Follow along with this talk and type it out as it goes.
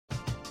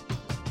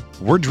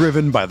We're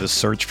driven by the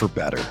search for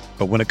better.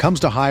 But when it comes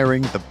to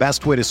hiring, the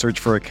best way to search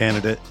for a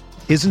candidate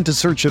isn't to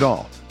search at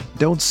all.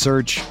 Don't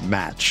search,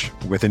 match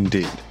with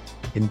Indeed.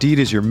 Indeed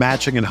is your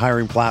matching and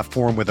hiring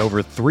platform with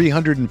over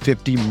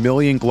 350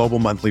 million global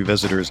monthly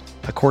visitors,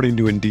 according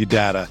to Indeed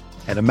data,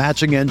 and a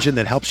matching engine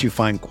that helps you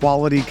find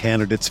quality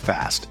candidates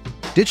fast.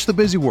 Ditch the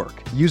busy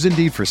work. Use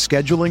Indeed for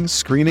scheduling,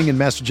 screening, and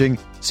messaging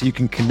so you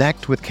can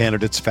connect with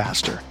candidates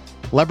faster.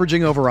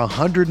 Leveraging over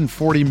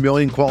 140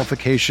 million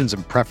qualifications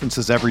and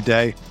preferences every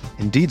day,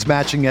 Indeed's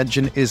matching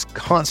engine is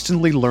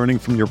constantly learning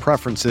from your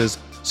preferences,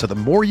 so the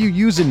more you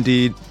use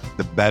Indeed,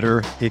 the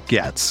better it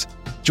gets.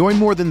 Join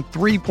more than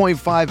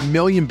 3.5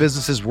 million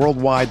businesses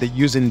worldwide that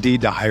use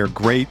Indeed to hire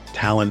great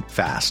talent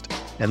fast.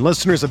 And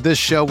listeners of this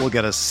show will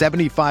get a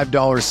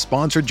 $75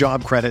 sponsored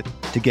job credit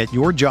to get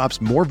your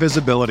jobs more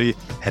visibility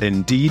at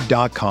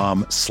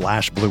Indeed.com/Blue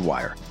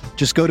Wire.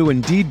 Just go to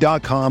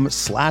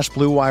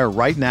Indeed.com/Blue Wire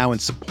right now and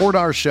support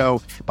our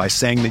show by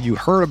saying that you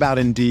heard about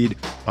Indeed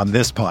on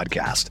this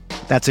podcast.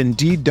 That's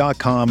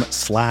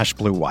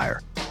Indeed.com/Blue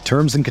Wire.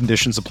 Terms and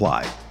conditions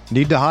apply.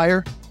 Need to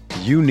hire?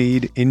 You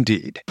need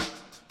Indeed.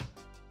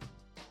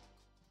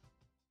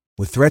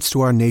 With threats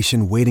to our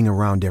nation waiting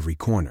around every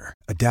corner,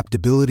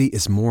 adaptability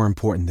is more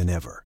important than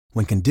ever.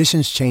 When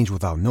conditions change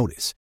without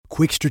notice,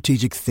 quick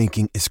strategic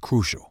thinking is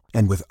crucial.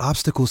 And with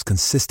obstacles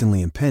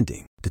consistently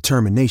impending,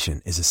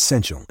 determination is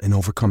essential in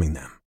overcoming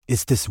them.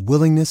 It's this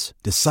willingness,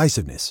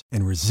 decisiveness,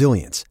 and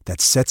resilience that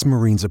sets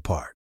Marines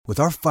apart. With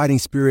our fighting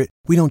spirit,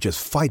 we don't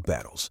just fight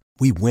battles,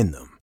 we win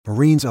them.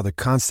 Marines are the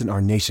constant our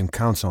nation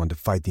counts on to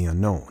fight the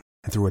unknown.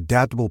 And through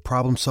adaptable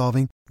problem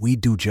solving, we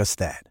do just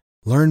that.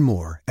 Learn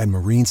more at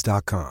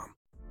Marines.com.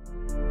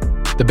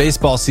 The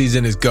baseball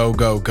season is go,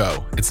 go,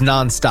 go. It's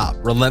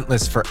nonstop,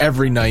 relentless for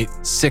every night,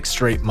 6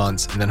 straight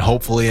months, and then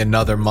hopefully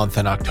another month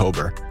in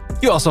October.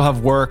 You also have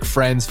work,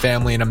 friends,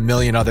 family, and a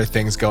million other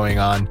things going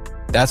on.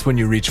 That's when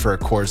you reach for a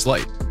Coors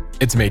Light.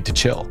 It's made to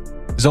chill.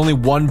 There's only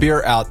one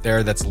beer out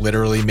there that's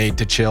literally made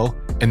to chill,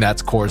 and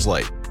that's Coors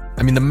Light.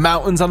 I mean, the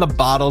mountains on the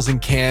bottles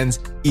and cans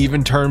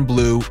even turn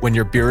blue when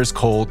your beer is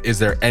cold. Is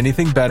there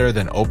anything better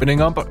than opening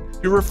up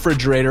your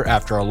refrigerator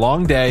after a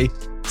long day,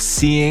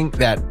 seeing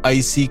that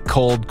icy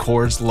cold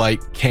Coors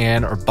Light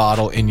can or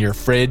bottle in your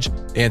fridge?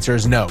 The answer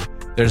is no.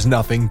 There's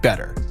nothing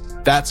better.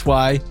 That's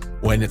why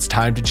when it's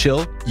time to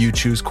chill, you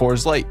choose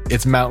Coors Light.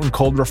 It's mountain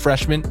cold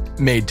refreshment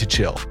made to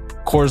chill.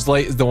 Coors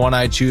Light is the one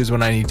I choose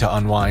when I need to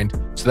unwind.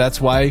 So that's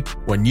why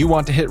when you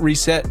want to hit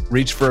reset,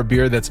 reach for a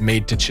beer that's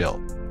made to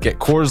chill. Get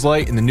Coors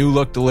Light in the new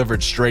look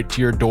delivered straight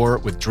to your door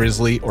with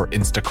Drizzly or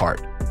Instacart.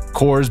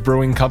 Coors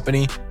Brewing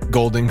Company,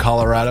 Golden,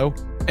 Colorado.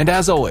 And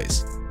as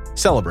always,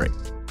 celebrate.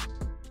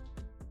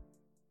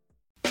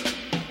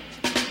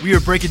 We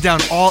are breaking down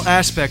all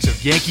aspects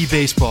of Yankee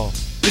baseball.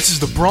 This is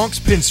the Bronx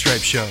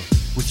Pinstripe Show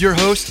with your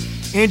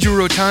hosts, Andrew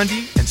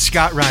Rotondi and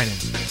Scott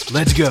Reinen.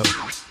 Let's go.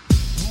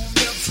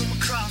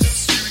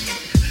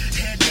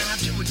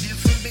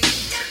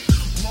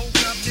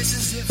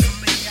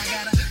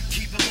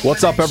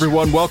 What's up,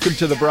 everyone? Welcome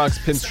to the Bronx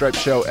Pinstripe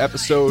Show,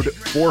 episode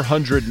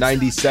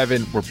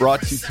 497. We're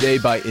brought to you today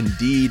by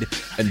Indeed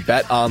and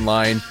Bet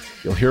Online.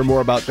 You'll hear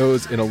more about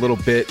those in a little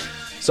bit.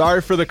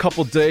 Sorry for the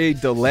couple-day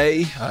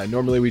delay.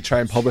 Normally we try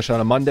and publish on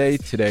a Monday.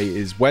 Today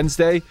is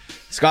Wednesday.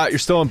 Scott, you're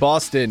still in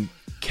Boston.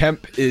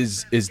 Kemp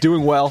is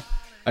doing well.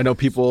 I know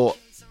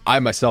I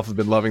myself have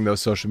been loving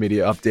those social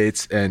media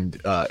updates,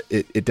 and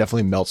it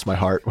definitely melts my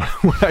heart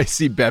when I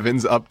see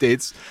Bevan's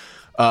updates.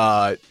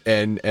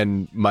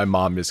 And my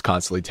mom is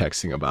constantly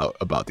texting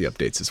about the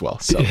updates as well.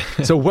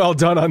 So well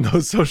done on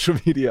those social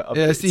media updates.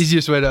 Yeah, it's the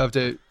easiest way to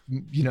update,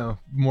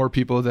 more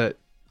people that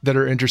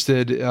are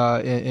interested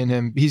in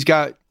him. He's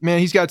got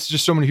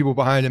just so many people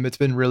behind him. It's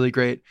been really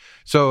great.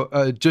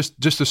 So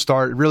just to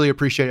start, really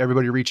appreciate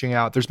everybody reaching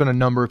out. There's been a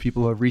number of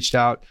people who have reached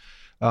out.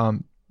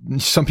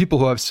 Some people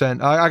who have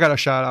sent, I got to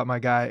shout out my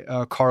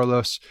guy,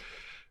 Carlos,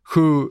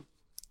 who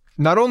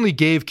not only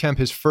gave Kemp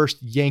his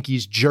first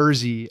Yankees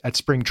jersey at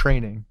spring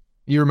training.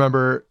 You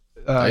remember,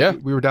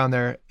 we were down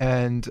there,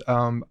 and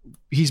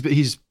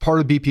he's part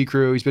of the BP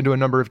crew. He's been to a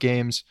number of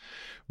games.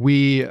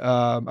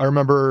 I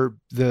remember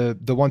the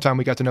one time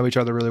we got to know each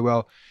other really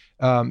well.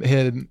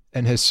 Him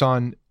and his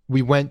son.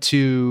 We went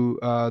to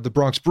the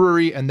Bronx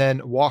Brewery and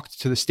then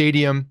walked to the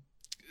stadium.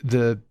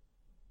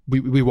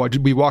 We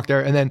walked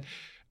there, and then.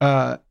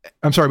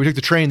 We took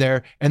the train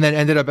there and then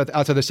ended up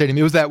outside the stadium.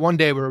 It was that one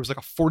day where it was like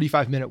a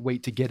 45-minute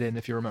wait to get in,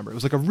 if you remember. It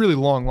was like a really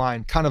long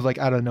line, kind of like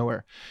out of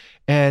nowhere.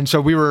 And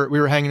so we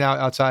were hanging out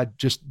outside,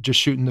 just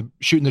shooting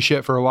the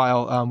shit for a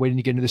while, waiting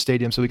to get into the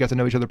stadium. So we got to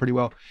know each other pretty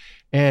well.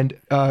 And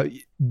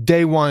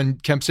day one,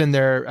 Kemp's in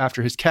there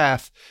after his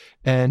calf,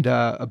 and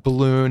a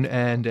balloon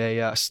and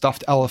a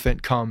stuffed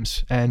elephant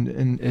comes, and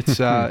it's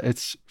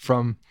it's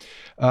from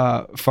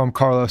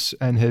Carlos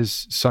and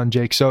his son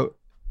Jake. So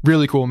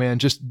Really cool, man.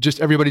 Just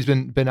everybody's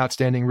been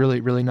outstanding.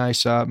 Really, really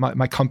nice.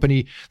 My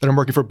company that I'm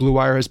working for, Blue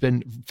Wire, has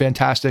been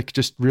fantastic.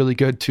 Just really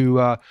good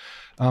to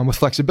with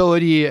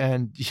flexibility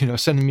and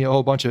sending me a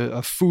whole bunch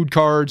of food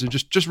cards and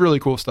just really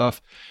cool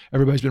stuff.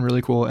 Everybody's been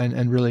really cool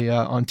and really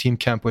on Team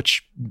Kemp,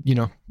 which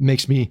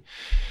makes me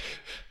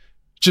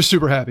just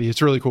super happy.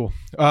 It's really cool.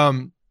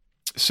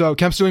 So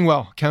Kemp's doing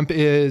well. Kemp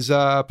is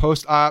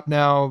post-op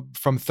now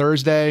from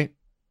Thursday.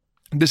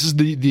 This is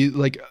the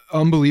like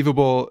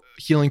unbelievable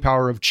healing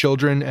power of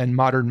children and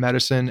modern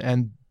medicine,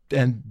 and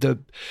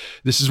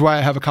this is why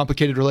I have a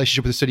complicated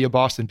relationship with the city of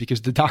Boston,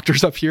 because the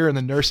doctors up here and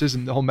the nurses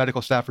and the whole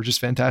medical staff are just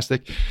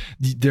fantastic.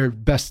 They're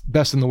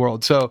best in the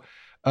world. So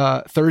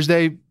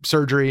Thursday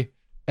surgery,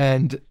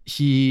 and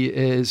he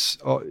is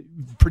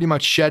pretty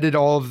much shedded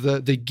all of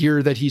the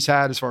gear that he's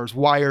had as far as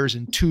wires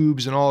and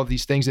tubes and all of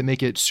these things that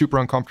make it super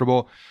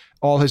uncomfortable.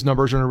 All his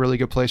numbers are in a really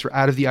good place. We're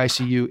out of the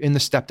ICU, in the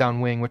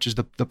step-down wing, which is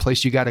the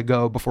place you got to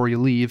go before you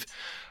leave.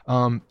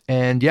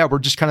 And yeah, we're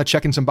just kind of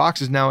checking some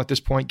boxes now at this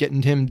point,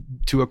 getting him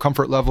to a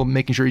comfort level,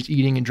 making sure he's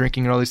eating and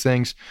drinking and all these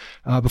things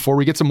before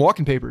we get some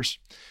walking papers.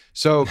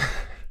 So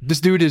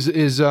this dude is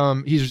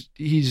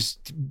he's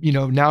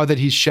now that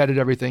he's shedded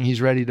everything,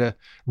 he's ready to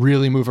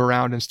really move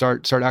around and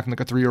start acting like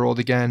a 3-year-old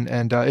again.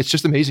 And it's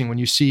just amazing when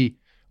you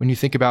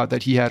think about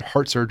that he had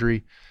heart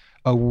surgery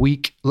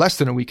less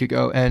than a week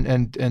ago,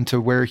 and to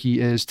where he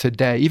is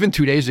today, even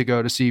 2 days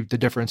ago, to see the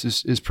difference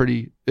is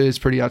pretty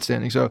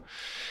outstanding. So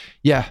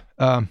yeah,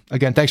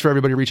 again, thanks for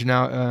everybody reaching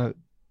out.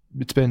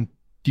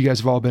 You guys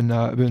have all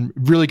been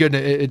really good.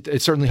 And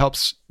it certainly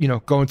helps,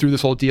 going through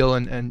this whole deal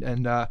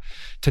and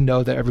to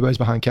know that everybody's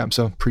behind Kemp.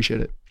 So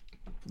appreciate it.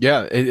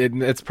 Yeah,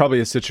 it's probably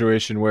a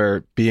situation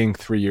where being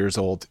 3 years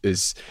old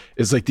is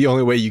like the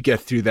only way you get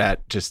through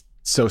that, just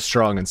so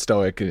strong and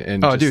stoic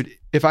and dude,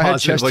 if I had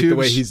chest tubes, the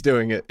way he's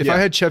doing it, if I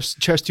had chest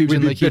tubes,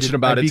 and like bitching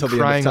about I'd it be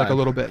crying like a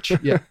little bitch.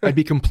 Yeah, I'd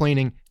be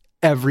complaining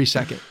every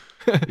second.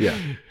 Yeah.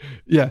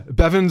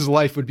 Bevan's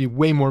life would be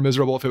way more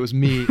miserable if it was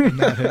me and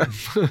not him.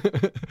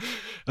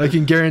 I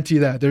can guarantee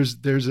that.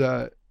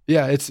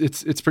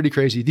 It's pretty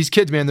crazy. These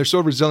kids, man, they're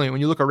so resilient.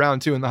 When you look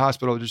around too in the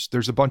hospital,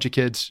 there's a bunch of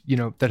kids,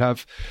 that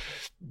have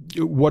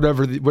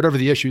whatever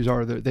the issues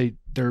are.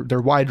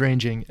 They're wide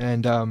ranging,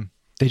 and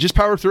they just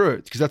power through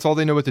it because that's all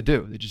they know what to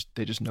do. They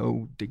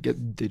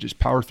just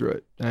power through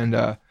it, and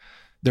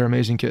they're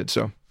amazing kids.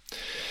 So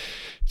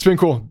it's been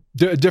cool.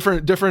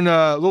 Different,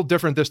 a little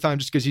different this time,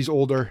 just because he's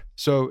older.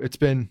 So it's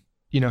been,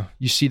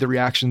 you see the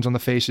reactions on the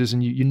faces,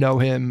 and you know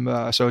him.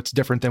 So it's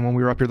different than when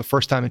we were up here the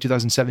first time in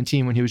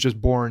 2017 when he was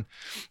just born.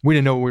 We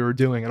didn't know what we were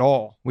doing at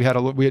all.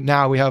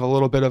 Now we have a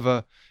little bit of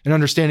an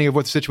understanding of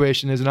what the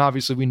situation is, and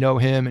obviously we know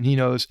him, and he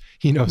knows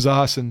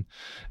us, and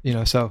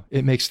so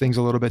it makes things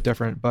a little bit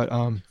different. But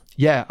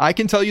yeah, I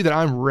can tell you that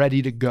I'm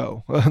ready to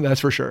go. That's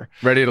for sure.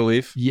 Ready to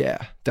leave? Yeah,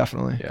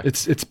 definitely. Yeah.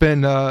 It's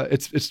been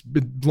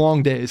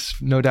long days,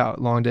 no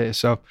doubt, long days.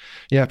 So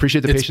yeah,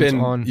 appreciate the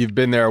patience. You've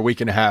been there a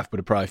week and a half, but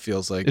it probably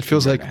feels like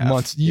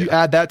months. You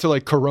add that to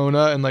like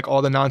Corona and like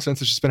all the nonsense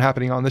that's just been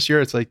happening on this year.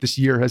 It's like this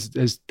year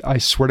has I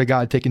swear to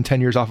God, taken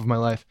 10 years off of my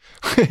life.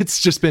 It's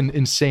just been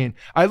insane.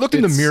 I looked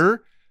in the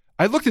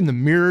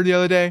mirror the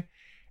other day,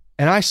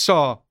 and I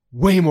saw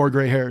way more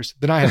gray hairs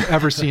than I have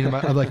ever seen in my.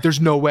 I'm like, there's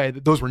no way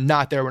that those were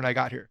not there when I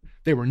got here.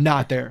 They were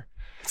not there.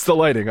 It's the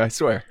lighting, I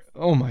swear.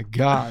 Oh my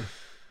God.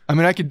 I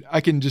mean,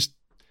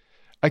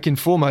 I can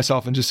fool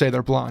myself and just say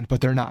they're blonde, but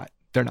they're not.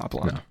 They're not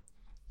blonde. No.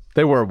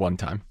 They were one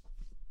time.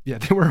 Yeah,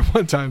 they were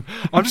one time.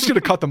 I'm just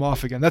gonna cut them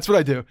off again. That's what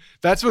I do.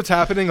 That's what's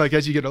happening. Like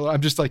as you get older, I'm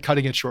just like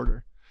cutting it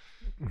shorter.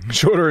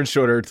 Shorter and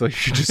shorter. It's like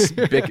you just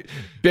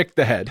bick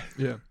the head.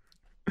 Yeah.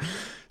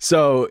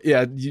 So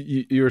yeah,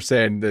 you were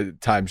saying the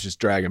time's just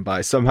dragging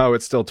by. Somehow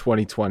it's still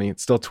 2020.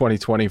 It's still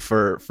 2020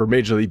 for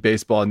Major League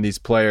Baseball and these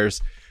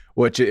players,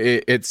 which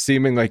it's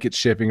seeming like it's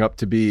shaping up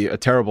to be a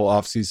terrible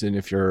offseason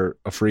if you're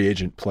a free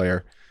agent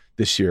player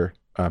this year.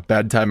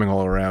 Bad timing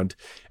all around,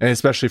 and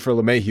especially for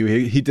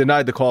LeMahieu. He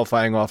denied the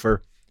qualifying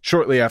offer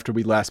shortly after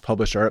we last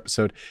published our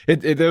episode.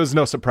 There was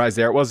no surprise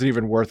there. It wasn't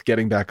even worth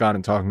getting back on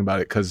and talking about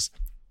it because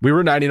we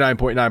were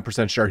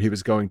 99.9% sure he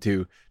was going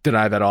to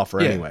deny that offer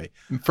anyway.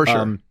 For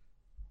sure.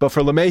 But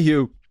for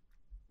LeMahieu,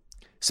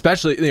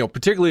 especially,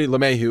 particularly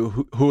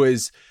LeMahieu, who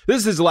is, this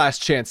is his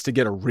last chance to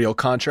get a real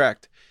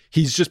contract.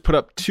 He's just put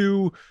up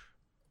two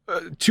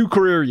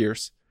career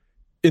years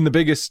in the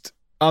biggest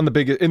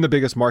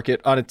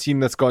market on a team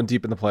that's gone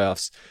deep in the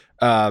playoffs.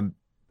 And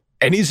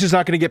he's just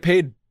not going to get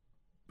paid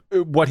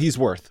what he's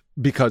worth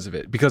because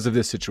of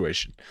this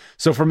situation.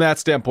 So from that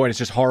standpoint, it's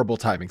just horrible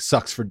timing.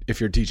 Sucks if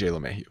you're DJ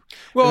LeMahieu.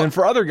 Well, and then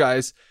for other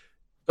guys,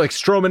 like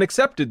Stroman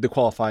accepted the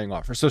qualifying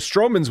offer. So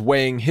Stroman's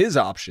weighing his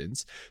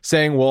options,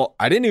 saying, well,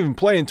 I didn't even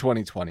play in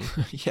 2020.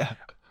 Yeah.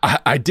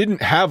 I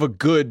didn't have a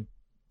good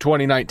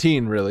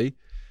 2019, really.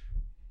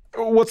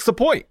 What's the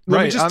point?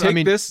 Let me just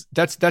take this.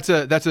 That's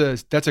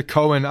a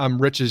Cohen,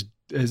 I'm rich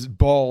as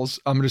balls.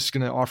 I'm just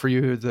going to offer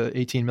you the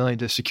 $18 million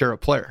to secure a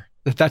player.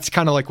 That's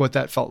kind of like what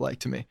that felt like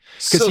to me.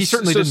 Because he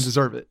certainly didn't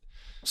deserve it.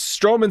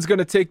 Stroman's going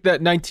to take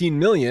that $19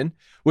 million,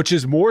 which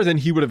is more than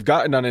he would have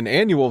gotten on an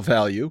annual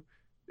value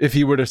if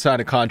he were to sign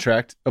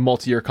a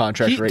multi-year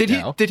contract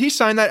now. Did he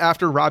sign that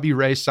after Robbie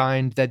Ray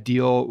signed that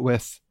deal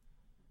with...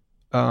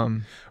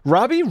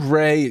 Robbie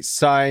Ray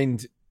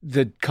signed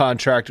the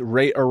contract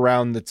right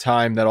around the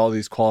time that all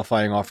these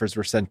qualifying offers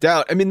were sent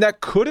out. I mean,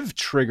 that could have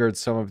triggered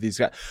some of these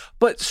guys,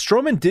 but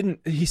Stroman didn't.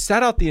 He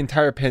sat out the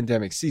entire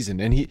pandemic season,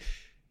 and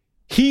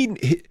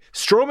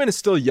Stroman is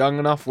still young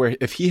enough where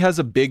if he has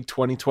a big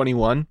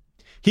 2021,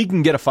 he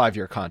can get a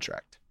 5-year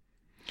contract.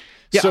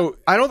 Yeah, so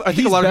I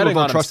think a lot of people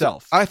don't trust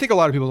himself. I think a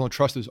lot of people don't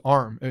trust his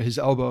arm, his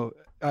elbow.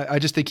 I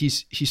just think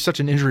he's such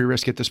an injury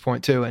risk at this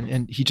point too,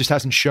 and he just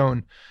hasn't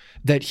shown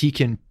that he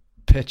can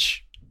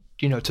pitch,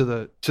 to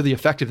the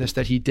effectiveness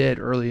that he did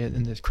early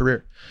in his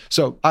career.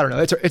 So I don't know.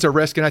 It's a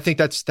risk, and I think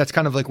that's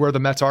kind of like where the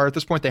Mets are at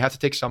this point. They have to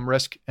take some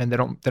risk, and they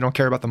don't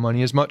care about the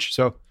money as much.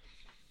 So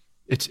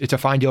it's a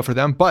fine deal for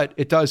them, but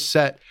it does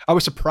set. I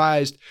was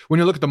surprised when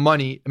you look at the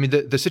money. I mean,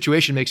 the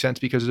situation makes sense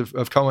because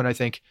of Cohen, I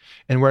think,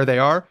 and where they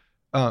are.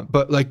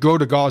 But like, go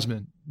to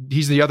Gausman.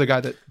 He's the other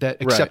guy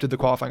that accepted the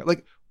qualifying.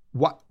 Like,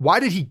 why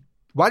did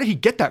he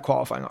get that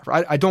qualifying offer?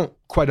 I don't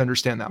quite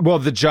understand that. Well,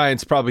 the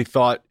Giants probably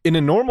thought in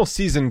a normal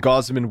season,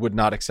 Gausman would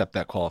not accept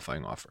that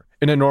qualifying offer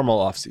in a normal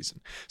offseason.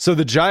 So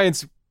the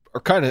Giants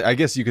are kind of, I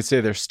guess you could say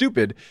they're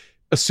stupid,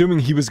 assuming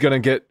he was going to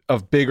get a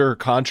bigger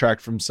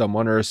contract from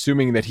someone or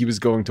assuming that he was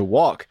going to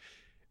walk.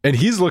 And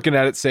he's looking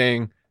at it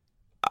saying,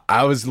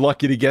 I was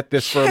lucky to get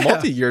this for a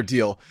multi-year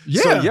deal.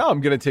 Yeah. So yeah,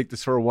 I'm going to take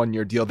this for a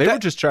 1-year deal. They were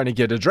just trying to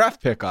get a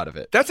draft pick out of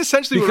it. That's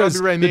essentially because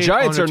what Robbie Ray made. The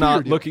Giants on a are not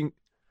 2-year deal. looking.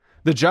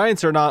 The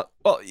Giants are not,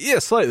 well, yeah,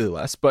 slightly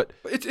less, but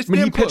It's when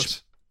damn he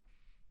pitched,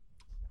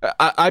 close.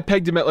 I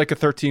pegged him at like a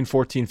 $13,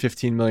 $14,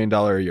 $15 million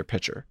a year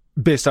pitcher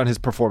based on his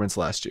performance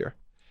last year.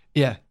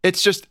 Yeah,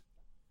 it's just,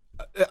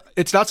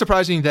 it's not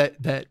surprising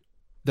that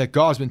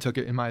Gausman took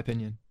it, in my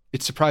opinion.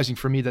 It's surprising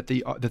for me that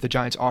the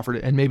Giants offered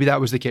it, and maybe that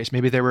was the case.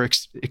 Maybe they were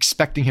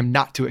expecting him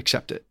not to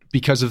accept it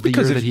because of the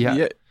year that he had.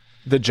 Yeah,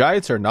 the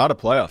Giants are not a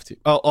playoff team.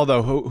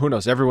 Although who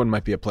knows? Everyone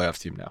might be a playoff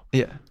team now.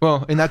 Yeah.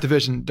 Well, in that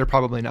division, they're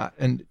probably not.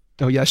 And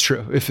yeah, it's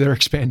true. If they're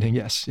expanding,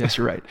 yes,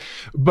 you're right.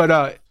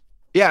 But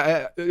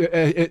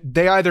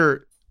they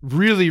either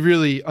really,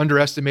 really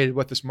underestimated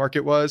what this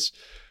market was,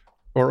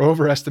 or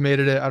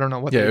overestimated it. I don't know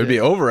what. Yeah, it would be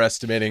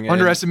overestimating.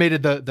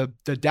 Underestimated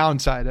the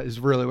downside is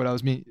really what I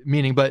was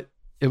meaning. But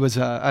it was.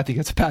 I think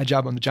it's a bad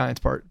job on the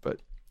Giants' part. But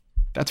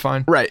that's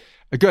fine. Right.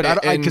 Good.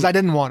 Because I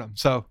didn't want him.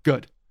 So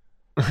good.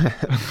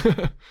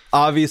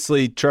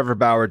 Obviously, Trevor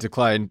Bauer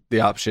declined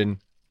the option.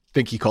 I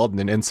think he called it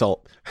an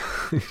insult.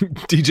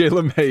 DJ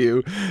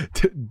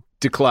LeMahieu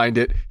declined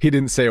it. He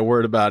didn't say a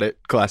word about it.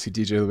 Classy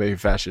DJ LeMahieu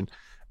fashion.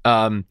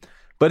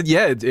 But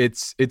yeah,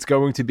 it's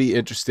going to be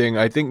interesting.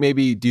 I think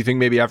do you think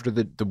maybe after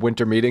the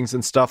winter meetings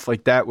and stuff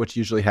like that, which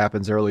usually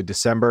happens early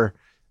December,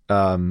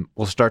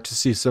 we'll start to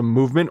see some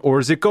movement? Or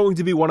is it going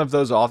to be one of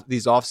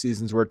these off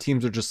seasons where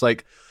teams are just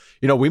like,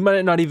 we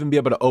might not even be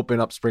able to open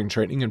up spring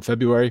training in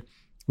February.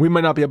 We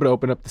might not be able to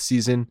open up the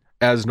season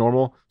as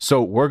normal.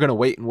 So we're going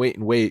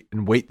to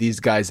wait these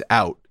guys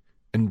out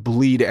and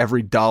bleed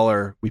every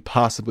dollar we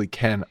possibly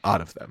can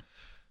out of them.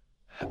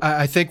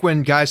 I think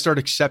when guys start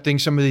accepting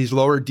some of these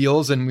lower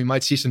deals, and we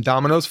might see some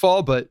dominoes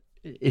fall, but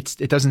it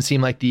doesn't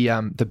seem like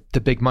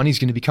the big money's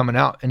going to be coming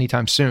out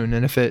anytime soon.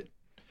 And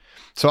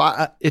it's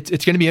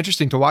going to be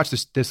interesting to watch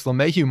this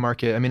LeMahieu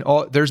market. I mean,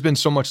 there's been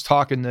so much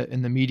talk in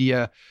the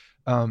media.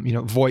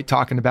 Voigt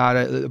talking about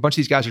it. A bunch of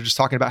these guys are just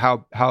talking about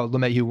how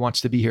LeMahieu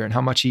wants to be here and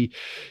how much he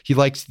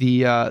likes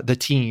the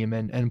team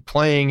and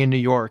playing in New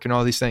York and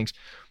all these things.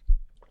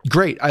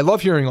 Great. I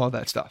love hearing all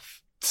that stuff.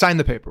 Sign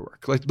the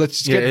paperwork.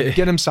 Let's get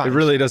him signed. It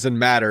really doesn't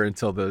matter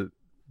until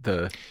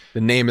the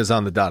name is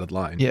on the dotted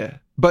line. Yeah.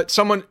 But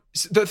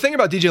the thing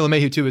about DJ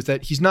LeMahieu too is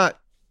that he's not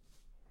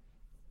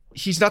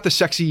the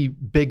sexy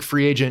big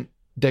free agent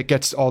that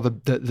gets all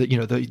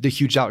the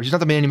huge dollars. He's not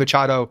the Manny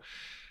Machado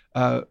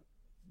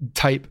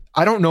type.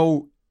 I don't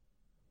know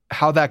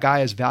how that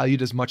guy is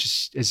valued as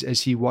much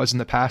as he was in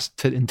the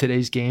past in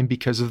today's game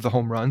because of the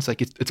home runs.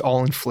 Like it's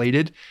all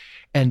inflated,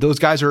 and those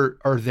guys are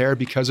there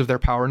because of their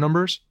power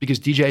numbers, because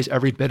DJ is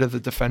every bit of the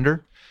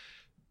defender.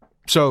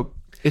 So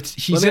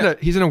he's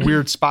in a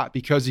weird spot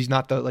because he's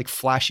not the like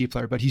flashy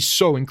player, but he's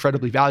so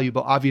incredibly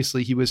valuable.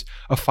 Obviously he was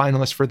a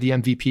finalist for the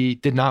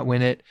MVP, did not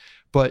win it,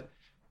 but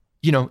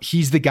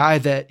he's the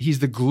guy he's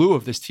the glue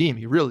of this team.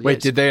 He really is.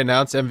 Wait, did they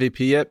announce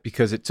MVP yet?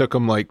 Because it took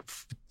them like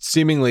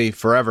seemingly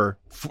forever.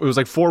 It was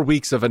like 4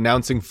 weeks of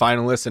announcing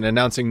finalists and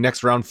announcing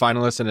next round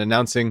finalists and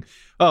announcing,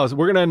 so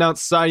we're going to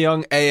announce Cy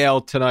Young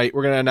AL tonight.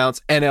 We're going to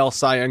announce NL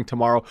Cy Young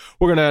tomorrow.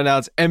 We're going to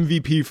announce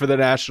MVP for the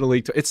National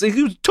League.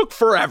 It took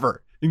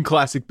forever in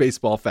classic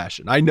baseball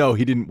fashion. I know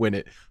he didn't win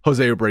it.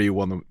 Jose Abreu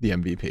won the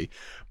MVP.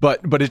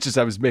 But it's just,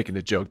 I was making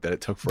a joke that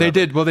it took forever. They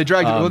did. Well, they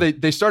dragged it. Well,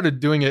 they started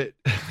doing it.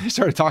 They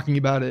started talking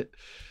about it.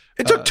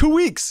 It took 2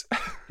 weeks.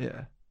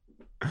 Yeah.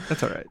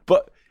 That's all right.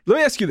 But let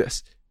me ask you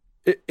this.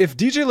 If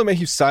DJ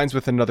LeMahieu signs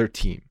with another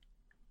team,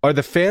 are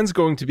the fans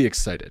going to be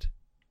excited?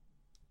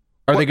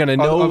 Are they going to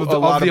know a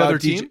lot the about other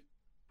DJ? team?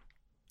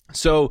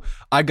 So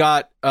I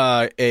got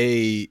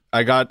a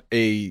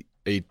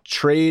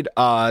trade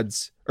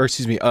odds, or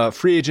excuse me, a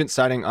free agent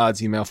signing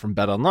odds email from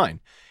BetOnline,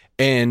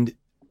 and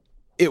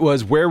it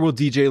was, where will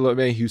DJ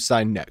LeMahieu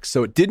sign next?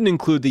 So it didn't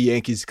include the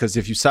Yankees, because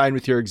if you sign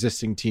with your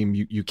existing team,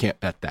 you can't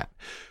bet that.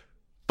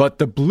 But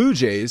the Blue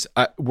Jays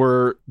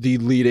were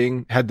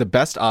had the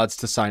best odds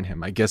to sign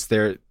him. I guess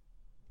they're,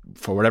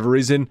 for whatever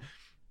reason,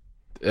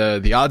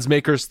 the odds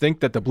makers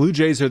think that the Blue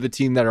Jays are the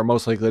team that are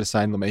most likely to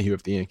sign LeMahieu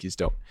if the Yankees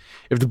don't.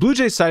 If the Blue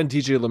Jays sign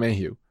DJ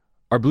LeMahieu,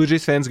 are Blue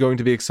Jays fans going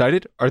to be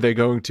excited? Are they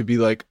going to be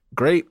like,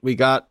 great, we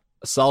got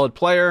a solid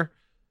player?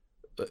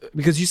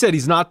 Because you said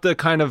he's not the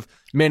kind of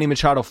Manny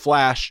Machado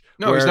flash.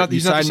 No, he's not.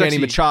 He's not Manny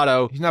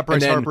Machado. He's not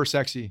Bryce Harper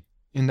sexy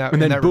in that.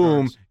 And then boom,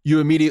 regards. You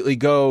immediately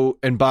go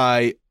and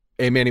buy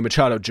a Manny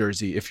Machado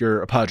jersey if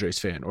you're a Padres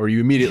fan, or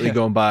you immediately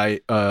go and buy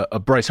a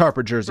Bryce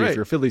Harper jersey if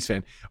you're a Phillies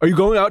fan. Are you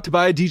going out to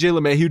buy a DJ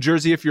LeMahieu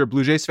jersey if you're a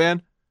Blue Jays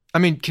fan? I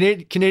mean,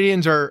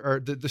 Canadians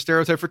are the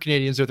stereotype for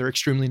Canadians are they're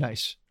extremely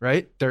nice,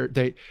 right?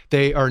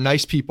 They are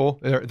nice people.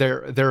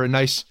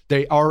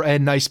 They are a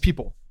nice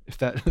people. If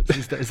that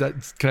is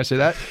that, can I say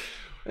that?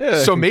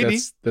 Yeah, so maybe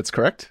that's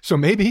correct. So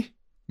maybe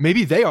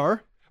they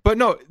are. But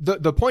no,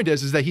 the point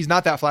is that he's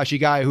not that flashy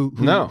guy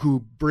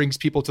who brings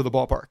people to the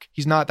ballpark.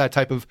 He's not that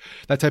type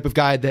of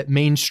guy that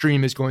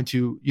mainstream is going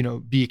to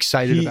be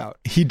excited about.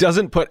 He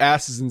doesn't put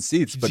asses in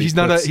seats, but he's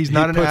not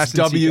an ass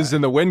W's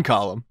in the win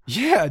column.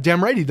 Yeah,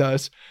 damn right he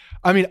does.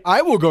 I mean,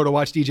 I will go to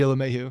watch DJ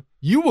LeMahieu.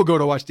 You will go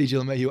to watch DJ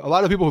LeMahieu. A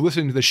lot of people who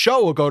listen to the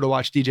show will go to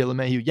watch DJ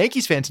LeMahieu.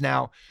 Yankees fans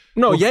now.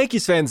 No,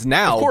 Yankees fans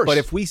now. Of course. But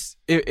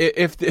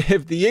if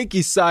the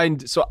Yankees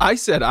signed, so I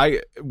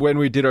said when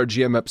we did our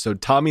GM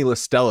episode, Tommy La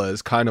Stella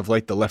is kind of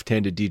like the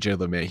left-handed DJ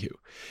LeMahieu.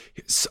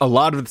 A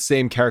lot of the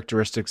same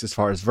characteristics as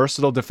far as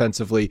versatile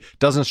defensively,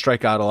 doesn't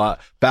strike out a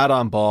lot, bat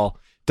on ball,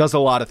 does a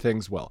lot of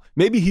things well.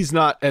 Maybe he's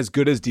not as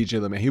good as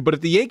DJ LeMahieu, but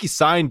if the Yankees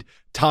signed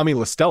Tommy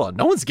La Stella,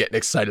 no one's getting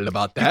excited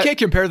about that. You can't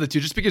compare the two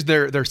just because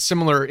they're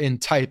similar in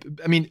type.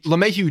 I mean,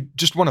 LeMahieu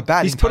just won a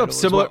batting He's put title up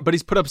similar, well. but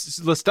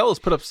La Stella's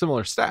put up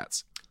similar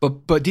stats.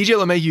 But DJ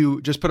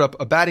LeMahieu just put up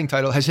a batting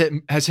title, has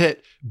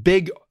hit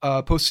big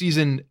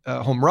postseason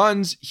home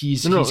runs.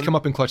 He's come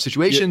up in clutch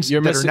situations.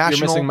 You're that are national.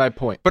 You're missing my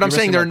point. But I'm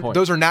saying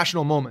those are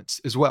national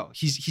moments as well.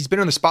 He's been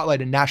in the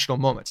spotlight in national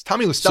moments.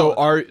 Tommy La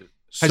Stella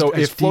has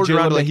if floated DJ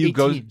around like LeMahieu 8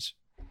 goes, teams.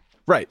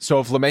 Right. So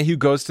if LeMahieu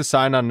goes to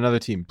sign on another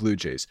team, Blue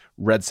Jays,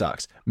 Red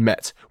Sox,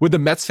 Mets, would the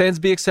Mets fans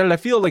be excited? I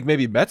feel like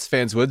maybe Mets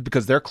fans would,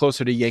 because they're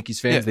closer to Yankees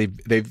fans. Yeah.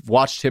 They've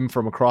watched him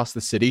from across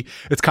the city.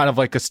 It's kind of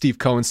like a Steve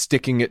Cohen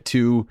sticking it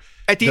to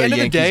at the end of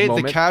Yankees the day,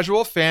 moment. The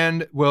casual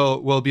fan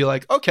will be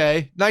like,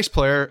 okay, nice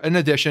player. In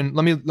addition,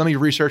 let me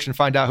research and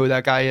find out who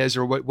that guy is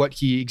or what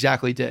he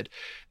exactly did.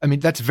 I mean,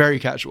 that's very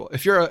casual.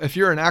 If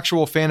you're an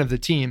actual fan of the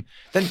team,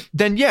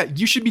 then yeah,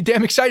 you should be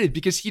damn excited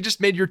because he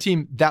just made your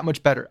team that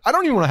much better. I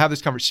don't even want to have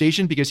this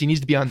conversation because he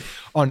needs to be on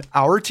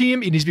our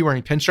team. He needs to be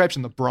wearing pinstripes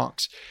in the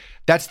Bronx.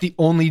 That's the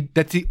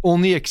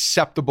only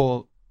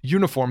acceptable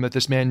uniform that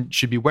this man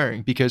should be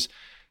wearing, because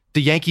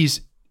the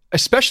Yankees,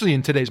 especially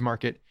in today's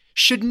market,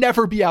 should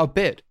never be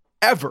outbid.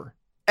 Ever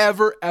be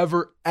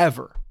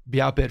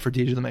outbid for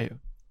DJ LeMahieu.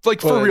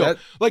 Like, for real.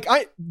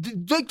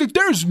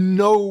 There's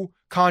no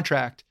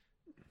contract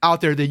out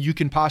there that you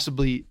can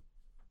possibly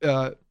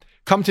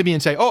come to me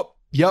and say, oh,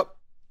 yep,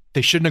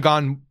 they shouldn't have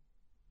gone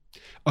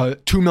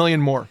 $2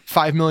 million more,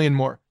 $5 million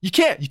more. You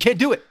can't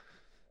do it.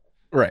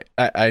 Right.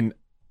 I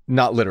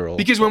not literal.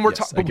 Because when we're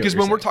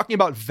talking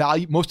about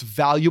most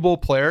valuable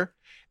player,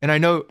 and I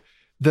know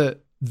the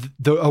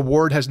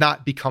award has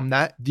not become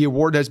that. The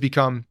award has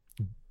become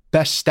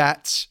best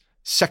stats,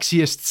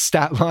 sexiest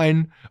stat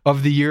line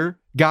of the year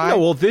guy. No,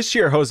 well, this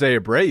year Jose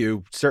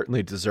Abreu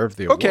certainly deserved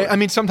the award. Okay, I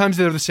mean, sometimes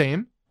they're the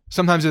same.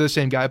 Sometimes they're the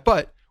same guy.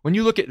 But when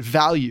you look at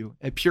value,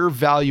 at pure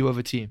value of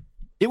a team,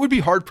 it would be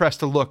hard pressed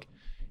to look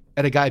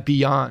at a guy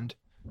beyond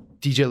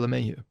DJ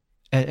LeMahieu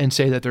and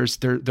say that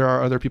there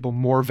are other people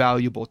more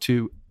valuable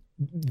to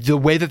the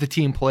way that the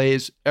team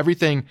plays,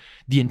 everything,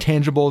 the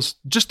intangibles,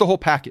 just the whole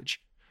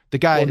package. The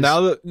guy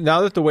now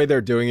that the way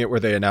they're doing it, where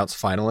they announce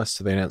finalists,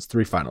 so they announced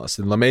 3 finalists,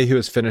 and LeMahieu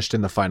has finished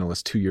in the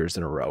finalists 2 years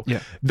in a row.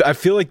 Yeah. I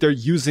feel like they're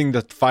using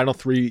the final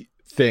 3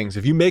 things.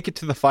 If you make it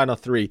to the final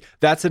 3,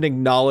 that's an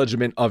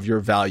acknowledgement of your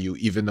value,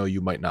 even though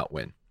you might not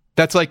win.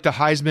 That's like the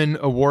Heisman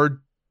Award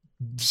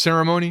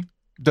ceremony.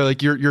 They're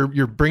like,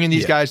 you're bringing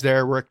these guys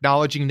there. We're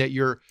acknowledging that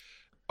you're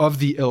of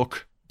the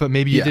ilk, but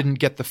maybe you didn't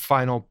get the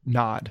final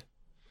nod.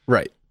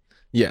 Right.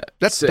 Yeah,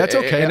 that's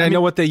okay. And I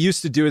know what they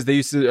used to do is they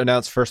used to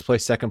announce first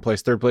place, second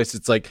place, third place.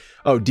 It's like,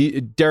 oh,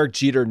 Derek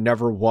Jeter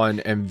never won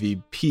the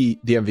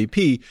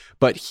MVP,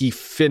 but he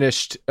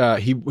finished.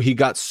 He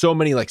got so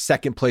many like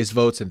second place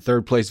votes and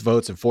third place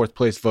votes and fourth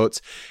place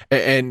votes,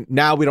 and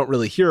now we don't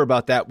really hear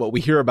about that. What we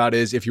hear about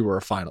is if you were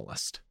a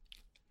finalist.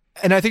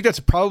 And I think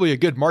that's probably a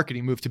good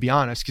marketing move, to be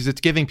honest, because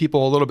it's giving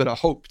people a little bit of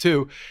hope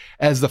too,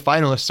 as the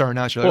finalists are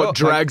announced. Well, it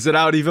drags it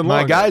out even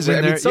longer. My guys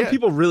in there. Some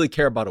people really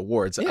care about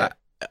awards. Yeah.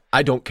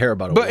 I don't care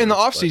about awards. But in the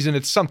offseason,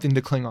 it's something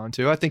to cling on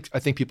to. I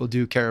think people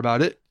do care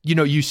about it.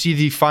 You see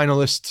the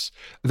finalists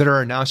that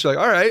are announced. You're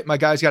like, all right, my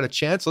guy's got a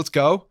chance. Let's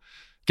go.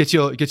 Gets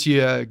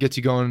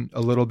you going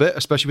a little bit,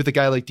 especially with a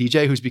guy like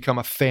DJ who's become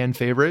a fan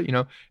favorite.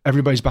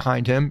 Everybody's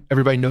behind him.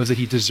 Everybody knows that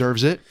he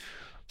deserves it.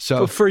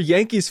 So for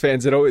Yankees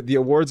fans, the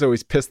awards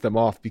always piss them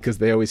off because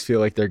they always feel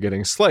like they're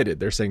getting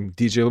slighted. They're saying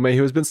DJ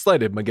LeMahieu has been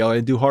slighted. Miguel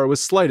Andujar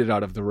was slighted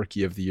out of the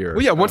Rookie of the Year.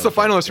 Well, yeah, once the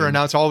finalists are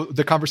announced, all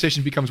the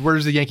conversation becomes, where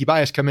does the Yankee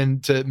bias come in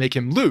to make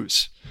him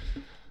lose?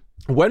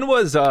 When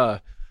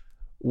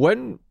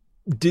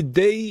did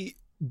they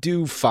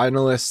do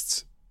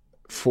finalists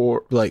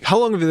for, like, how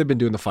long have they been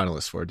doing the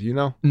finalists for? Do you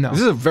know? No.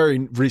 This is a very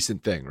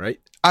recent thing, right?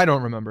 I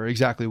don't remember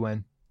exactly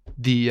when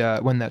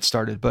that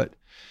started, but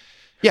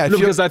yeah,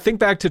 because I think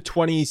back to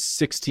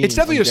 2016. It's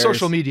definitely a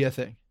social media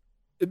thing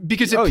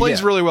because it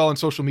plays really well on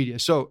social media.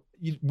 So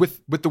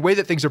with the way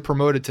that things are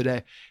promoted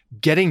today,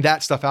 getting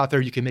that stuff out there,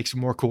 you can make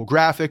some more cool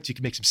graphics. You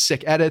can make some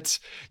sick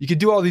edits. You can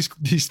do all these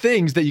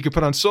things that you can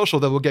put on social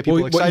that will get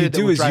people excited. What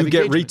you do is you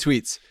get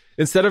retweets.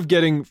 Instead of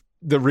getting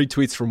the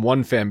retweets from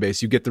one fan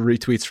base, you get the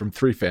retweets from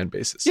 3 fan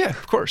bases. Yeah,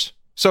 of course.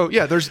 So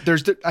yeah,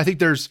 I think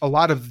there's a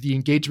lot of the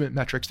engagement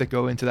metrics that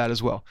go into that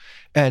as well.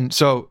 And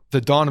so the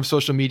dawn of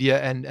social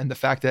media and the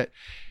fact that,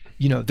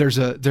 there's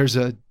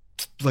a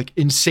like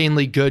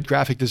insanely good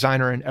graphic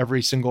designer in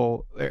every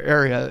single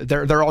area.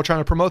 They're all trying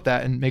to promote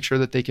that and make sure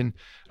that they can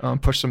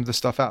push some of this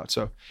stuff out.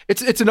 So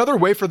it's another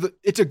way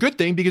it's a good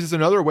thing because it's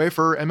another way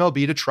for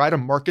MLB to try to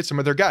market some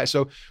of their guys.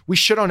 So we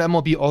shit on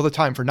MLB all the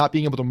time for not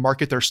being able to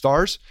market their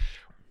stars.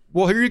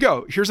 Well, here you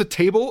go. Here's a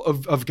table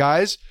of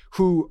guys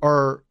who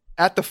are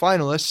at the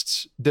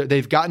finalists.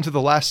 They've gotten to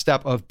the last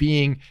step of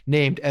being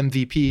named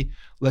MVP.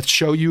 Let's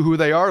show you who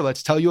they are.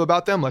 Let's tell you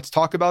about them. Let's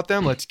talk about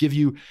them. Let's give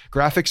you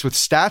graphics with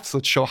stats.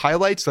 Let's show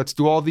highlights. Let's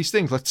do all these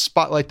things. Let's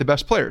spotlight the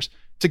best players.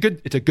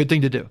 It's a good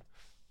thing to do.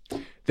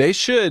 They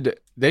should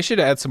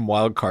add some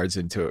wild cards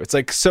into it. It's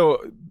like,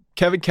 so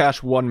Kevin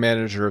Cash won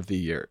Manager of the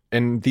Year,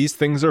 and these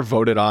things are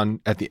voted on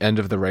at the end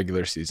of the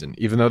regular season.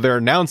 Even though they're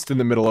announced in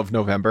the middle of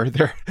November,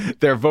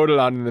 they're voted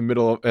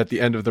on at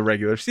the end of the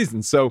regular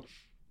season. So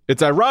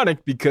it's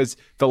ironic because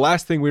the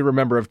last thing we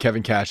remember of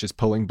Kevin Cash is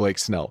pulling Blake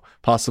Snell,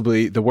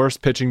 possibly the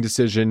worst pitching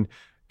decision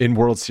in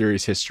World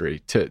Series history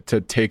to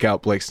take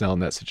out Blake Snell in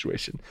that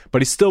situation.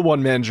 But he still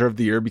won Manager of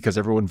the Year because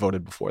everyone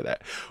voted before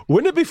that.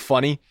 Wouldn't it be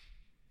funny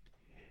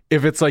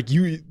if it's like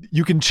you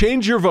can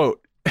change your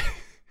vote?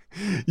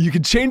 You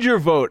can change your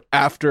vote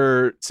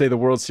after, say, the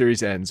World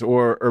Series ends,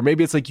 or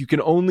maybe it's like you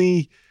can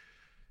only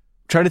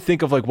try to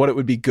think of like what it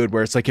would be good,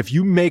 where it's like if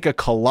you make a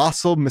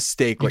colossal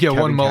mistake, like you get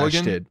Kevin one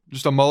mulligan, Cash did,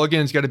 just a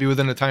mulligan. It's got to be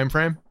within a time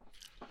frame.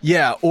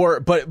 Yeah,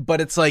 but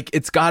it's like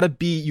it's got to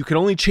be. You can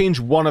only change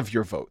one of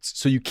your votes,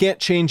 so you can't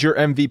change your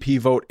MVP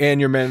vote and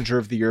your Manager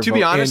of the Year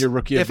vote and your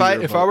Rookie of the Year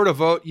vote. If I were to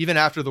vote even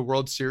after the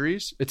World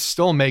Series, it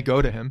still may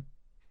go to him.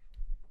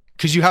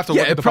 Because you have to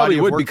look at the body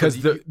of work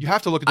you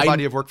have to look at the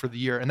body of work for the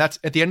year, and that's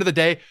at the end of the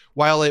day.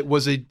 While it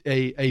was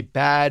a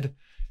bad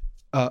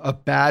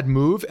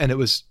move, and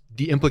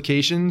the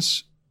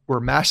implications were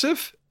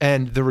massive,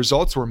 and the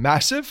results were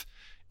massive,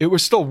 it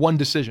was still one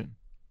decision.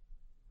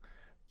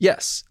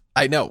 Yes,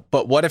 I know,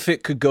 but what if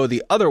it could go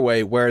the other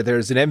way, where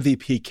there's an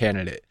MVP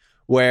candidate,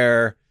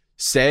 where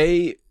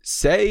say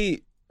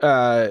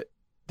the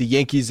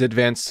Yankees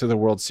advanced to the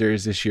World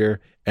Series this year,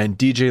 and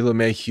DJ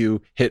LeMahieu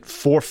hit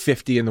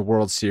 450 in the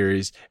World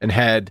Series and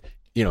had,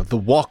 the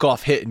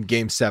walk-off hit in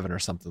Game 7 or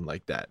something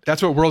like that.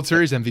 That's what World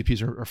Series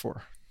MVPs are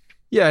for.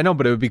 Yeah, I know,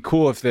 but it would be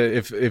cool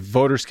if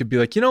voters could be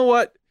like, you know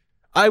what?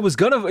 I was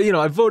gonna,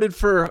 I voted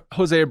for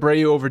Jose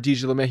Abreu over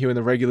DJ LeMahieu in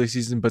the regular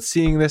season, but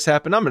seeing this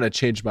happen, I'm gonna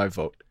change my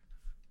vote.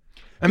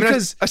 I mean,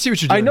 because I see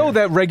what you're doing. I know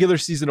that regular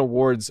season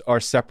awards are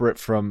separate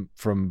from.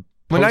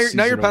 Well,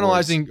 now you're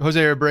penalizing Jose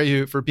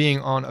Abreu for being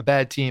on a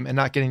bad team and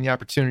not getting the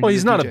opportunity. Well,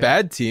 he's not a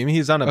bad team.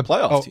 He's on a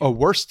playoff team. A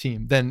worse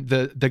team than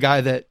the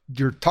guy that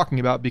you're talking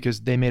about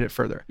because they made it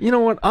further. You know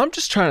what? I'm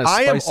just trying to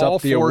spice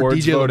up the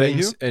awards DJ votings,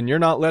 LeMahieu. And you're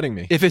not letting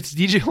me. If it's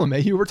DJ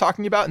LeMahieu we're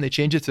talking about and they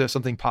change it to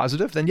something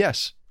positive, then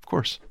yes, of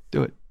course,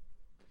 do it.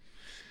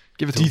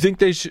 Give it to Do you think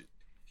they should?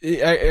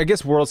 I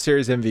guess World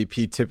Series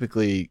MVP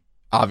typically,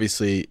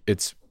 obviously,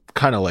 it's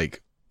kind of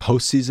like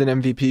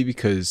postseason MVP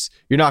because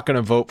you're not going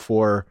to vote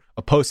for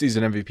a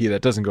postseason MVP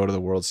that doesn't go to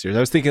the World Series. I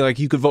was thinking like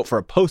you could vote for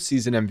a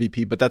postseason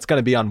MVP, but that's going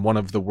to be on one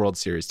of the World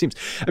Series teams.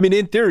 I mean,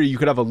 in theory, you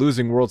could have a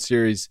losing World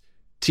Series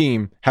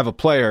team have a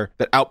player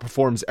that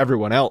outperforms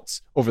everyone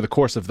else over the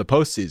course of the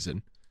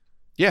postseason.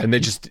 Yeah. And they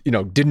just,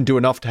 didn't do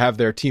enough to have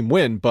their team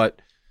win,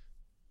 but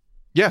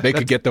they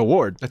could get the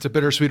award. That's a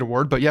bittersweet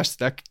award, but yes,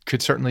 that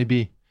could certainly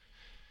be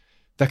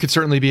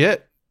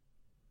it.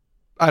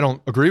 I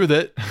don't agree with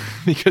it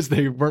because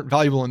they weren't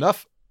valuable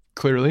enough,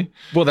 clearly.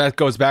 Well, that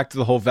goes back to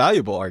the whole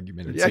valuable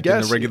argument. It's like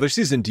in the regular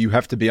season, do you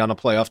have to be on a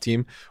playoff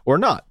team or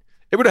not?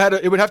 It would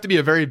have to be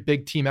a very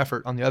big team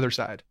effort on the other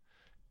side,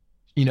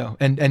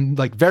 and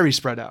like very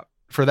spread out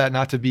for that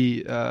not to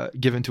be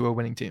given to a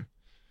winning team.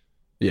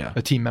 Yeah.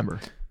 A team member.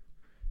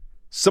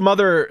 Some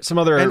other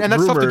and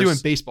that's tough to do in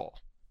baseball.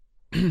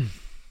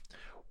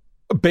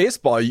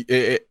 Baseball,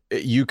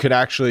 you could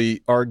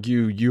actually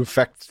argue you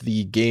affect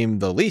the game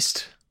the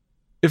least.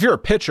 If you're a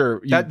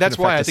pitcher, that's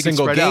why I think it's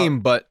spread game,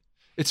 out. But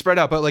it's spread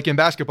out. But like in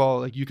basketball,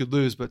 like you could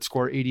lose but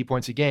score 80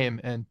 points a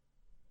game, and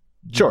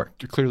sure,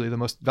 you're clearly the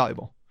most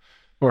valuable.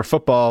 Or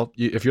football,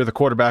 if you're the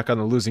quarterback on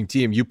the losing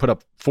team, you put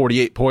up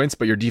 48 points,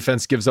 but your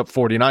defense gives up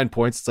 49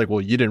 points. It's like, well,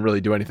 you didn't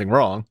really do anything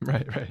wrong.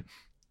 Right.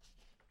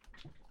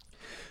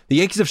 The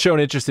Yankees have shown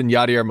interest in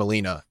Yadi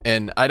Molina,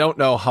 and I don't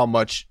know how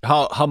much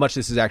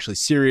this is actually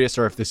serious,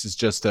 or if this is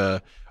just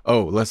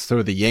let's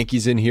throw the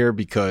Yankees in here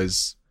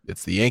because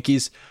it's the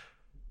Yankees.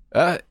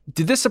 Did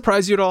this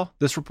surprise you at all,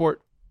 this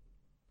report?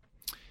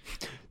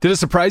 Did it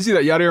surprise you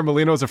that Yadi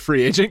Molina was a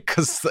free agent?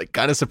 Because it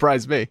kind of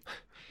surprised me.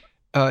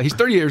 He's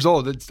 30 years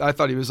old. I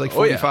thought he was like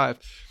 45.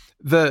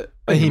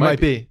 He might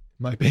be.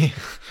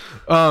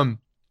 I don't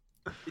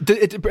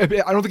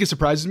think it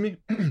surprises me.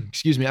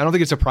 Excuse me. I don't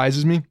think it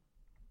surprises me.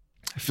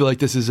 I feel like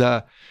this is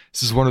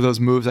one of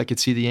those moves I could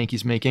see the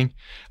Yankees making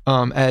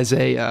as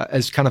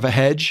kind of a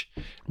hedge.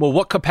 Well,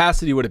 what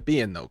capacity would it be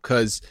in though?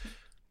 Because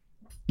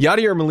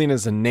Yadi Molina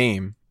is a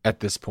name at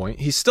this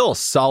point. He's still a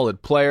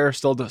solid player,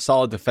 still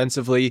solid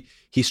defensively.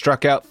 He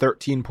struck out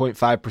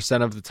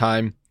 13.5% of the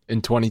time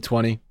in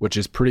 2020, which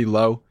is pretty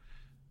low.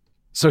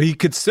 So he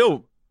could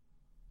still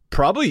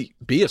probably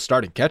be a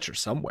starting catcher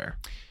somewhere.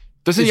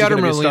 Doesn't Yadi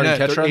Molina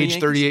at age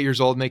 38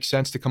 years old make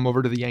sense to come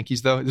over to the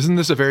Yankees though? Isn't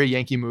this a very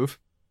Yankee move?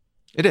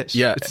 It is.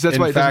 Yeah. That's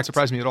why it doesn't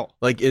surprise me at all.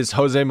 Like, is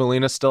Jose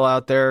Molina still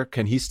out there?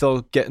 Can he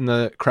still get in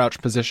the crouch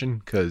position?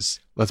 Because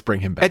let's bring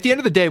him back. At the end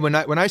of the day, when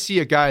I see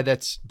a guy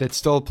that's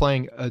still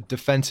playing a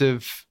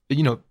defensive,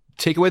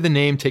 take away the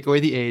name, take away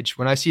the age.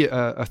 When I see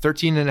a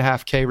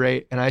 13.5K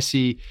rate and I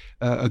see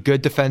a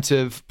good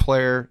defensive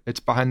player, it's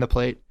behind the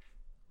plate.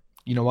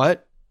 You know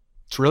what?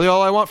 It's really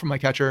all I want from my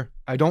catcher.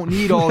 I don't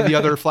need all the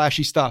other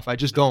flashy stuff. I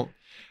just don't.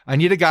 I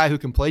need a guy who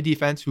can play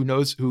defense, who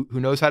knows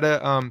how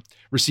to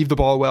receive the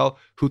ball well,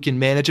 who can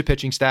manage a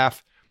pitching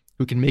staff,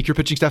 who can make your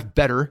pitching staff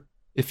better,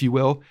 if you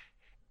will,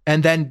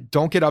 and then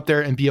don't get up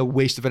there and be a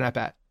waste of an at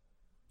bat.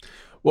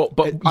 Well,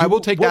 but I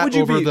will take that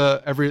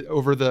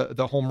over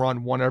the home run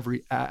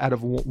out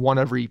of one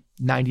every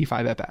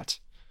 95 at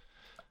bats.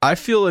 I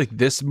feel like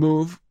this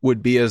move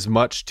would be as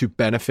much to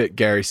benefit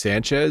Gary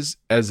Sanchez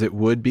as it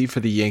would be for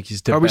the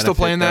Yankees to benefit. Are we still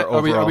playing that?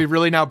 Are we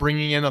really now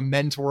bringing in a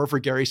mentor for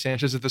Gary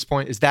Sanchez at this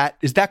point? Is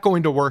that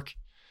going to work?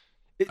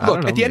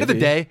 Look, at the end of the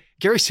day,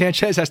 Gary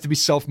Sanchez has to be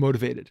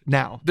self-motivated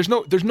now. There's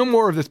no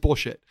more of this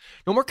bullshit.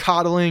 No more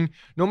coddling.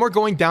 No more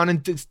going down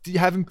and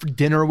having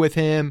dinner with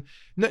him.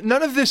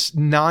 None of this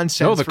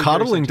nonsense. No, the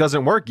coddling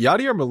doesn't work.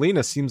 Yadi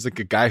Molina seems like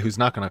a guy who's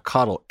not going to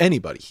coddle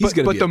anybody. He's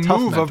going to be a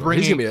tough mentor.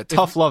 He's going to be a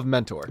tough love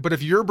mentor. But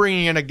if you're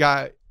bringing in a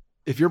guy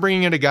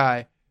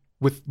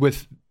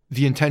with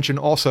the intention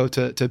also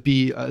to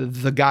be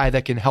the guy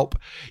that can help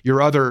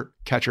your other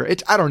catcher,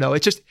 I don't know.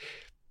 It's just,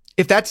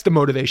 if that's the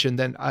motivation,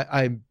 then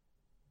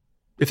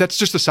if that's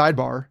just a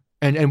sidebar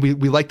and we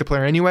like the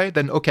player anyway,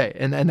 then okay.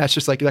 And that's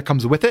just like, that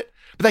comes with it,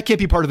 but that can't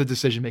be part of the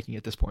decision making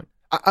at this point.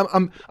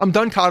 I'm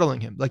done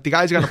coddling him. Like, the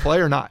guy's got to play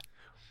or not.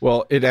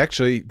 Well,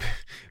 the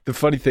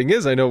funny thing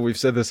is, I know we've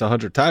said this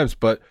 100 times,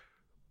 but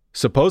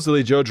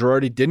supposedly Joe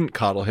Girardi didn't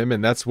coddle him.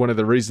 And that's one of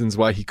the reasons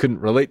why he couldn't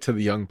relate to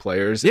the young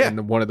players. Yeah.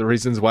 And one of the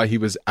reasons why he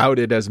was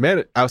ousted as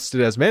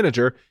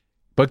manager,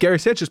 but Gary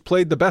Sanchez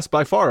played the best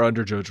by far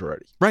under Joe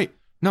Girardi. Right.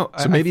 No.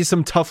 So maybe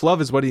some tough love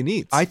is what he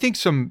needs. I think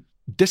some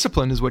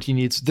discipline is what he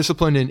needs.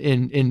 Discipline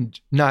in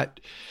not,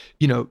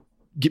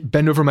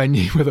 bend over my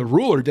knee with a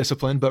ruler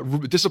discipline,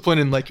 but discipline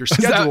in like your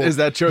schedule. Is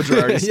that Joe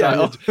Girardi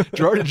style? Yeah,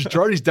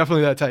 Girardi's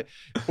definitely that type.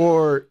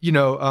 Or,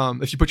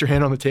 if you put your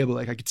hand on the table,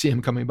 like I could see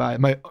him coming by.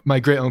 My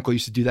great uncle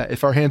used to do that.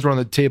 If our hands were on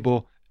the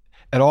table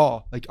at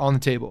all, like on the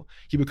table,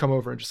 he would come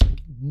over and just like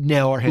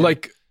nail our hand.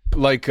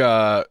 Like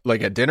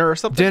at dinner or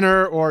something?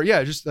 Dinner, or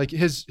just like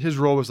his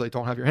rule was like,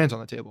 don't have your hands on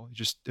the table.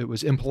 It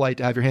was impolite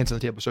to have your hands on the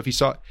table. So if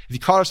he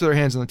caught us with our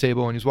hands on the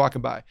table and he was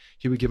walking by,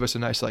 he would give us a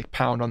nice like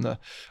pound on the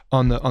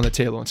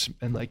table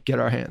and like get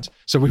our hands.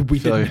 So we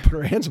didn't put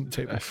our hands on the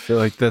table. I feel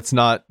like that's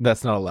not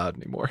allowed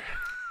anymore.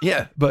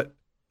 Yeah, but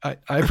I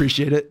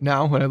appreciate it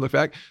now when I look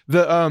back.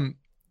 I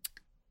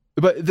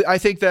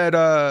think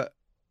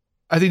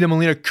that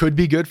Molina could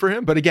be good for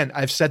him. But again,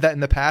 I've said that in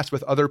the past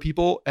with other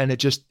people, and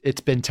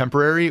it's been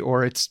temporary,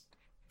 or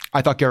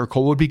I thought Garrett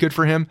Cole would be good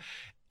for him.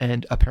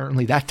 And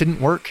apparently that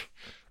didn't work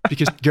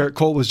because Garrett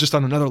Cole was just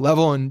on another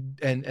level.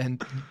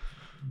 And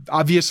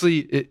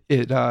obviously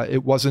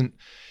it wasn't,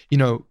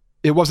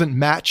 it wasn't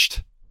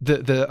matched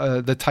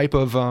the type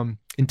of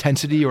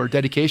intensity or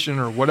dedication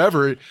or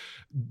whatever,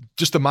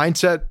 just the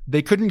mindset.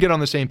 They couldn't get on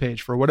the same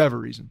page for whatever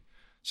reason.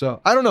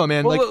 So I don't know,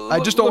 man. I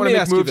just don't want to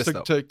make moves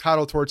to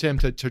coddle towards him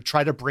to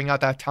try to bring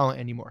out that talent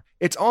anymore.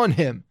 It's on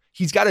him.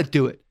 He's got to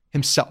do it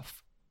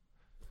himself.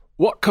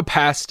 What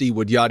capacity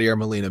would Yadi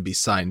Molina be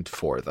signed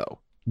for,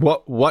 though?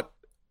 What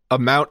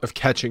amount of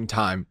catching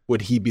time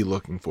would he be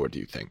looking for, do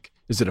you think?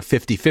 Is it a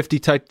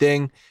 50-50 type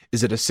thing?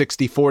 Is it a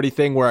 60-40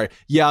 thing where,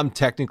 I'm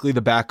technically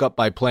the backup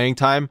by playing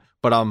time,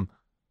 but I'm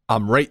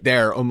I'm right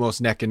there,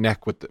 almost neck and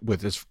neck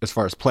with as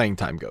far as playing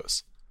time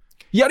goes.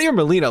 Yadi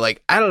Molina,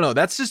 like, I don't know.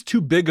 That's just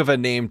too big of a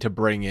name to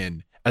bring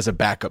in as a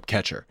backup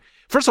catcher.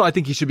 First of all, I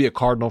think he should be a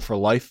Cardinal for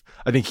life.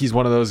 I think he's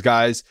one of those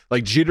guys.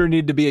 Like Jeter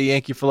needed to be a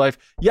Yankee for life.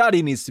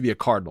 Yadi needs to be a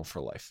Cardinal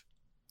for life.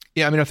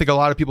 Yeah, I mean, I think a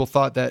lot of people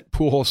thought that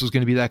Pujols was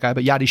going to be that guy,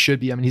 but Yadi should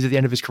be. I mean, he's at the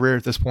end of his career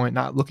at this point,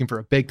 not looking for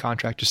a big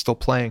contract, just still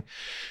playing.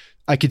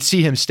 I could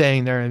see him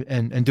staying there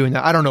and doing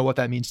that. I don't know what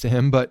that means to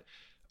him, but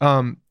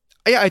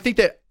I think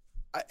that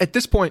at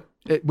this point,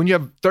 when you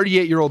have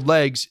 38-year-old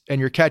legs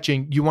and you're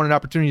catching, you want an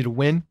opportunity to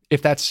win.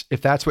 If that's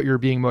what you're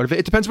being motivated,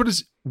 it depends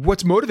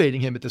what's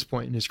motivating him at this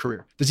point in his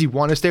career. Does he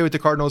want to stay with the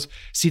Cardinals,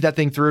 see that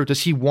thing through?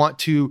 Does he want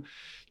to,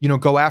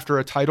 go after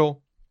a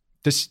title?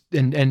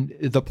 And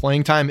the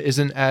playing time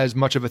isn't as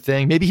much of a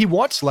thing. Maybe he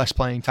wants less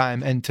playing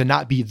time and to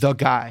not be the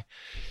guy.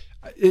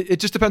 It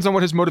just depends on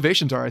what his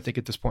motivations are, I think,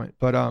 at this point.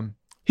 But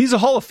he's a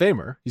Hall of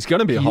Famer. He's going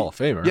to be a Hall of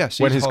Famer. Yes,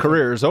 when his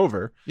career is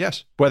over.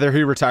 Yes. Whether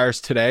he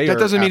retires today, that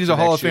doesn't mean he's a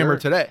Hall of Famer year.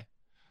 today.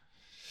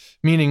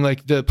 Meaning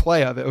like the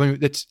play of it. I mean,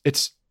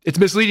 it's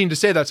misleading to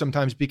say that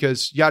sometimes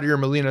because Yadier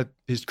Molina,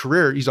 his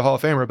career, he's a Hall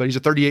of Famer, but he's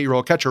a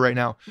 38-year-old catcher right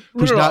now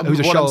who's not. Who's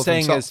a shell of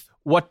himself. Is,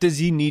 what does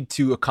he need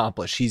to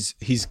accomplish?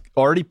 He's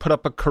already put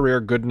up a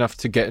career good enough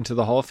to get into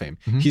the Hall of Fame.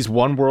 Mm-hmm. He's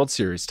won World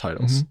Series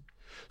titles. Mm-hmm.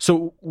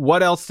 So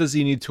what else does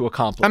he need to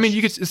accomplish? I mean,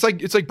 it's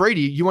like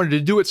Brady. You wanted to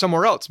do it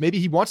somewhere else. Maybe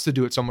he wants to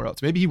do it somewhere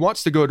else. Maybe he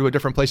wants to go to a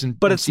different place.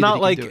 But it's not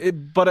like,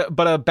 but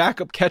a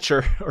backup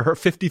catcher or a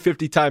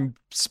 50-50 time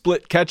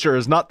split catcher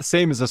is not the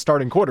same as a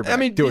starting quarterback. I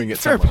mean, doing it.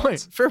 Fair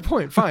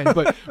point. Fine,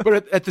 but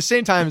at the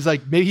same time, it's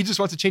like maybe he just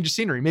wants to change the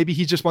scenery. Maybe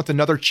he just wants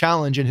another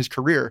challenge in his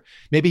career.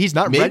 Maybe he's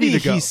not ready to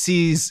go. Maybe he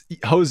sees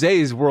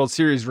Jose's World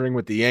Series ring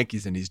with the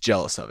Yankees and he's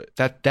jealous of it.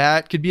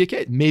 That could be a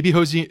case. Maybe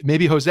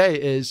Jose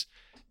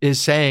is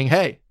saying,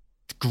 hey,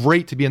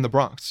 great to be in the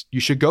Bronx. You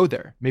should go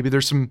there. Maybe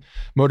there's some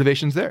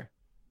motivations there.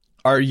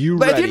 Are you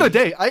But ready? At the end of the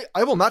day,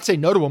 I will not say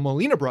no to a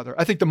Molina brother.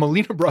 I think the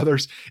Molina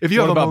brothers, if you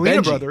have a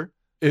Molina brother.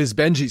 Is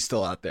Benji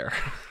still out there?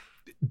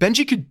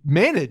 Benji could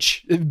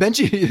manage.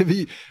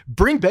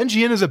 Bring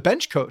Benji in as a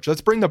bench coach.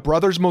 Let's bring the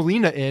brothers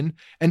Molina in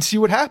and see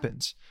what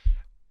happens.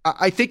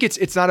 I think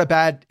it's not a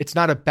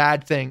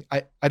bad thing.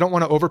 I don't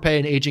want to overpay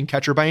an aging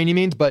catcher by any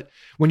means, but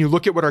when you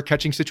look at what our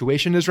catching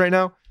situation is right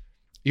now,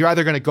 you're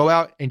either going to go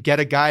out and get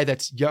a guy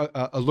that's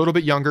a little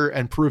bit younger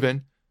and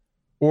proven,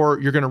 or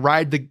you're going to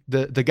ride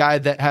the guy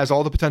that has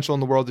all the potential in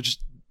the world that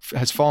just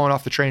has fallen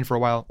off the train for a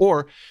while,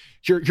 or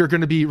you're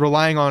going to be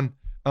relying on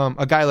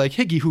a guy like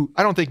Higgy, who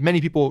I don't think many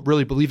people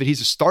really believe that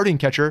he's a starting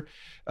catcher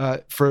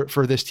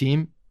for this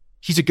team.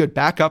 He's a good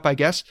backup, I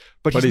guess,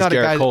 but he's not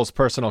Garrett a guy. Cole's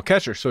personal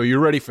catcher. So you're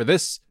ready for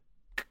this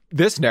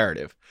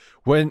narrative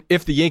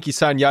if the Yankees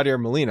sign Yadier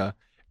Molina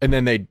and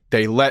then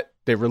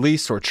they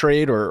release or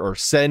trade or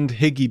send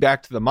Higgy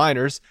back to the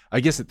minors. I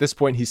guess at this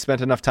point he's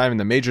spent enough time in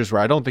the majors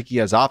where I don't think he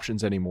has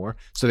options anymore.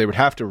 So they would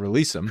have to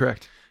release him.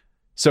 Correct.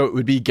 So it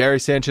would be Gary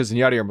Sanchez and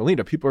Yadier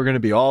Molina. People are going to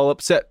be all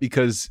upset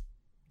because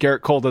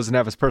Garrett Cole doesn't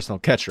have his personal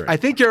catcher. I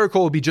think Garrett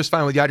Cole would be just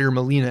fine with Yadier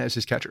Molina as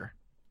his catcher.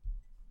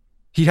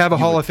 He'd have a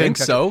Hall of Fame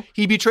catcher. So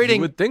he'd be trading.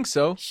 You would think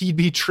so. He'd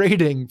be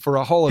trading for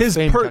a Hall of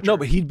Fame catcher. No,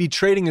 but he'd be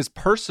trading his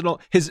personal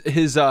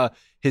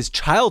his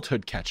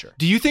childhood catcher.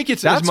 Do you think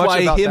it's that's as much why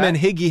about him that? and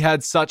Higgy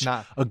had such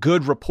a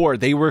good rapport?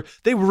 They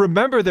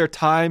remember their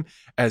time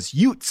as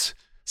Utes,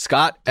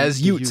 Scott,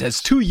 as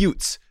two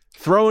Utes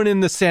throwing in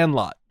the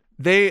sandlot.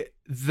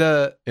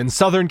 In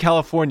Southern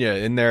California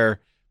in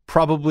their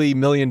probably $1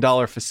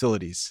 million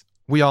facilities.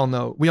 We all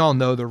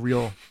know the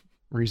real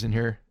reason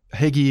here.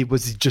 Higgy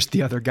was just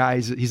the other guy.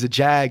 He's a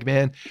jag,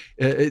 man.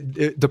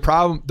 The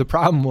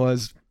problem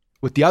was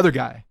with the other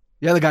guy.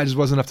 The other guy just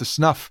wasn't up to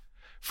snuff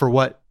for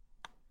what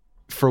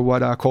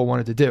Cole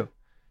wanted to do.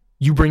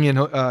 You bring in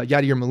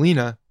Yadier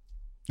Molina.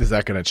 Is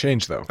that going to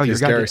change though? Oh, you're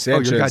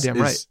goddamn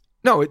right.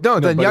 No.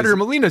 Then Yadier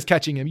Molina's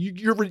catching him.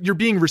 You're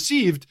being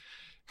received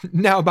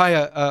now by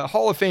a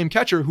Hall of Fame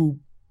catcher who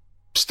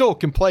still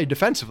can play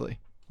defensively.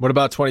 What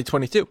about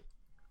 2022?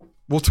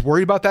 We'll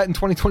worry about that in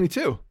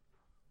 2022.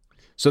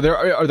 So there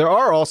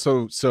are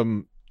also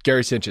some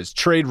Gary Sanchez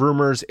trade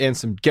rumors and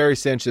some Gary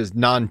Sanchez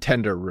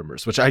non-tender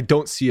rumors, which I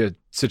don't see a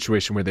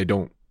situation where they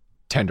don't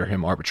tender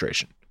him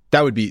arbitration.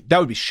 That would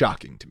be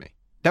shocking to me.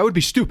 That would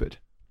be stupid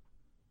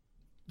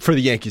for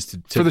the Yankees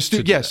to for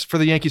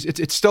the Yankees.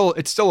 It's still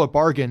a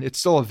bargain. It's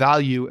still a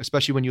value,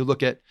 especially when you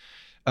look at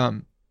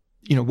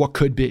what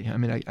could be. I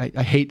mean,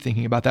 I hate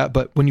thinking about that,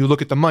 but when you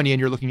look at the money and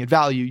you're looking at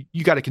value,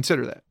 you got to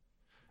consider that.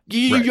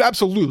 You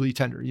absolutely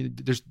tender.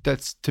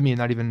 That's to me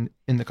not even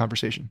in the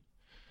conversation.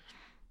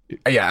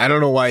 Yeah, I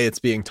don't know why it's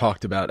being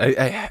talked about.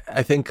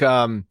 I think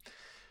I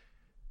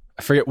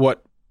forget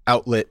what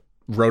outlet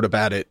wrote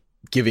about it.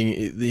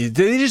 They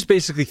just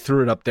basically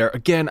threw it up there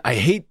again. I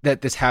hate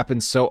that this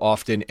happens so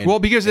often.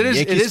 And, because it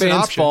is fans an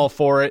option. Fall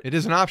for it. It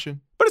is an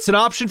option, but it's an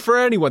option for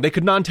anyone. They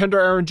could non-tender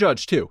Aaron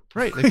Judge too.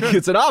 Right?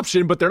 It's an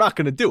option, but they're not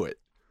going to do it.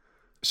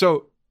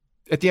 So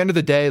at the end of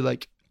the day,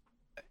 like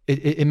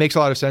it makes a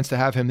lot of sense to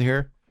have him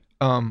here.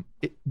 the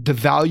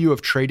value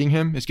of trading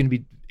him is going to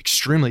be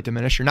extremely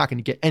diminished. You're not going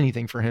to get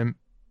anything for him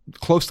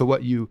close to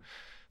what you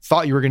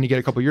thought you were going to get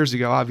a couple years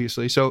ago,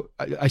 obviously. So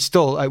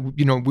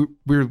we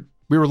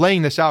were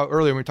laying this out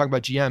earlier when we were talking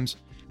about GMs.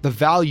 The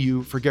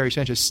value for Gary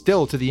Sanchez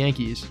still to the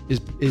Yankees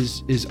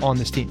is on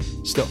this team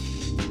still.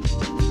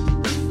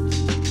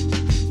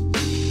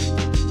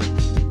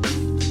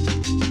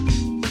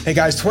 Hey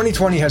guys,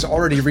 2020 has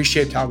already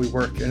reshaped how we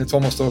work, and it's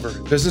almost over.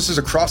 Businesses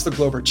across the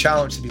globe are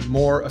challenged to be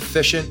more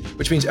efficient,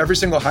 which means every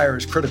single hire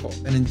is critical,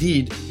 and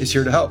Indeed is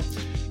here to help.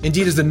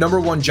 Indeed is the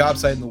 #1 job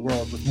site in the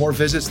world with more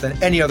visits than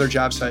any other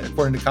job site,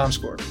 according to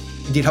ComScore.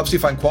 Indeed helps you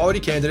find quality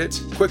candidates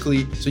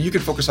quickly so you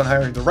can focus on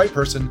hiring the right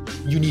person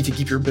you need to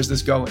keep your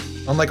business going.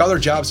 Unlike other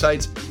job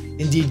sites,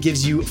 Indeed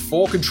gives you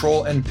full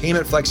control and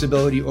payment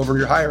flexibility over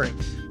your hiring.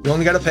 You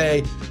only got to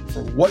pay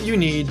for what you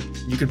need.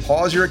 You can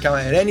pause your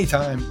account at any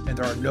time, and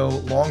there are no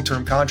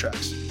long-term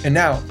contracts. And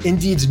now,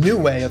 Indeed's new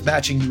way of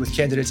matching you with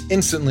candidates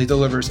instantly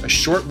delivers a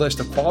short list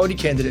of quality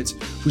candidates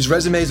whose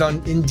resumes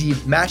on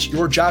Indeed match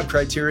your job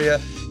criteria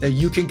that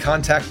you can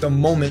contact the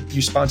moment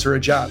you sponsor a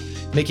job,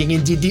 making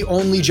Indeed the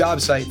only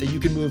job site that you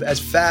can move as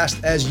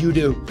fast as you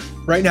do.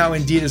 Right now,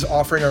 Indeed is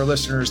offering our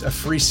listeners a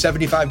free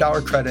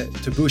 $75 credit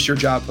to boost your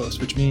job post,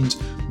 which means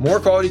more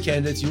quality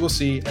candidates you will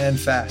see and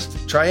fast.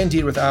 Try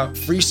Indeed without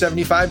free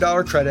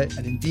 $75 credit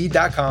at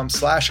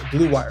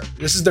Indeed.com/Blue Wire.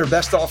 This is their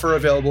best offer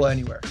available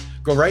anywhere.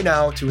 Go right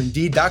now to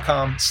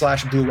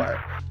Indeed.com/Blue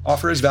Wire.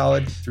 Offer is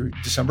valid through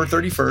December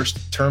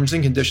 31st. Terms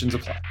and conditions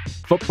apply.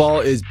 Football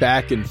is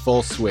back in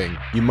full swing.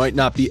 You might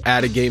not be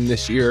at a game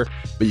this year,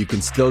 but you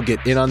can still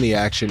get in on the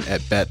action at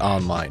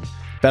BetOnline.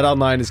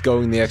 BetOnline is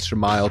going the extra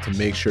mile to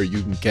make sure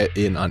you can get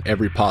in on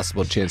every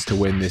possible chance to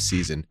win this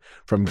season.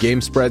 From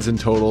game spreads and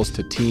totals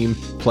to team,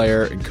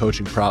 player, and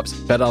coaching props,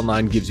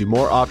 BetOnline gives you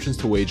more options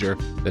to wager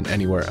than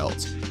anywhere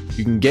else.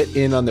 You can get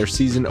in on their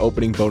season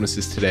opening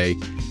bonuses today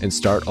and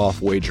start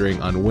off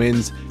wagering on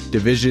wins,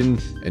 division,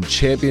 and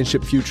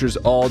championship futures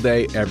all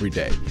day, every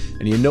day.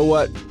 And you know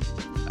what?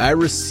 I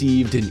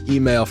received an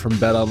email from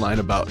BetOnline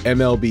about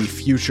MLB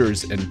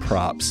futures and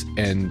props,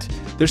 and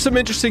there's some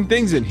interesting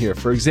things in here.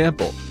 For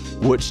example,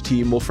 which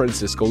team will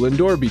Francisco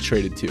Lindor be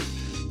traded to?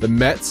 The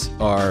Mets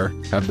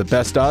have the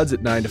best odds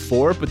at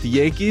 9-4, but the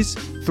Yankees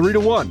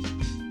 3-1,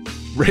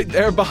 right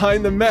there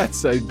behind the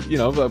Mets. I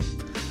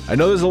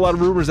know there's a lot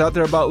of rumors out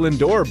there about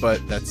Lindor,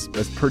 but that's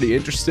pretty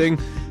interesting.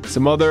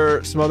 Some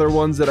other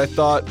ones that I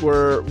thought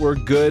were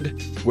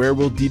good. Where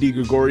will Didi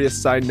Gregorius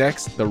sign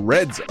next? The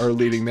Reds are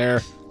leading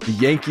there. The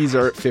Yankees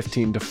are at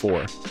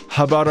 15-4.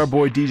 How about our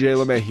boy DJ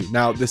LeMahieu?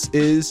 Now, this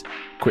is,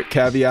 quick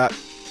caveat,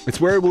 it's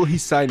where will he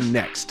sign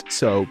next.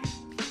 So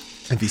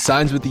if he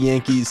signs with the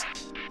Yankees,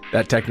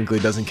 that technically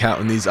doesn't count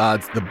in these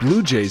odds. The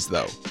Blue Jays,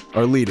 though,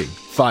 are leading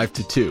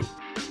 5-2.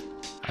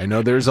 I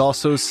know there's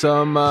also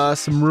some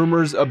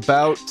rumors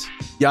about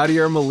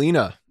Yadier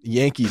Molina.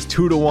 Yankees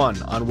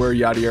 2-1 on where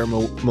Yadier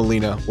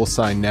Molina will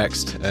sign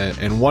next.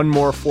 And one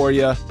more for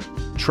you.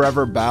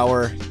 Trevor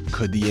Bauer.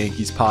 Could the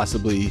Yankees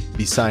possibly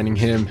be signing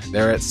him?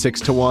 They're at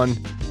 6-1.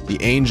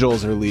 The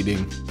Angels are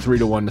leading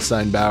 3-1 to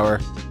sign Bauer.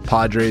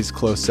 Padres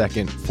close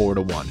second,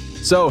 4-1.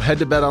 So head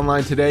to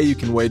BetOnline today. You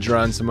can wager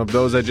on some of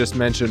those I just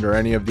mentioned or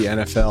any of the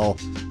NFL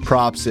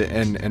props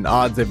and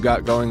odds they've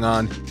got going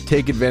on.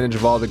 Take advantage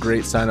of all the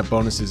great sign-up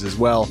bonuses as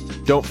well.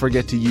 Don't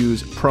forget to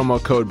use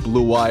promo code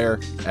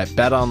BlueWire at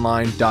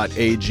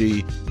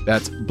betonline.ag.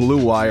 That's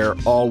Blue Wire,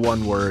 all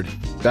one word.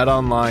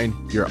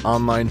 BetOnline, your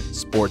online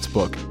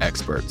sportsbook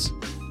experts.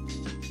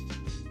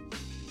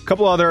 A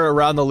couple other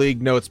around the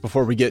league notes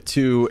before we get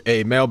to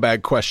a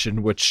mailbag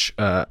question, which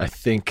I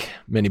think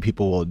many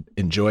people will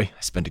enjoy.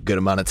 I spent a good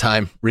amount of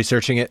time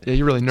researching it. Yeah,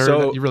 you really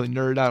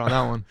nerded out on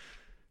that one.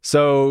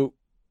 So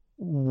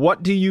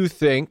what do you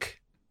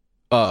think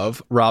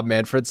of Rob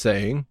Manfred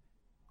saying,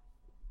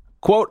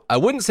 quote, "I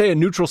wouldn't say a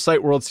neutral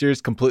site World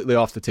Series completely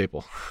off the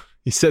table."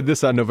 He said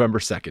this on November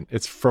 2nd.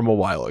 It's from a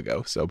while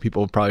ago, so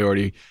people have probably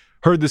already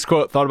heard this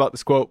quote, thought about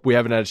this quote. We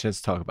haven't had a chance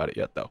to talk about it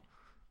yet, though.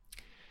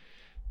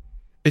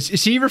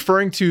 Is he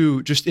referring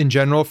to just in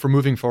general for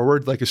moving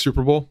forward, like a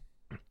Super Bowl?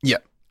 Yeah.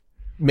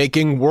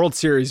 Making World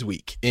Series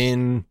week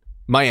in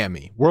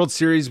Miami, World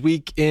Series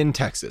week in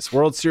Texas,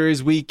 World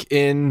Series week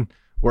in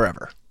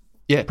wherever.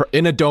 Yeah.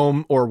 In a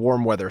dome or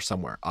warm weather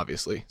somewhere,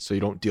 obviously, so you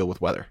don't deal with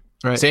weather.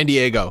 Right. San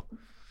Diego.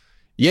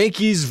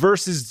 Yankees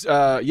versus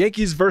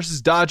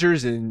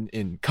Dodgers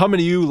in coming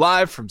to you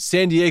live from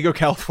San Diego,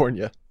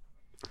 California.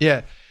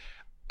 Yeah.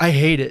 I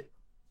hate it.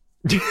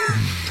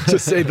 To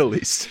say the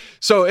least.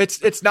 So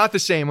it's not the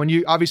same when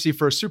you obviously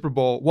for a Super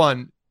Bowl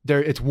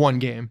it's one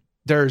game.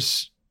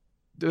 There's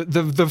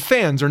the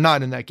fans are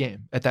not in that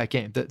game at that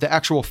game. The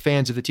actual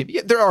fans of the team.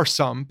 Yeah, there are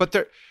some, but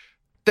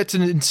that's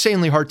an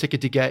insanely hard ticket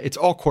to get. It's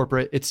all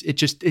corporate.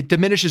 It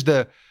diminishes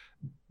the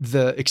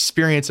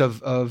experience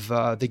of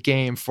the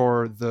game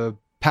for the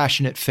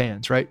passionate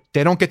fans, right?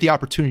 They don't get the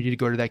opportunity to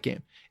go to that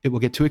game. It will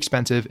get too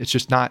expensive.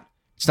 It's not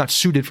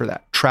suited for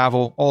that.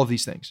 Travel, all of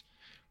these things.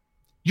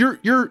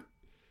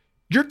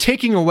 You're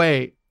taking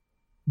away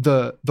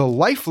the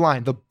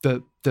lifeline,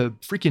 the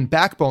freaking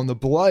backbone, the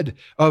blood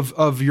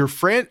of your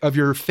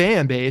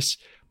fan base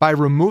by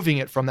removing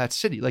it from that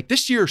city. Like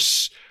this year,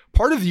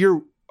 part of the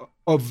year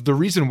of the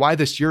reason why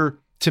this year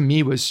to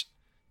me was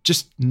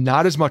just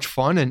not as much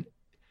fun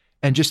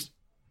and just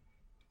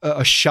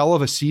a shell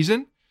of a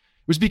season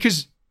was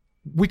because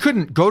we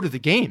couldn't go to the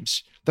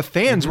games. The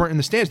fans weren't in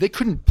the stands. They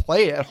couldn't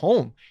play at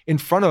home in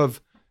front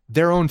of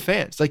their own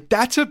fans. Like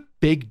that's a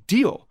big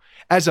deal.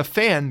 As a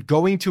fan,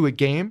 going to a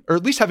game, or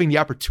at least having the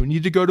opportunity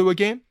to go to a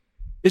game,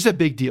 is a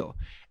big deal.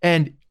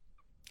 And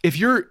if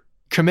you're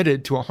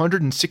committed to a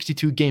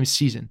 162 game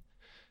season,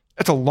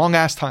 that's a long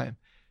ass time.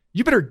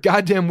 You better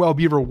goddamn well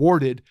be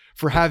rewarded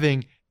for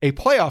having a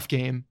playoff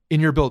game in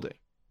your building.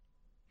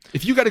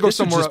 If you got to go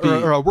somewhere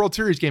or a World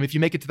Series game, if you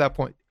make it to that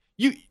point,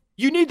 you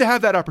need to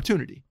have that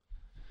opportunity.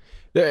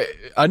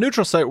 A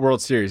neutral site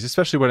World Series,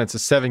 especially when it's a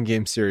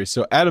 7-game series.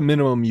 So at a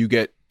minimum, you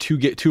get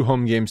two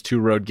home games,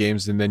 2 road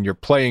games, and then you're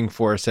playing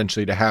for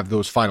essentially to have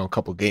those final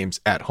couple games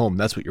at home.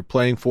 That's what you're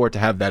playing for, to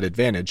have that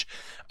advantage.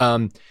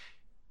 Doing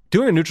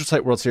a neutral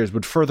site World Series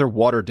would further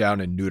water down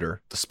and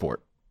neuter the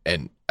sport.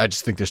 And I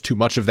just think there's too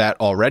much of that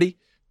already.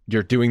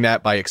 You're doing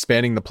that by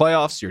expanding the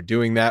playoffs. You're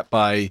doing that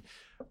by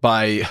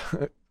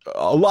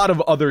a lot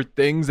of other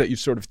things that you've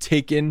sort of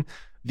taken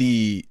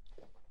the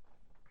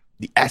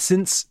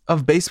essence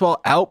of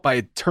baseball out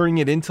by turning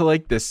it into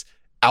like this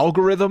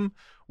algorithm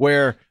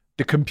where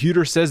the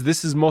computer says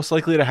this is most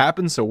likely to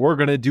happen, so we're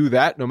going to do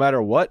that no matter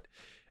what.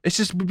 It's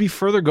just would be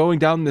further going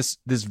down this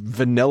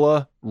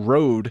vanilla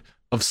road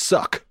of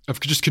suck. Of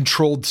just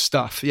controlled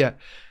stuff. Yeah.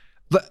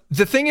 But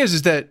the thing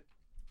is that,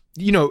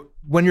 you know,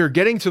 when you're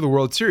getting to the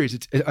World Series,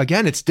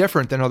 it's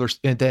different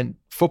than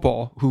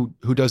football,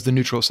 who does the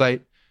neutral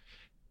site.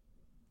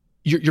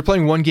 You're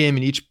playing one game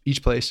in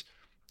each place.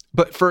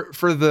 But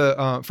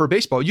for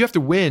baseball, you have to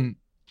win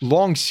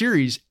long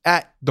series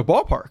at the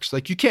ballparks.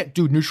 Like you can't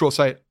do neutral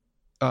site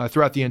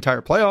throughout the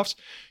entire playoffs.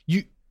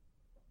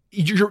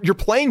 You're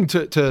playing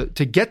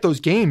to get those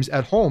games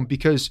at home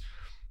because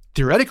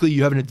theoretically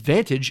you have an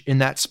advantage in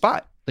that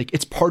spot. Like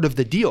it's part of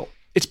the deal.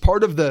 It's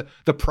part of the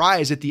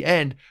prize at the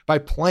end by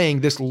playing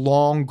this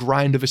long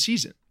grind of a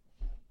season.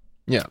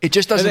 Yeah, it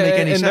just doesn't make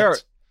any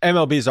sense.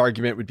 MLB's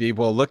argument would be,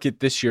 well, look at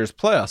this year's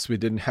playoffs. We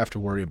didn't have to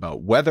worry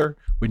about weather.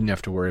 We didn't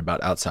have to worry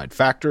about outside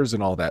factors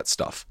and all that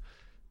stuff.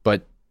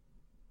 But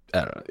I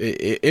don't know.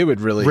 It would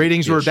really...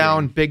 Ratings were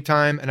down big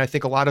time. And I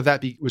think a lot of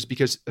that was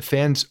because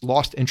fans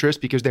lost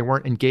interest because they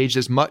weren't engaged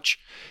as much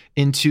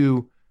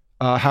into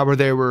how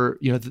they were,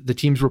 you know, the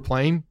teams were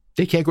playing.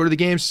 They can't go to the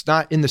games. It's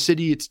not in the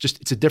city. It's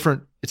a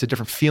different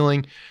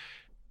feeling.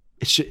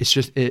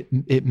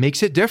 It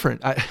makes it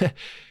different.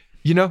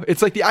 You know,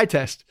 it's like the eye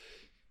test.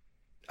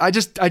 I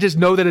just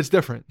know that it's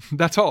different.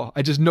 That's all.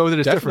 I just know that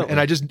it's different, and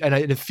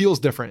it feels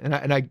different,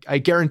 and I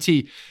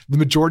guarantee the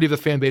majority of the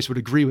fan base would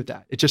agree with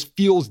that. It just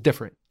feels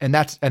different, and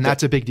that's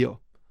a big deal.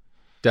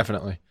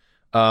 Definitely.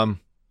 At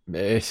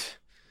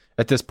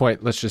this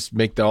point, let's just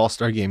make the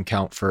All-Star game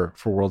count for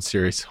World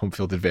Series home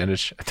field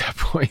advantage. At that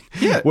point,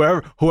 yeah.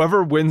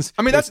 Whoever wins.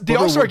 I mean, that's the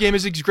All-Star game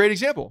is a great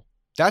example.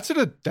 That's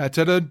at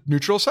a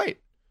neutral site.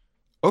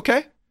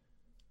 Okay.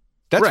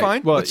 That's right.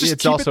 Fine. Well,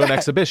 it's also an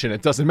exhibition.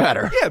 It doesn't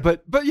matter. Yeah,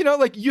 but you know,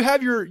 like you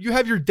have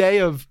your day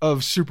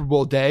of Super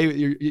Bowl day.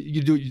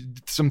 You do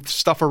some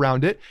stuff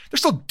around it. They're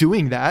still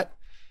doing that.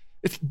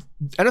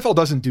 NFL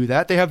doesn't do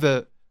that. They have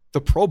the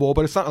Pro Bowl,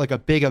 but it's not like a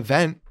big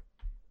event.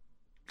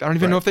 I don't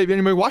even know if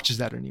anybody watches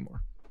that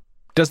anymore.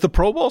 Does the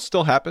Pro Bowl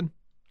still happen?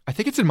 I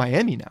think it's in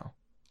Miami now.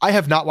 I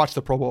have not watched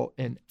the Pro Bowl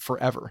in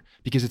forever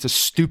because it's a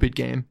stupid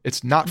game.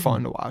 It's not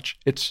fun to watch.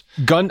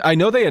 I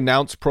know they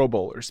announced Pro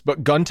Bowlers,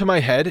 but gun to my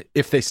head,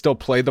 if they still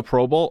play the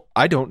Pro Bowl,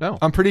 I don't know.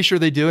 I'm pretty sure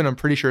they do, and I'm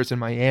pretty sure it's in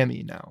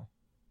Miami now.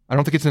 I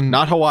don't think it's in...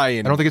 Not Hawaii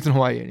anymore. I don't think it's in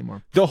Hawaii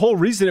anymore. The whole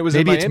reason it was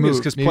in Miami is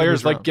because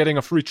players like getting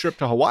a free trip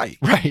to Hawaii.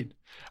 Right.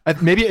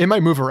 Maybe it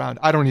might move around.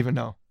 I don't even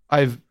know.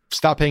 I've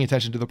stopped paying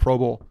attention to the Pro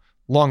Bowl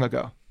long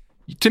ago.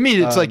 To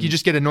me, it's like you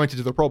just get anointed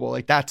to the Pro Bowl.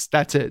 Like that's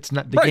it. It's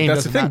not the game.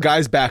 That's the thing. Matter.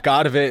 Guys back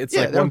out of it. It's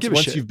like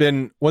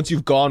once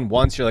you've gone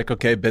once, you're like,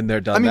 okay, been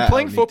there, done that. I mean,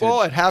 playing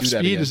football at half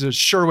speed is a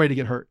sure way to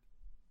get hurt.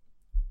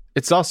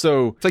 It's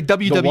also like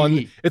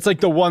WWE. It's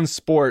like the one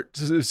sport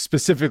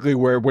specifically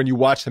where when you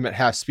watch them at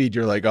half speed,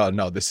 you're like, oh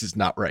no, this is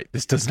not right.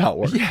 This does not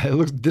work.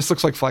 Yeah, this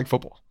looks like flag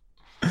football.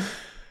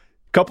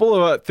 Couple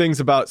of things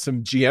about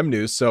some GM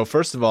news. So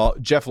first of all,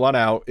 Jeff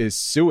Luhnow is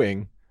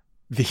suing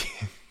the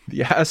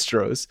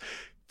Astros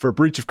for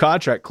breach of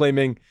contract,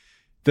 claiming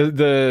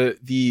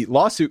the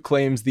lawsuit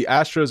claims the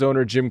Astros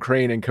owner Jim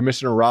Crane and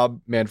Commissioner Rob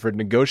Manfred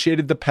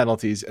negotiated the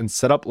penalties and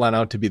set up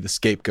Luhnow to be the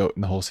scapegoat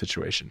in the whole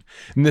situation.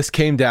 And this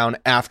came down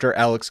after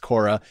Alex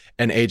Cora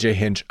and AJ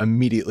Hinch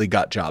immediately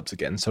got jobs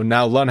again. So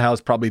now Luhnow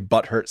is probably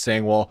butthurt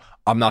saying, well,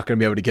 I'm not going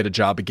to be able to get a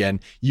job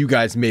again. You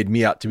guys made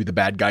me out to be the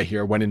bad guy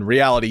here, when in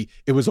reality,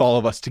 it was all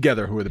of us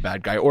together who were the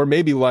bad guy. Or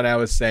maybe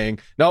Luhnow is saying,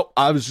 no,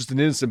 I was just an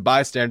innocent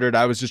bystander.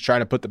 I was just trying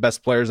to put the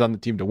best players on the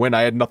team to win.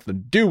 I had nothing to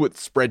do with the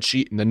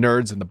spreadsheet and the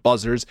nerds and the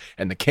buzzers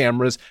and the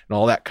cameras and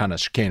all that kind of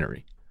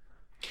chicanery.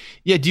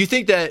 Yeah. Do you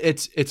think that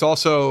it's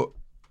also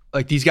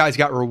like these guys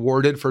got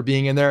rewarded for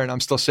being in there and I'm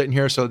still sitting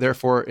here. So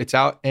therefore it's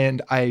out.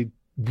 And I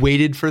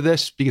waited for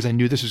this because I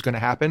knew this was going to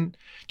happen.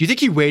 Do you think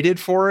he waited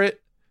for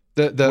it?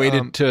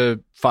 Waited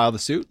to file the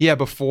suit? Yeah.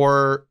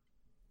 Before,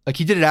 like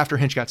he did it after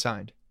Hinch got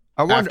signed.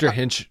 I wonder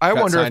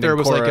if there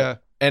was Cora, like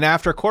and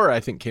after Cora,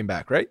 I think came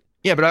back, right?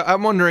 Yeah. But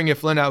I'm wondering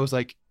if Lindau was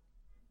like,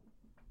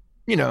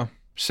 you know,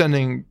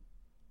 sending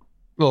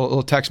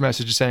little text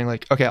messages saying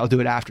like, okay, I'll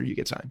do it after you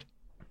get signed.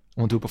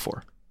 I won't do it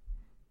before.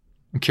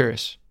 I'm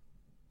curious.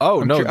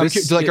 Oh, no.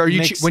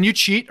 When you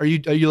cheat, are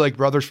you like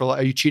brothers for life?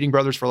 Are you cheating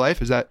brothers for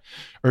life? Is that,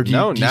 or do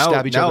you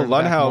stab each other in the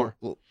back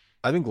more?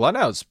 I think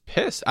Lundau's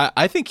pissed.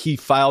 I think he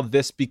filed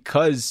this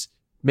because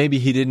maybe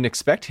he didn't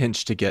expect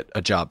Hinch to get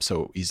a job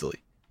so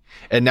easily.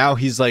 And now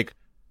he's like,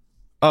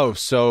 oh,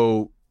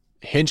 so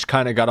Hinch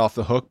kind of got off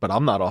the hook, but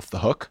I'm not off the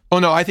hook. Oh,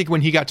 no, I think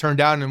when he got turned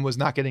down and was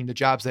not getting the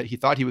jobs that he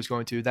thought he was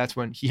going to, that's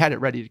when he had it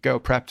ready to go,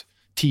 prepped,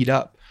 teed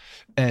up,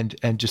 and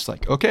just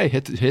like, okay,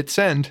 hit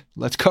send,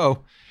 let's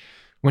go.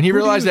 When he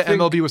realized that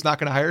MLB was not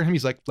going to hire him,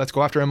 he's like, let's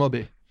go after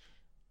MLB.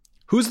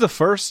 Who's the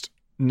first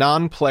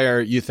non-player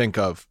you think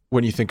of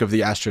when you think of the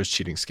Astros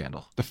cheating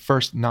scandal? The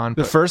first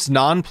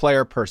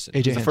non-player person.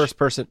 AJ Hinch. The first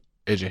person,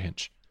 AJ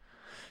Hinch.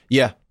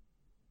 Yeah,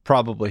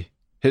 probably.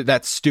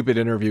 That stupid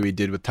interview he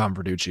did with Tom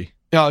Verducci.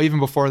 No, even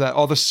before that,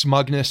 all the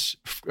smugness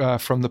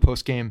from the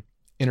post-game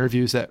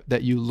interviews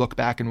that you look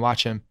back and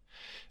watch him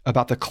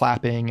about the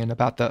clapping and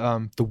about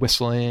the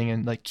whistling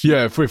and like,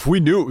 yeah, if we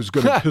knew it was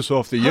going to piss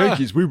off the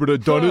Yankees, we would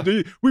have done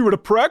it. We would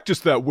have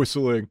practiced that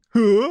whistling.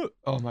 Oh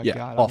my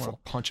God, awful.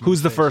 Punch him.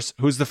 Who's the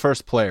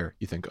first player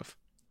you think of?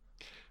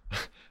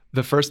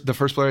 The first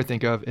player I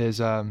think of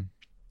is Alex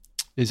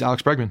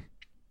Bregman.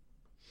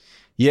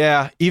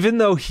 Yeah, even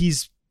though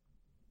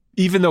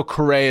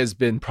Correa has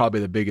been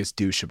probably the biggest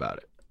douche about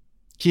it.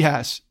 He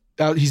has.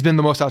 He's been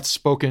the most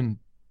outspoken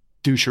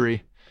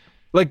douchery.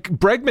 Like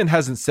Bregman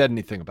hasn't said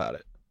anything about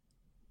it.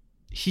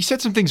 He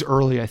said some things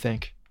early, I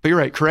think. But you're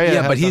right, Correa.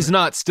 Yeah, but he's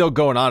not still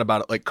going on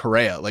about it like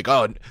Correa. Like,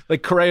 oh,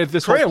 like Correa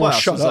won't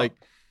shut up. Like,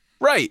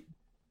 right.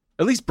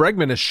 At least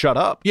Bregman has shut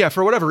up. Yeah,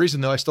 for whatever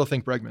reason, though, I still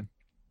think Bregman.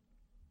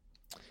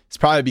 It's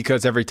probably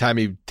because every time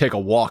he'd take a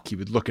walk, he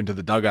would look into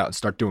the dugout and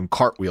start doing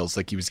cartwheels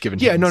like he was giving.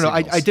 Yeah, no,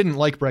 I didn't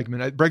like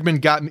Bregman.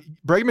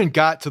 Bregman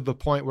got to the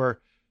point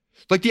where,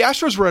 like, the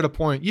Astros were at a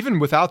point, even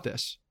without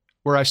this,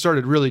 where I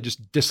started really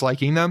just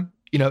disliking them.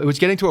 You know, it was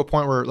getting to a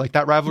point where like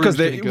that rivalry was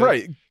getting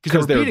good.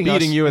 Because they were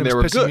beating you and they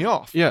were pissing me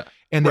off. Yeah.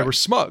 And they were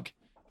smug.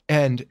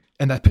 And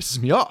that pisses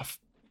me off.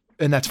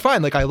 And that's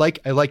fine. Like I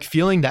like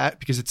feeling that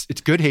because it's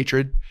good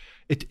hatred.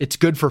 It's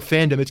good for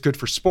fandom. It's good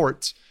for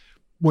sports.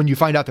 When you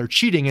find out they're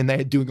cheating and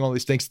they're doing all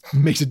these things,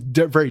 makes it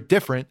very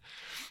different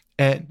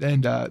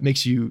and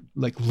makes you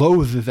like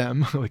loathe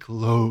them, like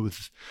loathe.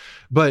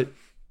 But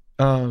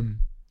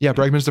yeah,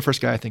 Bregman's the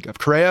first guy I think of.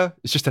 Correa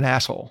is just an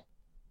asshole.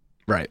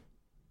 Right.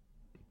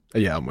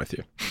 Yeah, I'm with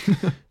you.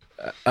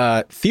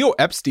 Theo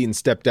Epstein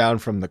stepped down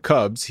from the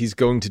Cubs. He's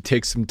going to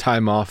take some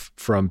time off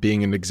from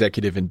being an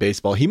executive in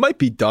baseball. He might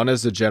be done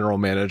as a general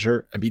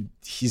manager. I mean,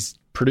 he's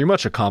pretty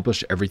much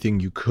accomplished everything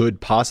you could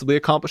possibly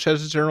accomplish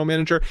as a general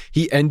manager.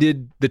 He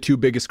ended the two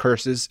biggest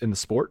curses in the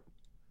sport.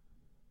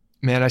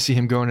 Man, I see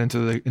him going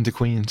into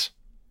Queens.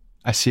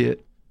 I see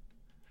it.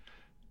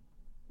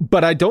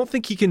 But I don't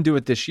think he can do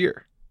it this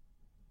year.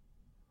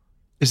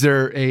 Is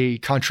there a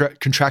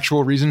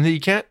contractual reason that he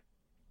can't?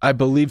 I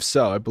believe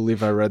so. I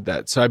believe I read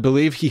that. So I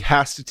believe he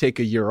has to take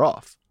a year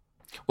off.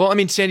 Well, I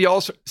mean, Sandy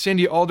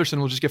Alderson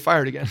will just get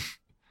fired again.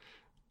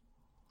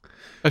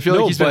 I feel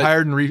like he's been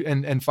hired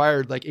and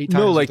fired like 8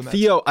 times. No, like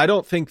Theo, I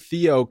don't think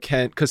Theo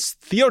can, because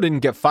Theo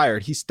didn't get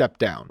fired. He stepped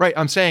down. Right.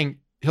 I'm saying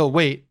he'll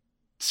wait.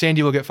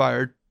 Sandy will get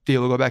fired.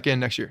 Theo will go back in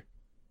next year.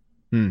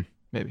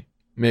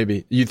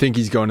 Maybe. You think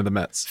he's going to the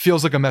Mets?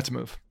 Feels like a Mets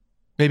move.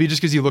 Maybe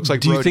just because he looks like.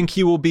 Do you think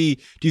he will be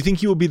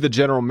the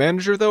general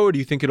manager though, or do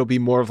you think it'll be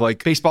more of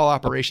like baseball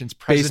operations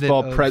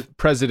president,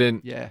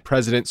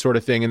 president sort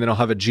of thing, and then I'll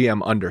have a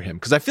GM under him?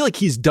 Because I feel like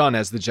he's done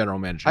as the general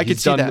manager. I could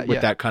see that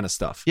with that kind of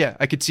stuff. Yeah,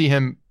 I could see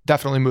him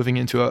definitely moving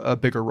into a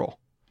bigger role.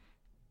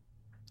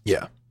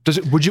 Yeah.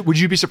 Would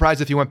you be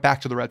surprised if he went back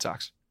to the Red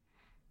Sox?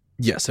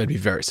 Yes, I'd be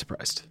very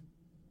surprised.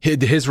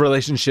 His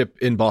relationship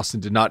in Boston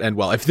did not end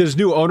well. If there's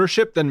new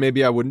ownership, then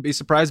maybe I wouldn't be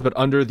surprised. But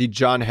under the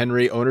John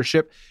Henry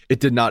ownership,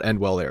 it did not end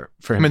well there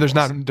for him. I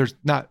mean, there's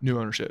not new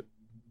ownership,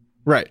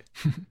 right?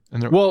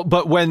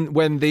 But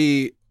when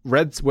the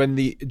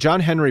John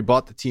Henry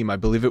bought the team, I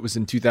believe it was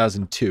in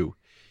 2002.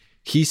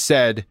 He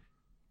said,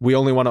 "We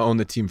only want to own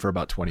the team for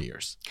about 20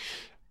 years."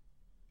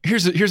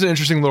 Here's an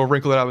interesting little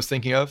wrinkle that I was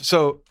thinking of.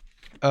 So,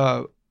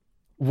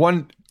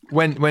 when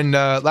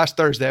last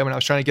Thursday, when I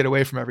was trying to get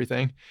away from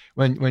everything,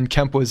 when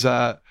Kemp was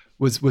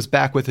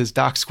back with his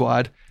doc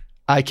squad,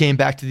 I came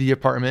back to the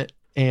apartment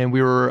and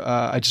we were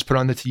I just put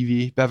on the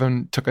TV.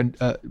 Bevan took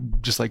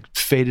just like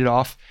faded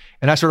off,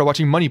 and I started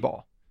watching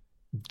Moneyball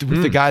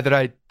with the guy that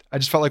I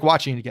just felt like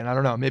watching it again. I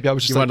don't know. Maybe I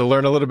was just wanted to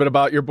learn a little bit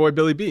about your boy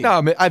Billy B. No,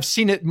 I mean, I've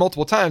seen it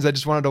multiple times. I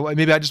just wanted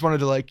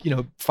to like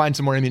find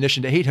some more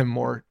ammunition to hate him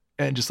more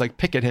and just like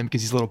pick at him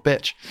because he's a little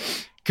bitch.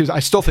 because I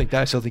still think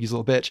he's a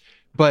little bitch,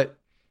 but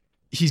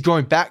he's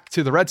going back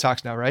to the Red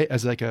Sox now, right?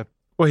 As like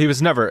well, he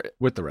was never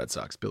with the Red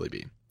Sox, Billy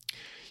Beane.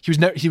 He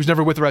was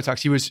never with the Red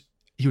Sox. He was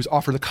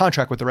offered the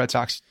contract with the Red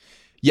Sox.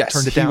 Yes,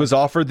 turned it down. He was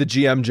offered the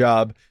GM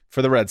job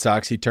for the Red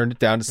Sox. He turned it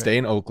down to stay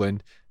in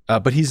Oakland.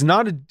 But he's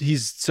not.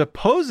 He's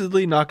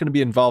supposedly not going to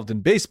be involved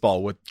in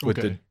baseball with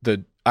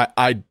the.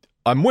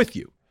 I'm with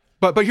you.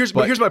 But here's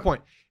my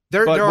point.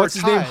 There are what's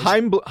his name?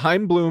 ties,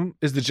 Chaim Bloom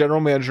is the general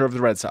manager of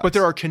the Red Sox. But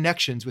there are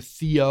connections with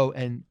Theo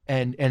and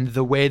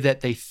the way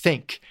that they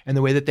think and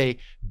the way that they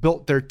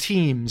built their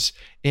teams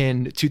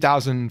in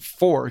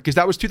 2004, because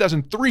that was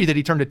 2003 that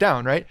he turned it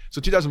down, right?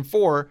 So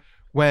 2004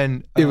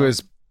 when it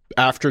was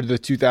after the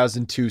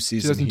 2002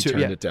 season, he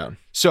turned it down.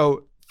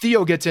 So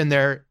Theo gets in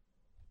there,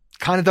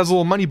 kind of does a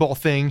little Moneyball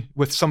thing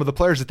with some of the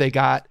players that they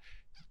got.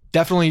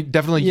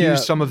 Definitely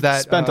used some of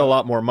that. Spent a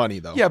lot more money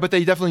though. Yeah, but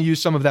they definitely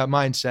used some of that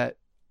mindset.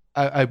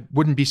 I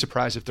wouldn't be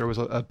surprised if there was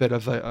a bit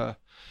of a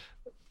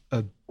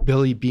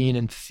Billy Beane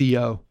and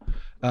Theo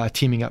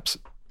teaming up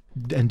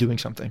and doing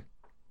something.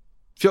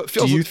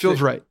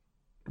 Feels right.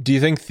 Do you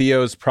think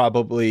Theo's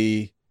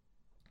probably,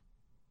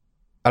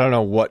 I don't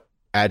know what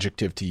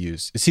adjective to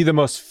use. Is he the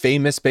most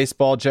famous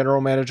baseball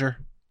general manager?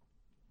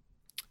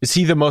 Is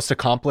he the most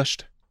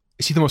accomplished?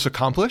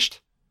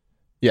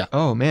 Yeah.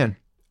 Oh man.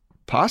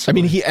 Possibly. I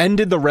mean, he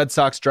ended the Red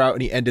Sox drought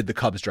and he ended the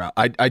Cubs drought.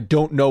 I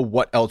don't know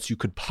what else you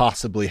could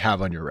possibly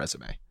have on your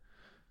resume.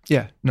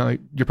 Yeah, no,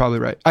 you're probably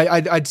right.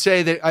 I'd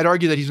say that I'd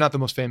argue that he's not the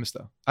most famous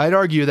though. I'd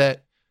argue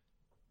that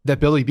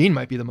Billy Beane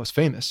might be the most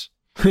famous.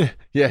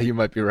 Yeah, you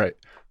might be right.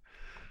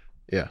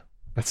 Yeah,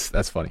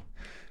 that's funny.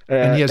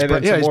 And he has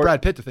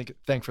Brad Pitt to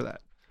thank for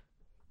that.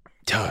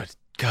 God.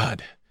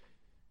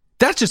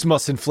 That just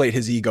must inflate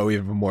his ego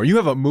even more. You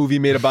have a movie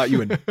made about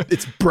you and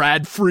it's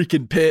Brad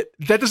freaking Pitt.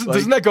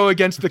 Doesn't that go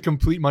against the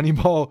complete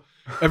Moneyball?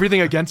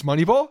 Everything against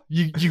Moneyball?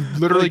 You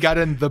literally got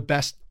in the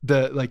best,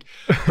 the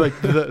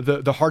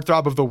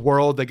heartthrob of the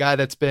world, the guy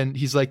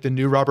he's like the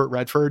new Robert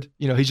Redford.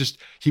 You know,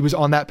 he was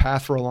on that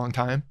path for a long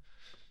time.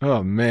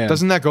 Oh man.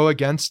 Doesn't that go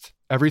against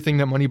everything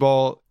that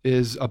Moneyball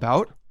is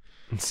about?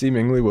 It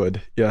seemingly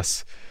would,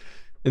 yes.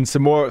 And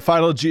some more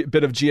final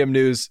bit of GM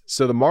news.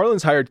 So the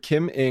Marlins hired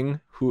Kim Ng,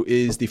 who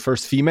is the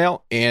first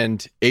female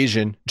and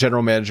Asian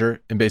general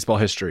manager in baseball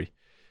history.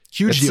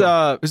 Huge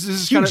deal. This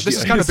is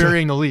kind of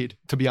burying the lead,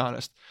 to be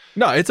honest.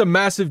 No, it's a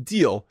massive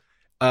deal.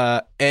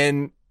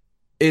 And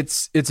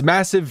it's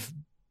massive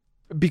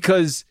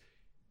because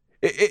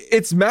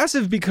it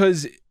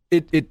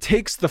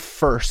takes the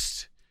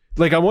first.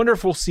 Like, I wonder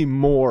if we'll see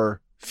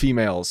more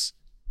females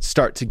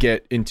start to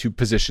get into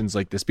positions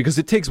like this, because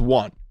it takes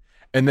one.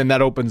 And then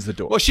that opens the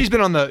door. Well, she's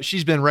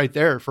been right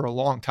there for a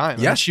long time.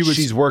 Yes,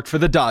 she's worked for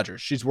the Dodgers.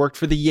 She's worked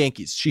for the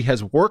Yankees. She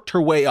has worked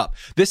her way up.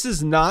 This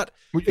is not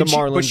the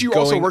Marlins. But she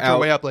also worked her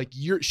way up. Like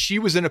she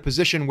was in a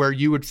position where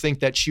you would think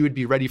that she would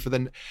be ready for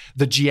the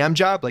GM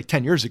job like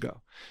 10 years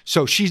ago.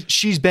 So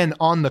she's been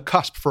on the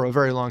cusp for a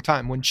very long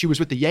time. When she was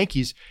with the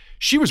Yankees,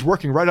 she was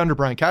working right under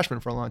Brian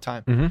Cashman for a long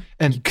time. Mm-hmm.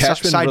 And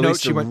side note,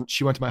 she went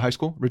to my high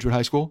school, Ridgewood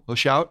High School. A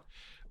shout.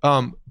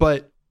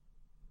 But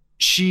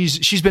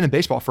she's been in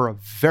baseball for a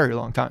very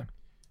long time.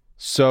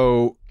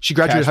 So she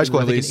graduated high school,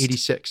 I think, in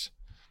 86.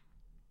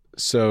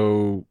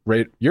 So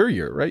right, your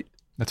year, right?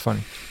 That's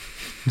funny.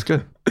 It's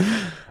good.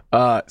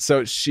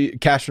 So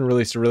Cashman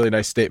released a really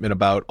nice statement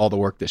about all the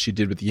work that she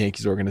did with the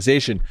Yankees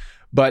organization.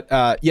 But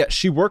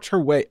she worked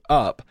her way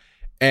up,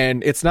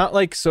 and it's not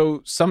like,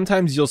 so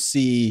sometimes you'll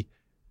see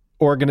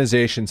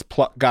organizations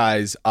pluck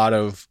guys out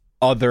of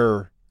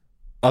other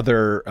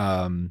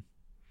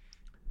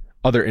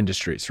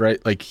industries,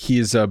 right? Like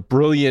he's a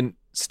brilliant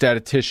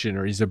statistician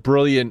or he's a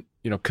brilliant,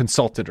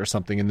 consultant or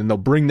something. And then they'll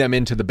bring them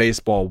into the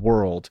baseball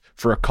world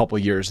for a couple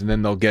years. And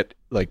then they'll get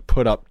like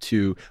put up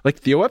to, like,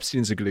 Theo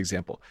Epstein's a good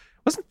example.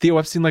 Wasn't Theo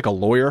Epstein like a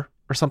lawyer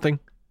or something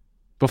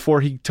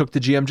before he took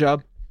the GM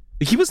job?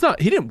 Like he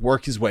didn't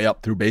work his way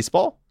up through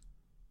baseball.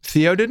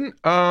 Theo didn't?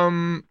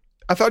 I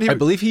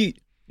believe he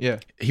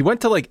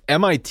went to like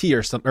MIT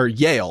or something, or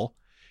Yale,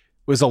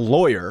 was a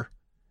lawyer,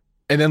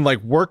 and then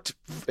like worked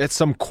at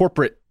some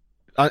corporation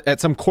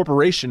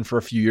for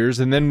a few years,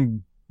 and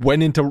then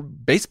went into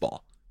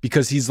baseball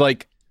because he's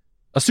like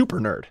a super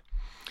nerd.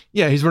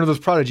 Yeah, he's one of those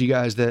prodigy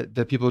guys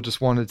that people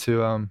just wanted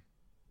to.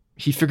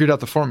 He figured out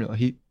the formula.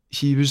 He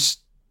was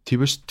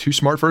too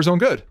smart for his own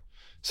good,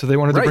 so they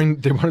wanted to bring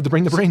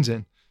the brains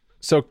in.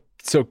 So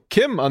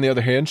Kim, on the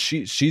other hand,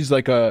 she's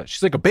like a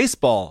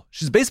baseball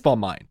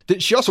mind.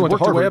 She also went to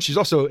Harvard. She's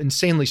also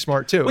insanely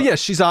smart too. Well, yeah,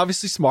 she's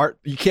obviously smart.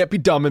 You can't be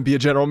dumb and be a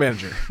general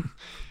manager.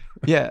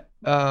 Yeah.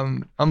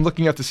 I'm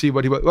looking up to see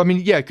what he was. I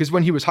mean, yeah, because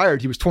when he was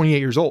hired, he was 28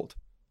 years old.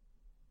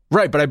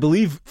 Right, but I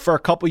believe for a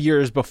couple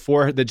years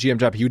before the GM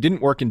job, he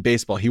didn't work in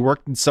baseball. He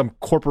worked in some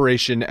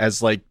corporation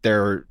as like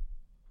their,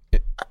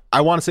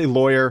 I want to say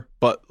lawyer,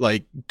 but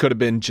like could have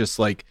been just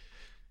like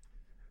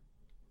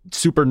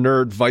super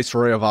nerd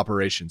viceroy of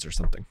operations or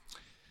something.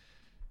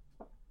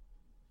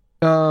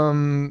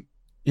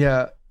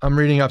 Yeah, I'm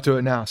reading up to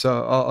it now,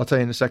 so I'll tell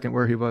you in a second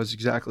where he was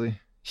exactly.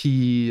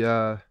 He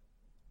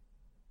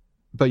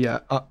But yeah,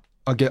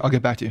 I'll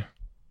get back to you.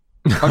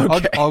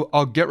 Okay.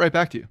 I'll get right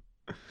back to you.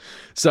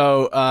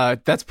 So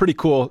that's pretty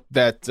cool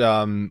that,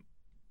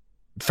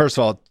 first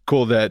of all,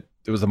 cool that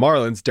it was the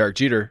Marlins, Derek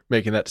Jeter,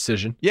 making that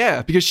decision.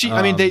 Yeah, because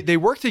they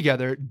worked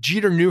together.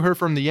 Jeter knew her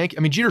from the Yankees.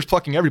 I mean, Jeter's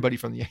plucking everybody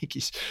from the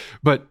Yankees,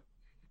 but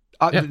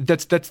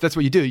that's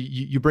what you do.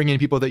 You bring in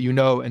people that you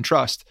know and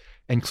trust,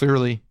 and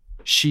clearly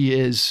she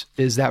is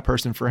that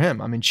person for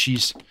him. I mean,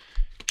 she's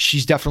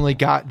definitely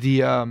got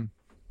the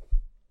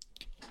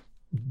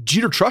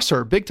Jeter trusts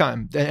her big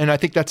time, and I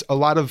think that's a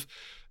lot of.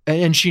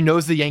 And she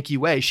knows the Yankee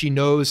way. She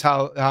knows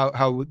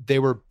how they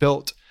were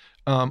built.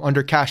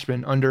 Under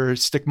Cashman, under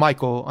Stick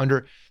Michael,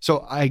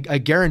 so I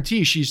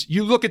guarantee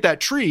you look at that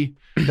tree,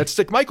 that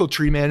Stick Michael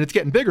tree, man, it's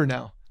getting bigger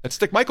now. That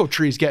Stick Michael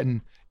tree is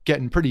getting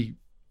pretty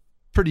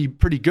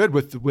good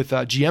with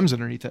GMs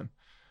underneath him.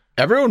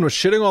 Everyone was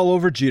shitting all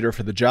over Jeter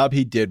for the job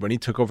he did when he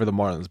took over the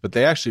Marlins, but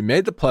they actually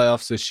made the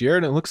playoffs this year,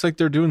 and it looks like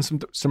they're doing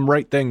some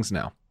right things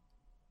now.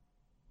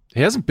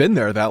 He hasn't been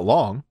there that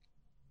long.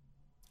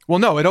 Well,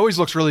 no, it always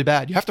looks really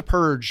bad. You have to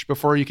purge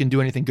before you can do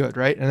anything good,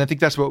 right? And I think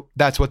that's what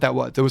that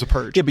was. There was a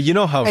purge. Yeah, but you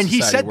know how and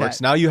society works.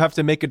 Now you have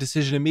to make a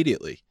decision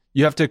immediately.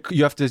 You have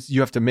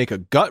to make a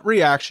gut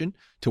reaction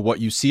to what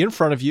you see in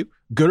front of you,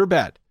 good or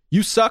bad.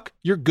 You suck,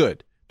 you're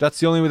good.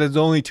 There's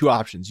only two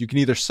options. You can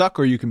either suck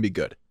or you can be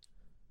good.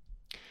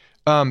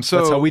 So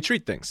that's how we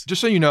treat things.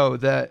 Just so you know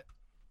that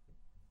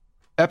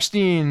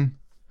Epstein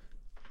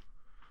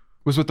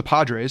was with the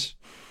Padres.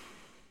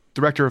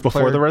 Director of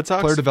the Red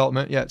Sox? Player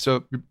development. Yeah.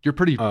 So you're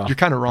kind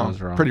of wrong.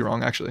 Pretty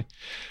wrong, actually.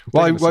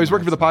 While he was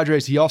working for the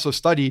Padres, he also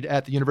studied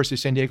at the University of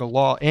San Diego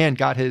Law and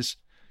got his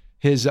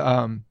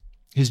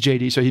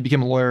JD. So he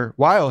became a lawyer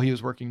while he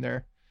was working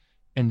there.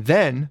 And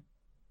then,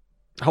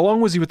 how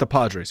long was he with the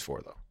Padres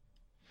for, though?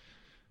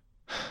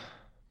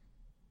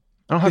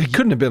 It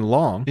couldn't have been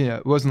long. Yeah,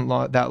 it wasn't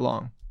that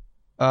long.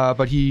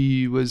 But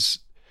he was.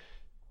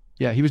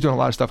 Yeah, he was doing a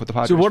lot of stuff with the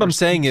Padres. So what I'm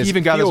saying is, he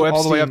even got us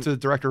all the way up to the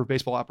director of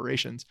baseball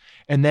operations,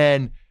 and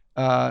then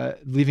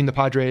leaving the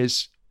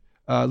Padres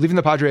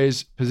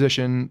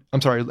position.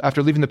 I'm sorry,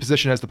 after leaving the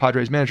position as the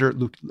Padres manager,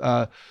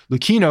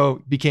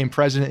 Lucchino became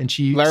president and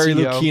chief. Larry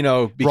CEO,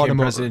 Lucchino became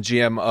president and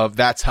GM of.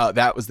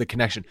 That was the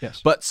connection.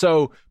 Yes. But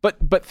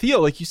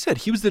Theo, like you said,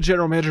 he was the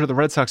general manager of the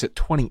Red Sox at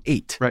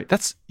 28. Right.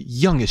 That's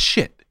young as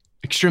shit.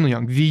 Extremely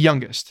young, the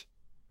youngest.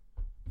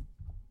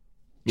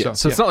 Yeah,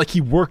 so it's not like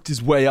he worked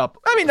his way up.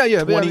 I mean, no,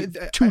 yeah,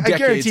 I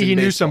guarantee he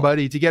knew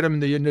somebody to get him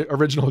the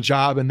original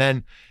job, and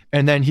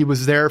then he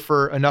was there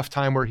for enough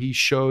time where he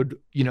showed,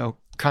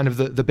 kind of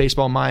the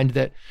baseball mind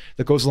that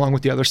goes along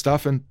with the other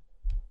stuff, and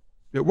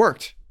it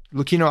worked.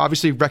 Lucchino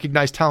obviously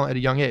recognized talent at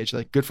a young age.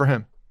 Like, good for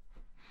him.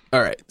 All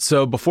right.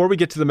 So before we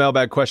get to the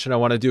mailbag question, I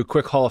want to do a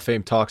quick Hall of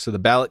Fame talk. So the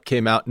ballot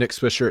came out. Nick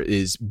Swisher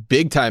is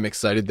big time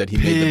excited that he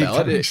made the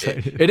ballot.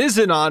 It is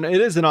an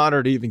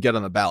honor to even get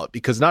on the ballot,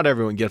 because not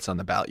everyone gets on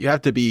the ballot. You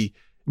have to be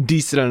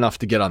decent enough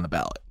to get on the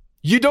ballot.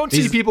 You don't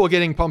see people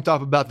getting pumped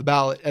up about the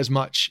ballot as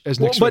much as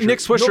Nick Swisher. But Nick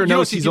Swisher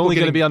knows he's only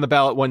going to be on the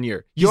ballot 1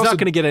 year. He's not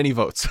going to get any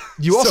votes.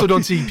 You also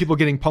don't see people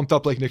getting pumped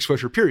up like Nick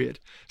Swisher, period.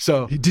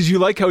 So did you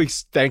like how he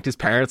thanked his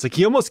parents? Like,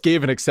 he almost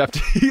gave a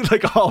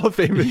Hall of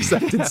Fame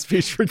acceptance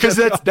speech for, because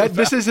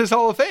this is his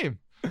Hall of Fame.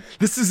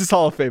 This is his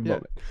Hall of Fame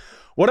moment.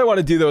 What I want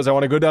to do, though, is I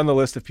want to go down the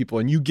list of people,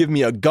 and you give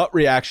me a gut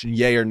reaction,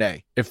 yay or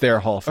nay, if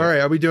they're Hall of Fame. All right,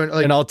 are we doing?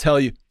 And I'll tell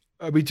you.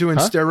 Are we doing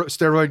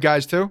steroid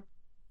guys too?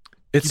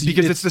 It's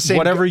the same.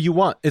 Whatever you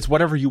want. It's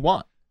whatever you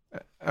want.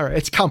 All right,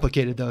 it's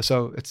complicated though,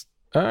 so it's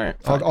all right.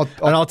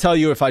 I'll tell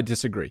you if I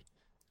disagree.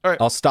 All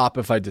right, I'll stop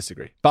if I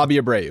disagree. Bobby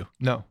Abreu.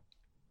 No.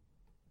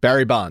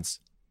 Barry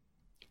Bonds.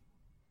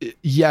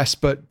 Yes,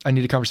 but I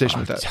need a conversation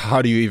with that.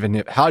 How do you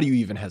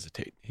even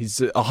hesitate? He's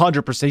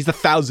 100%. He's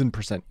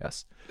 1,000%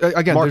 yes.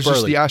 Again, Mark there's Burley.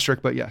 just the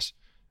asterisk, but yes.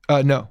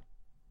 No.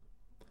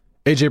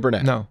 AJ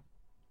Burnett. No.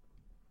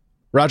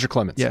 Roger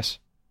Clemens. Yes.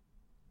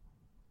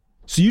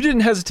 So you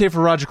didn't hesitate for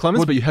Roger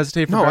Clemens, but you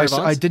hesitate for Barry Bonds?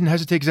 I didn't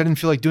hesitate because I didn't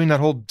feel like doing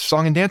that whole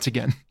song and dance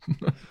again.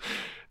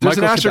 There's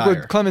an asterisk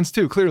with Clemens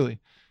too, clearly.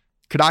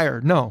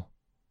 Kadire, no.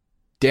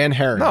 Dan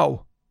Herron.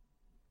 No.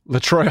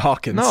 LaTroy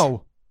Hawkins.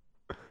 No.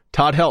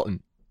 Todd Helton.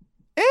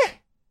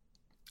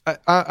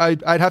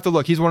 I'd have to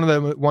look. He's one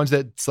of the ones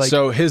that's like.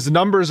 So his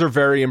numbers are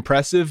very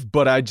impressive,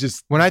 but I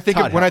just when I think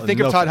of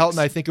Todd Helton,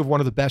 I think of one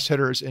of the best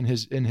hitters in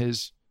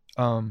his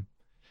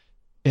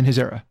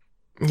era.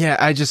 Yeah,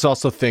 I just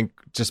also think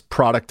just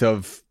product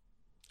of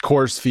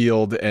Coors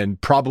Field and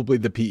probably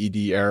the PED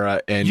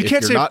era. And you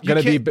can't if you're not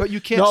going to be, but you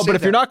can't. No, say but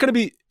if that. you're not going to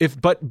be,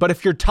 but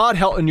if you're Todd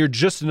Helton, you're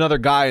just another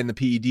guy in the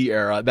PED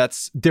era.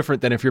 That's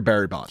different than if you're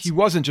Barry Bonds. He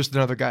wasn't just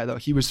another guy though.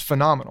 He was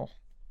phenomenal.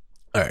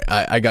 All right,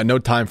 I got no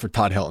time for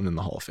Todd Helton in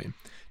the Hall of Fame.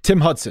 Tim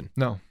Hudson.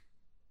 No.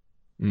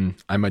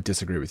 I might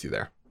disagree with you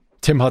there.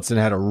 Tim Hudson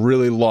had a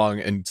really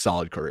long and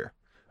solid career,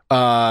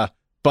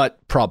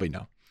 but probably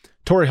no.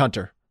 Torrey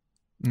Hunter.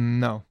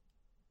 No.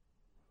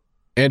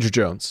 Andrew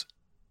Jones.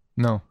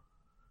 No.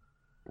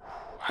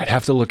 I'd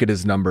have to look at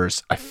his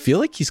numbers. I feel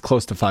like he's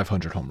close to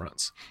 500 home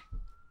runs.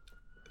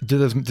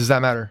 Does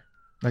that matter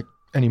like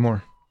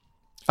anymore?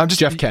 I'm just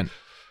Jeff Kent.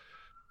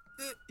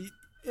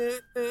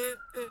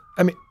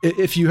 I mean,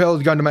 if you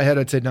held a gun to my head,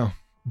 I'd say no.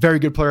 Very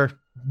good player,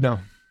 no.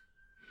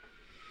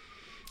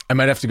 I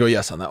might have to go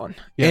yes on that one.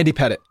 Yeah. Andy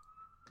Pettitte.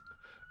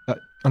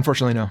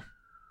 Unfortunately, no.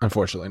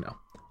 Unfortunately, no.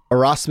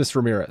 Aramis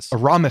Ramirez.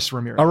 Aramis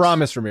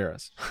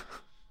Ramirez.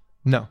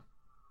 No.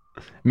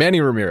 Manny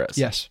Ramirez.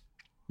 Yes.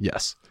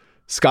 Yes.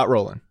 Scott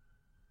Rowland.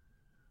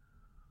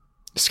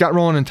 Scott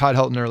Rowland and Todd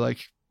Helton are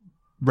like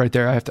right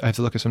there. I have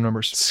to look at some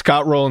numbers.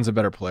 Scott Rowland's a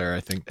better player, I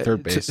think.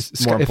 Third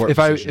base, more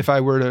important. If I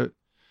were to,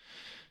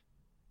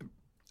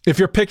 if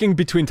you're picking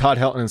between Todd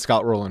Helton and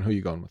Scott Rowland, who are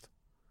you going with?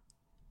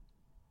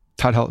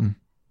 Todd Helton.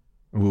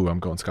 Ooh, I'm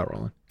going Scott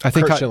Rowland. I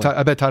think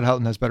I bet Todd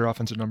Helton has better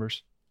offensive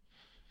numbers.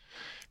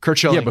 Kurt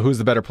Schilling. Yeah, but who's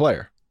the better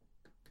player?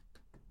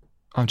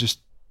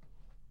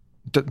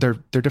 They're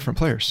different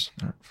players.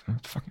 I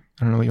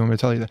don't know what you want me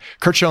to tell you.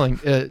 Kurt Schilling,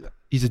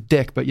 he's a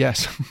dick, but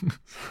yes.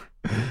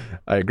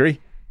 I agree.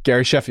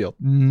 Gary Sheffield.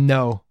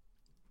 No.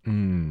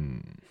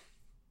 Again,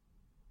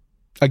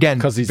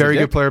 because he's very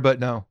good player, but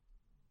no.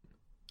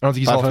 I don't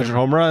think he's 500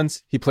 home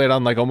runs. He played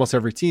on like almost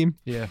every team.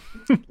 Yeah.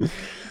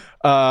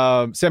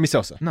 Sammy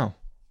Sosa. No.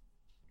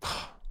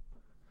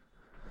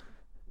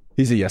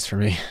 He's a yes for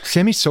me.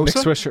 Sammy Sosa?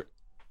 Nick Swisher.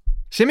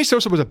 Sammy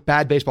Sosa was a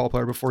bad baseball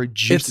player before he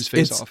juiced his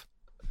face off.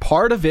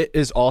 Part of it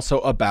is also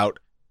about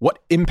what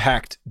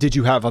impact did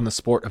you have on the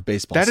sport of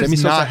baseball. That Sammy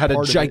is Sosa not had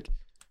part a giant.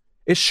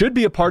 It should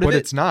be a part of it. But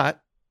it's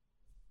not.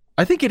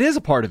 I think it is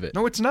a part of it.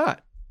 No, it's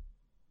not.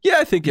 Yeah,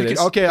 I think it is.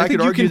 Okay, I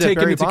could argue that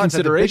Barry Bonds had the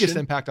consideration. biggest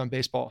impact on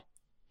baseball.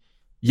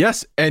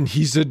 Yes, and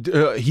he's in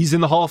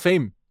the Hall of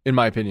Fame in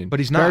my opinion. But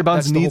he's not. Barry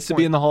Bonds needs to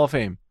be in the Hall of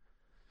Fame.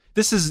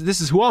 This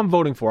is who I'm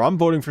voting for. I'm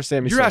voting for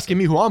Sammy Sosa. You're asking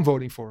me who I'm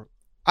voting for.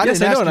 I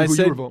didn't ask you who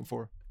you were voting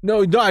for.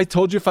 No, I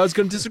told you if I was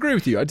going to disagree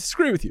with you. I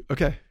disagree with you.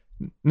 Okay.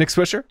 Nick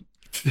Swisher?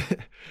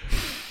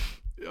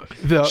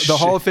 the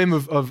Hall of Fame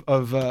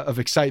of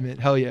excitement.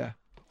 Hell yeah.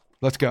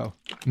 Let's go.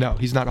 No,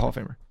 he's not a Hall of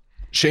Famer.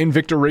 Shane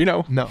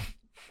Victorino? No.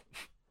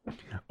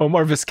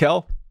 Omar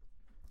Vizquel?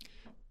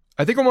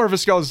 I think Omar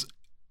Vizquel's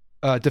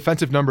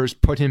defensive numbers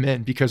put him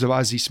in because of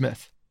Ozzie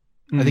Smith.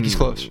 I think he's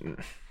close.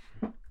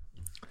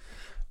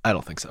 I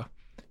don't think so.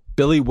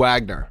 Billy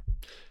Wagner.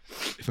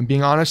 If I'm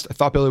being honest, I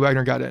thought Billy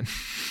Wagner got in.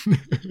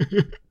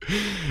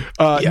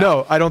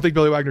 No, I don't think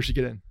Billy Wagner should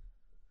get in.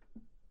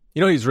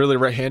 You know he's really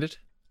right-handed?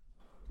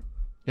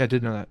 Yeah, I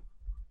did know that.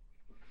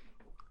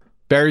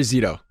 Barry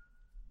Zito.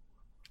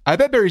 I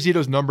bet Barry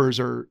Zito's numbers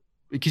are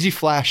because he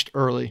flashed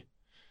early.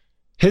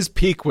 His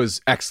peak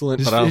was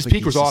excellent, but I don't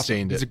think he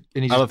sustained it.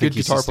 And he's a good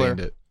guitar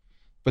player.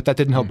 But that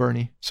didn't help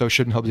Bernie, so it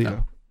shouldn't help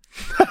Zito.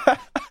 No.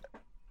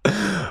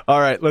 All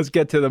right, let's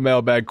get to the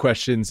mailbag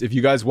questions. If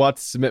you guys want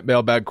to submit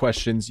mailbag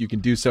questions, you can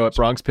do so at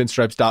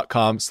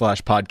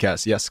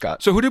bronxpinstripes.com/podcast. Yes,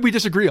 Scott. So who did we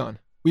disagree on?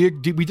 We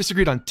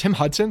disagreed on Tim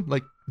Hudson.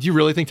 Like, do you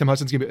really think Tim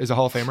Hudson is a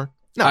Hall of Famer?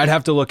 No. I'd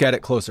have to look at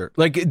it closer.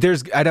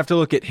 I'd have to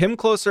look at him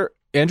closer,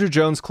 Andrew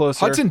Jones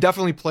closer. Hudson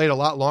definitely played a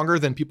lot longer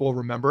than people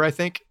remember, I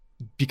think,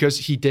 because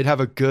he did have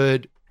a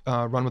good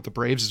run with the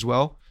Braves as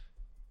well.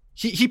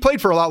 He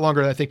played for a lot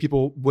longer than I think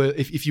people would.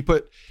 If you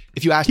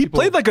ask people, he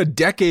played like a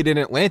decade in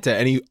Atlanta,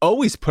 and he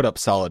always put up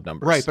solid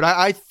numbers. Right, but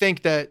I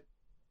think that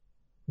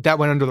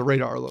went under the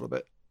radar a little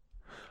bit.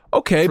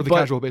 Okay, for the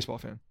casual baseball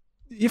fan.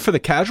 Yeah, for the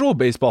casual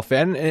baseball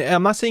fan, and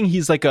I'm not saying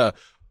he's like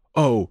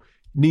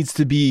needs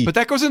to be. But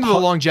that goes into the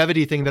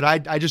longevity thing that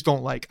I just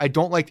don't like. I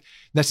don't like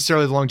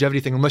necessarily the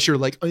longevity thing unless you're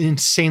like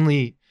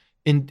insanely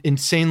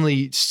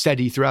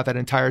steady throughout that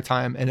entire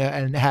time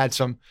and had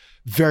some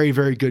very,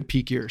 very good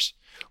peak years.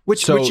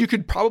 Which you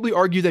could probably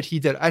argue that he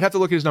did. I'd have to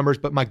look at his numbers,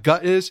 but my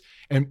gut is,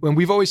 and when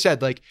we've always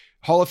said like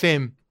Hall of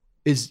Fame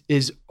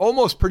is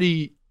almost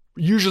pretty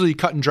usually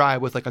cut and dry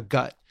with like a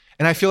gut.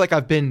 And I feel like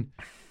I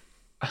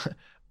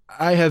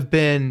have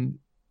been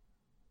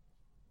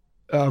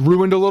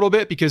ruined a little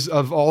bit because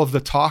of all of the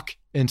talk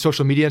and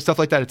social media and stuff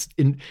like that.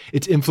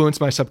 It's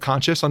influenced my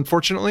subconscious,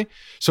 unfortunately.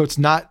 So it's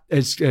not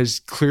as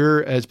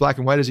clear as black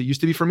and white as it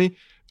used to be for me.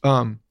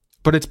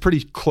 But it's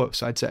pretty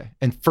close, I'd say.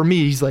 And for me,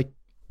 he's like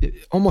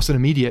almost an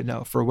immediate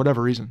no for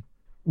whatever reason.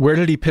 Where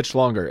did he pitch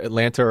longer,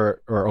 Atlanta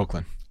or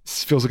Oakland?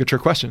 This feels like a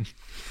trick question.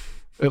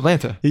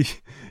 Atlanta.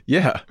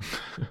 Yeah.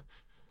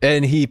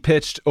 And he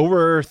pitched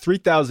over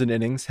 3,000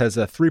 innings, has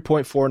a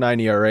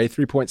 3.49 ERA,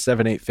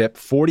 3.78 FIP,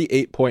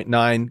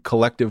 48.9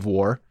 collective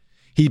WAR.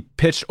 He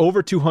pitched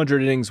over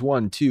 200 innings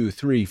 1, 2,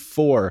 3,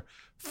 4,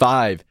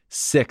 5,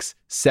 6,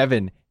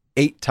 7,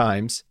 8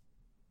 times.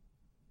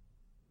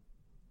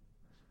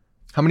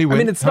 How many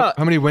wins? How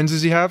many wins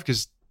does he have?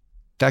 Because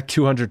that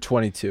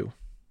 222.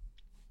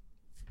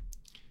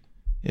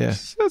 Yeah,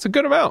 that's a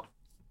good amount.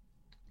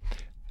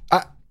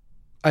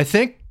 I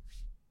think.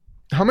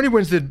 How many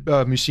wins did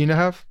Mussina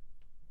have?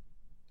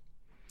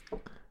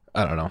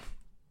 I don't know.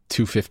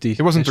 250.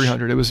 It wasn't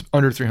 300. It was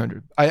under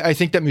 300. I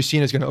think that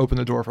Mussina is going to open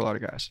the door for a lot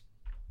of guys.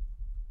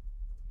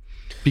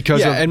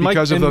 Because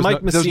of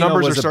those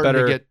numbers are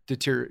starting to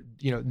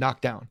get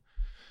knocked down.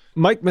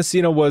 Mike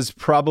Mussina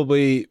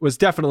was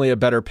definitely a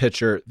better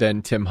pitcher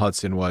than Tim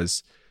Hudson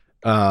was.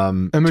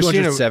 And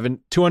Mussina,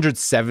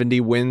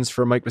 270 wins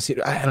for Mike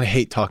Mussina. I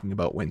hate talking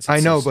about wins. I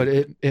know, but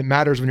it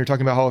matters when you're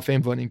talking about Hall of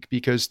Fame voting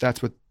because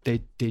that's what they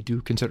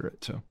do consider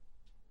it. So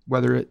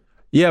whether it...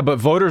 Yeah, but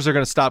voters are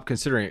going to stop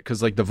considering it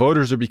because like the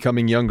voters are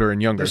becoming younger and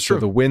younger. That's so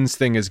true. the wins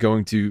thing is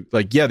going to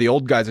the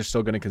old guys are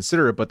still going to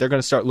consider it, but they're going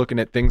to start looking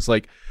at things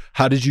like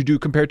how did you do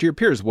compared to your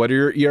peers? What are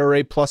your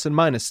ERA plus and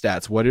minus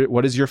stats?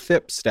 What is your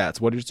FIP stats?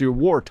 What is your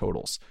WAR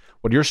totals?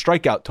 What are your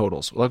strikeout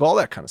totals? Like all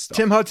that kind of stuff.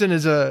 Tim Hudson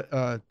is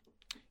a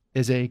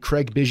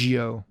Craig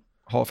Biggio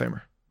Hall of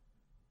Famer.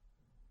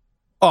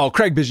 Oh,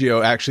 Craig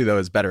Biggio actually though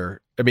is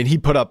better. I mean, he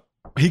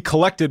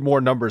collected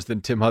more numbers than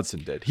Tim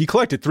Hudson did. He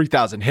collected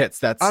 3,000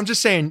 hits. I'm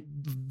just saying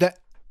that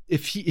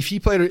if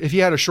he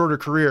had a shorter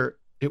career,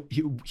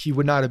 he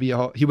would not be a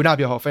Hall of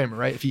Famer,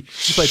 right? If he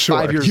played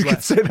 5 years you less.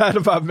 could say that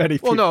about many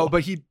people. Well, no,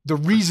 but the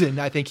reason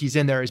I think he's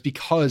in there is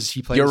because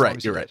he played. You're right.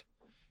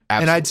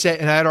 Absolutely.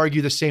 And I'd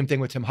argue the same thing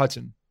with Tim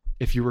Hudson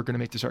if you were going to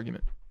make this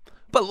argument.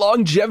 But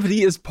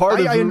longevity is part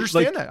of. I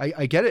understand that.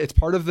 I get it. It's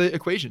part of the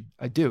equation.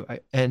 I do.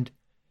 And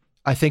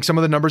I think some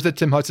of the numbers that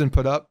Tim Hudson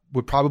put up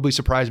would probably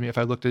surprise me if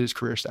I looked at his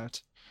career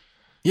stats.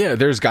 Yeah,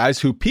 there's guys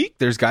who peak,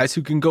 there's guys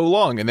who can go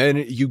long, and then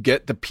you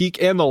get the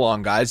peak and the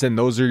long guys, and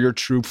those are your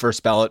true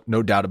first ballot,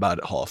 no doubt about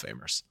it, Hall of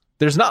Famers.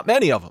 There's not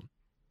many of them.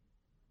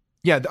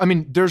 Yeah, I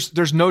mean,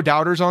 there's no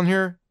doubters on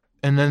here,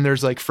 and then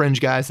there's like fringe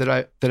guys that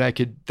I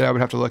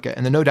would have to look at,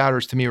 and the no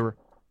doubters to me are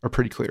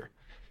pretty clear.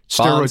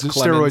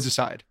 Steroids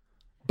aside,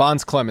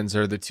 Bonds, Clemens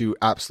are the two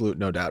absolute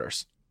no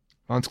doubters.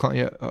 And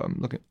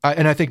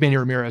I think Manny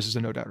Ramirez is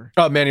a no doubter.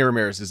 Oh, Manny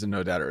Ramirez is a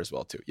no doubter as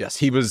well too. Yes,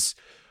 he was.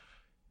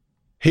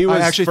 I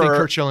actually think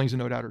Curt Schilling's a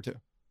no doubter too.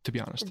 To be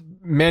honest,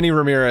 Manny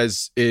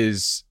Ramirez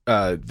is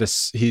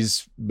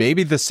he's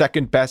maybe the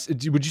second best.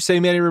 Would you say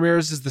Manny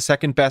Ramirez is the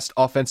second best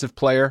offensive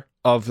player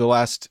of the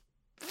last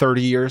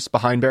 30 years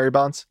behind Barry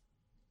Bonds?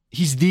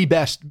 He's the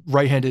best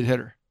right-handed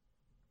hitter.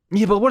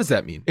 Yeah, but what does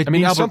that mean?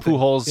 Albert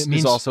Pujols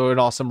is also an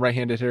awesome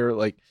right-handed hitter.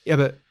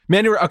 But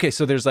Manny. Okay,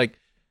 so there's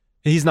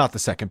he's not the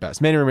second best.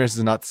 Manny Ramirez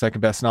is not the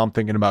second best. Now I'm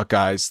thinking about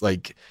guys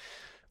like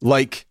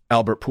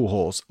Albert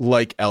Pujols,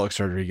 like Alex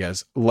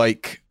Rodriguez,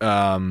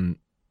 then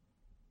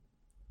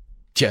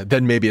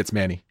maybe it's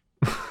Manny.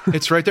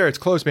 It's right there. It's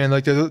close, man.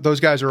 Those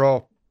guys are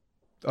all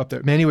up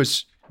there. Manny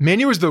was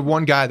the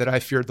one guy that I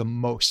feared the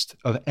most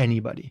of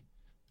anybody.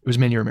 It was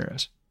Manny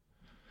Ramirez.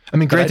 I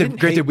mean,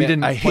 granted, we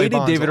didn't. I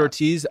hated David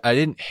Ortiz. I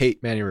didn't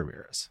hate Manny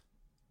Ramirez.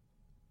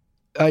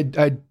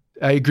 I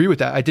agree with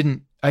that.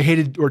 I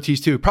hated Ortiz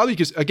too. Probably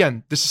because,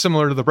 again, this is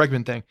similar to the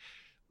Bregman thing.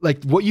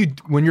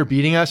 When you're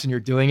beating us and you're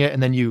doing it,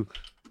 and then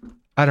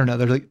I don't know.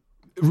 They're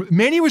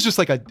Manny was just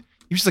an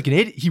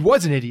idiot. He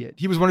was an idiot.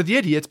 He was one of the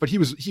idiots, but he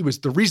was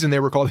the reason they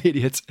were called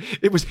idiots.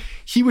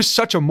 He was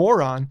such a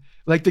moron.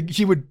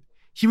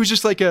 He was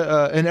just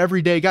an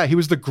everyday guy. He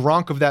was the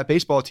Gronk of that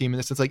baseball team in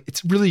the sense,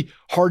 it's really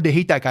hard to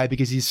hate that guy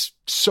because he's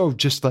so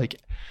just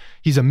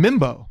he's a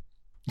mimbo.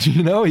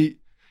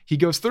 He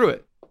goes through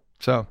it.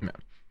 So. Yeah.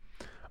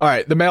 All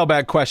right, the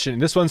mailbag question.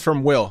 This one's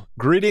from Will.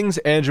 Greetings,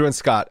 Andrew and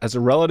Scott. As a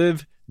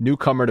relative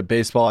newcomer to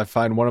baseball, I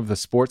find one of the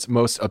sport's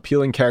most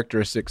appealing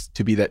characteristics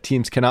to be that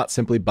teams cannot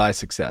simply buy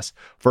success.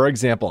 For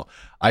example,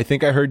 I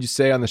think I heard you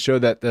say on the show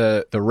that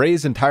the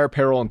Rays' entire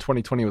payroll in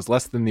 2020 was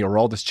less than the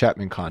Aroldis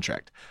Chapman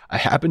contract. I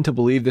happen to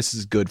believe this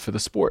is good for the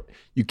sport.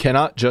 You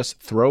cannot just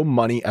throw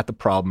money at the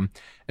problem,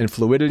 and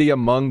fluidity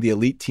among the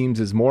elite teams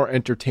is more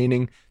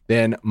entertaining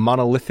than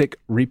monolithic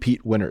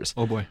repeat winners.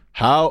 Oh boy.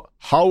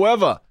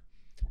 However,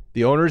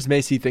 the owners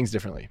may see things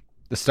differently.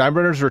 The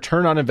Steinbrenners'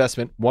 return on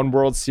investment, one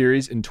World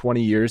Series in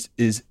 20 years,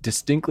 is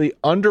distinctly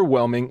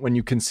underwhelming when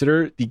you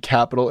consider the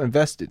capital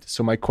invested.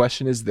 So my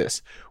question is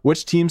this: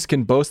 which teams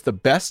can boast the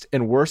best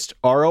and worst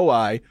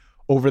ROI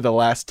over the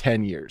last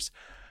 10 years?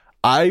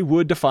 I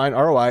would define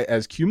ROI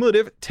as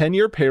cumulative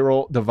 10-year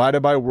payroll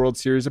divided by World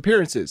Series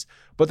appearances.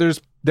 But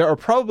there are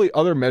probably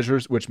other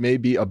measures which may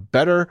be a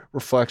better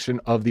reflection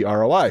of the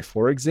ROI.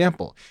 For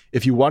example,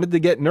 if you wanted to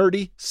get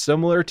nerdy,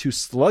 similar to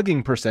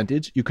slugging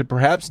percentage, you could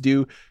perhaps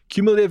do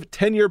cumulative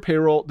 10-year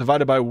payroll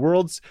divided by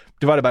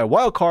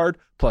wild card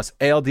plus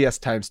ALDS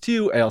times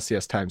 2,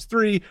 ALCS times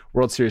 3,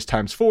 World Series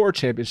times 4,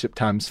 championship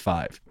times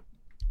 5.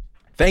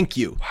 Thank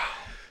you. Wow.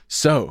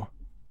 So,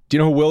 do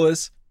you know who Will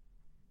is?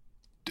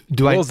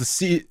 Will's the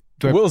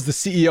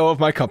CEO of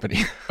my company.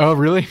 Oh,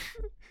 really?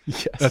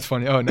 Yes. That's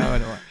funny. Oh, now I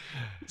know why.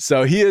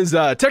 So he is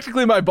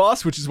technically my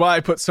boss, which is why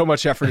I put so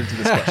much effort into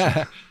this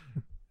question.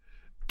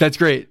 That's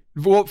great.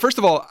 Well, first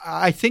of all,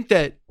 I think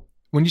that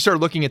when you start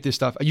looking at this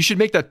stuff, you should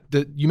make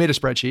you made a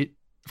spreadsheet,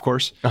 of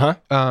course.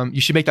 Uh-huh.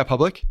 You should make that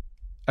public.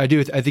 I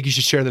do. I think you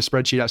should share the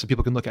spreadsheet out so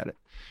people can look at it.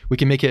 We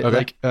can make it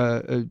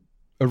a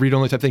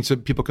read-only type thing so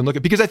people can look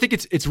at, because I think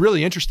it's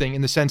really interesting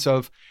in the sense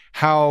of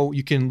how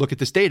you can look at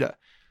this data.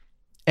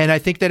 And I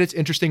think that it's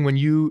interesting when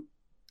you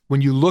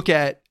look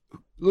at,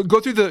 go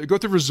through the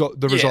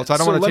results. I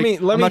don't want to I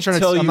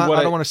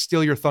don't want to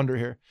steal your thunder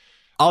here.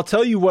 I'll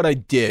tell you what I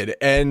did.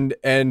 And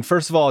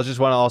first of all, I just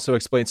want to also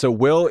explain. So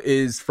Will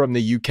is from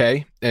the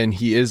UK and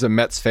he is a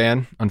Mets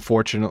fan,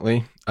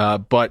 unfortunately.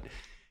 But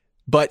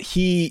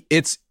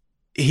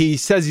he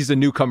says he's a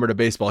newcomer to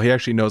baseball. He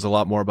actually knows a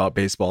lot more about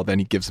baseball than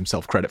he gives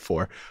himself credit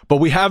for. But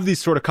we have these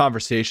sort of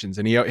conversations,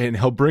 and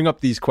he'll bring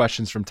up these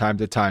questions from time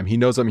to time. He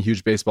knows I'm a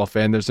huge baseball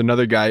fan. There's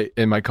another guy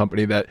in my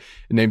company that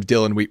named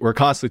Dylan. We're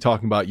constantly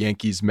talking about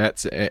Yankees,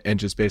 Mets, and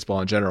just baseball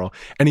in general.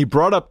 And he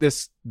brought up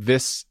this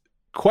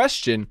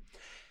question,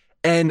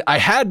 and I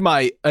had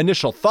my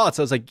initial thoughts.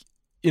 I was like,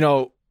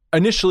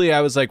 initially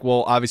I was like,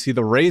 well, obviously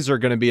the Rays are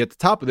going to be at the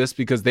top of this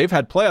because they've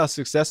had playoff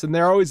success and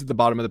they're always at the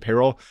bottom of the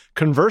payroll.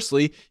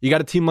 Conversely, you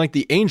got a team like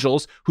the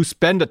Angels who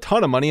spend a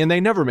ton of money and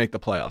they never make the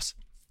playoffs.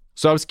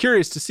 So I was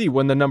curious to see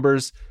when the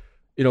numbers,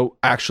 you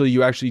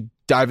actually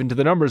dive into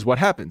the numbers, what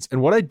happens.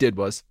 And what I did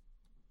was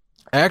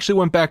I actually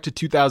went back to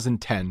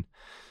 2010.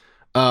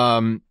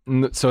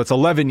 So it's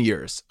 11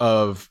 years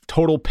of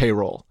total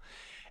payroll.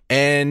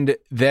 And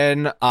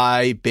then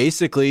I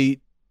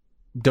basically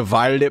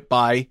divided it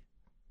by,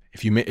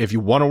 if you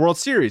won a World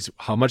Series,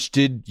 how much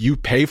did you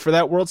pay for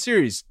that World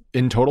Series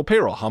in total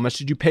payroll? How much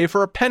did you pay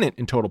for a pennant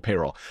in total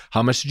payroll?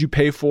 How much did you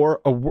pay for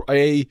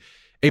a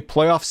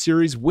playoff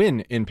series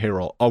win in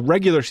payroll, a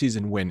regular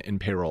season win in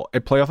payroll,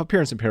 a playoff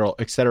appearance in payroll,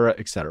 et cetera,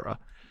 et cetera?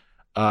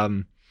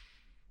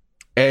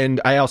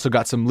 And I also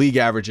got some league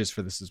averages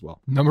for this as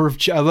well.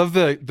 I love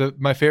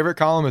my favorite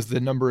column is the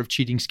number of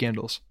cheating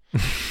scandals.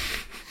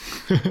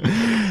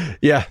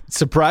 Yeah,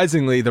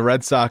 surprisingly, the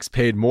Red Sox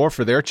paid more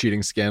for their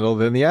cheating scandal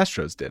than the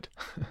Astros did.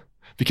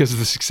 Because of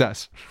the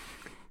success.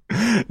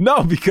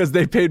 No, because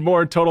they paid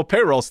more in total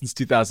payroll since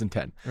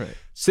 2010. Right.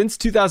 Since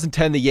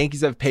 2010, the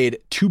Yankees have paid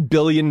 $2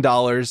 billion,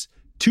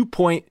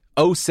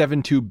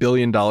 $2.072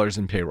 billion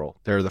in payroll.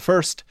 They're the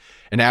first,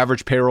 an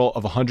average payroll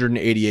of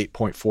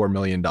 $188.4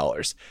 million.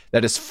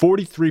 That is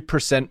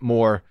 43%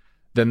 more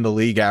than the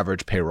league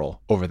average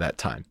payroll over that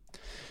time.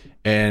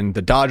 And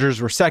the Dodgers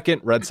were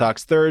second, Red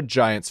Sox third,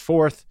 Giants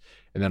fourth,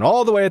 and then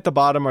all the way at the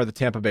bottom are the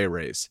Tampa Bay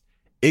Rays.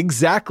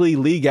 Exactly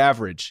league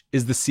average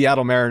is the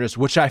Seattle Mariners,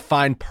 which I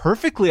find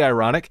perfectly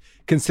ironic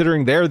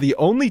considering they're the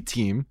only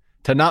team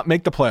to not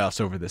make the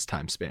playoffs over this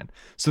time span.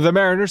 So the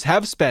Mariners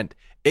have spent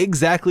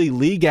exactly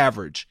league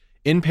average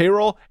in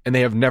payroll, and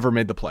they have never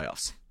made the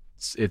playoffs.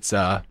 It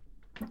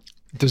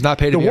does not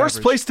pay to the be worst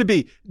average. place to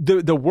be.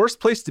 The worst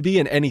place to be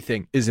in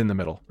anything is in the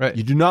middle. Right.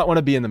 You do not want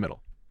to be in the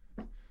middle.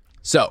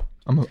 So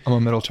I'm a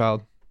middle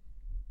child.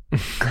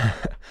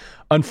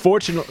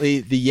 Unfortunately,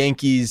 the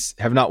Yankees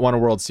have not won a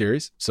World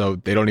Series, so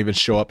they don't even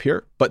show up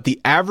here. But the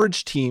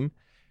average team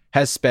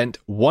has spent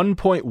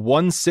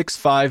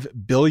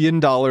 $1.165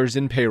 billion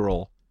in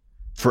payroll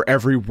for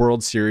every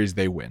World Series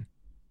they win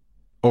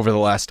over the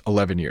last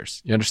 11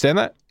 years. You understand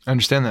that? I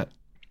understand that.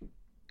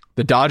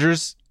 The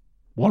Dodgers,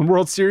 one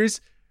World Series,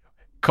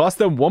 cost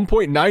them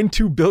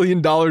 $1.92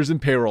 billion in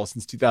payroll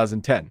since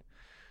 2010.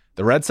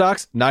 The Red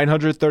Sox,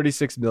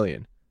 $936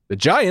 million. The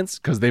Giants,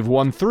 because they've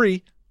won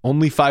 3,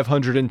 only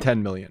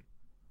 $510 million.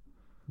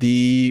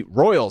 The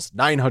Royals,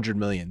 $900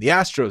 million. The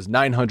Astros,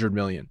 $900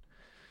 million.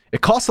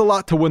 It costs a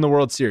lot to win the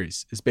World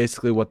Series, is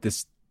basically what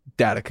this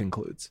data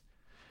concludes.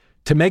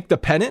 To make the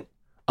pennant,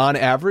 on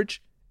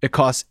average, it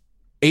costs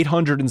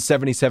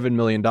 $877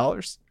 million.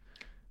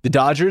 The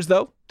Dodgers,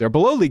 though, they're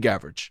below league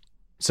average.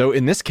 So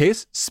in this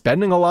case,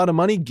 spending a lot of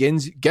money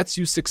gets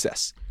you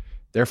success.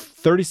 They're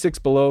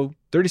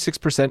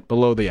 36%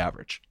 below the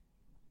average.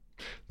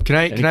 Can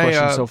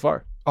I so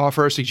far?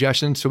 Offer a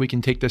suggestion so we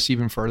can take this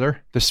even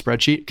further, this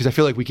spreadsheet? Because I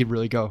feel like we could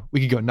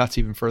go nuts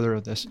even further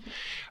with this.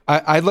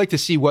 I'd like to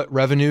see what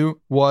revenue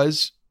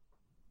was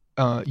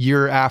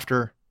year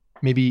after,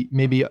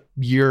 maybe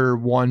year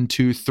 1,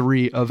 2,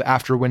 3 of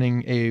after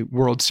winning a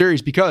World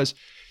Series, because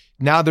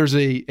now there's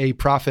a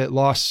profit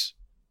loss,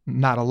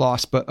 not a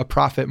loss, but a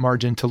profit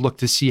margin to look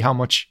to see how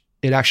much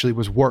it actually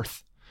was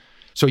worth.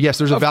 So yes,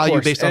 there's a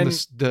value based on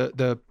this,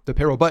 the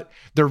payroll, but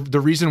the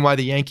reason why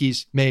the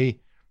Yankees may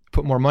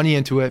put more money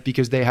into it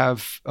because they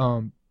have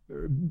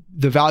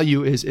the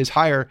value is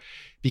higher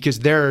because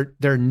their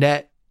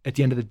net at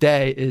the end of the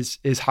day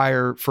is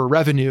higher for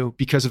revenue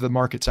because of the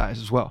market size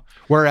as well.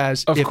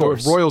 Whereas if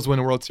the Royals win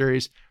a World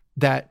Series,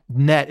 that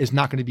net is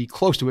not going to be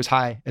close to as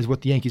high as what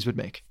the Yankees would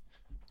make.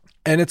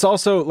 And it's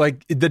also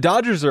like the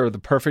Dodgers are the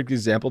perfect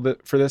example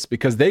for this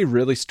because they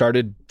really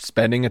started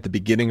spending at the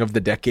beginning of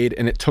the decade,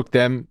 and it took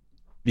them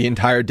the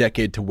entire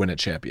decade to win a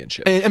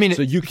championship. I mean,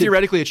 so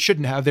theoretically, it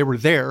shouldn't have. They were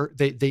there.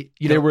 They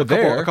were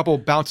there. A couple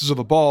bounces of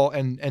the ball,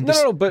 and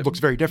this looks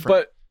very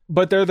different.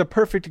 But they're the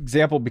perfect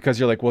example because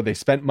you're like, well, they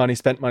spent money,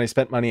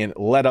 and it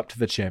led up to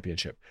the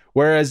championship.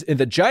 Whereas in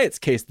the Giants'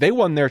 case, they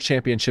won their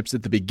championships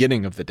at the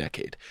beginning of the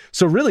decade.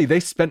 So really, they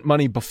spent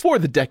money before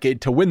the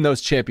decade to win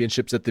those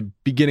championships at the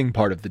beginning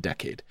part of the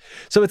decade.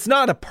 So it's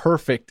not a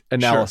perfect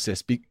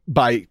analysis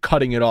by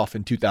cutting it off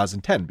in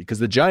 2010 because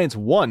the Giants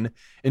won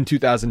in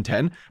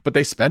 2010, but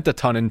they spent a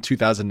ton in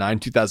 2009,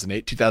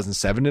 2008,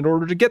 2007 in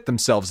order to get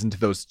themselves into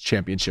those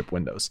championship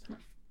windows.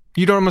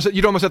 You'd almost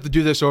have to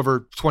do this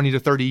over 20 to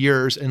 30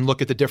 years and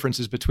look at the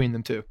differences between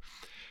them too.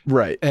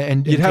 Right.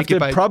 And you'd have to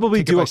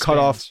probably do a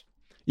cutoff.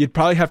 You'd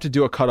probably have to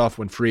do a cutoff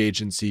when free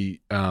agency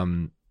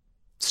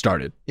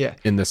started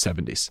in the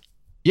 70s.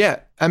 Yeah,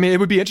 I mean, it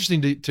would be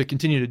interesting to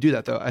continue to do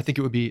that, though. I think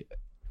it would be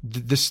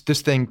this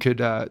thing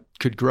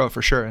could grow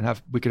for sure,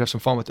 and we could have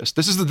some fun with this.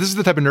 This is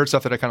the type of nerd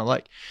stuff that I kind of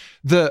like.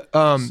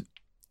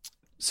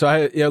 So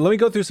let me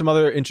go through some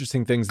other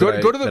interesting things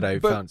that I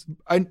found.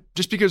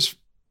 Just because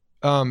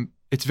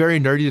it's very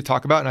nerdy to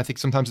talk about, and I think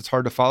sometimes it's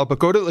hard to follow. But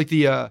go to like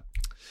the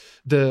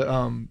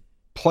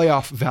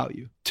playoff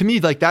value. To me,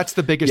 like that's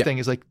the biggest thing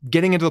is like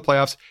getting into the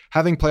playoffs,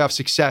 having playoff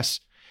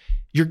success.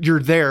 You're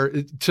there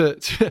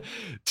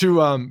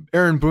to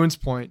Aaron Boone's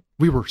point.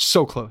 We were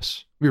so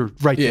close. We were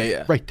right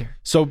there, right there.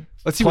 So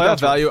let's see playoff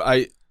value.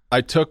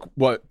 I took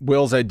what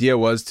Will's idea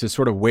was to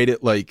sort of weight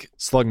it like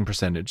slugging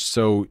percentage.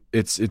 So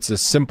it's a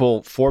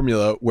simple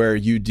formula where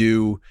you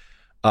do.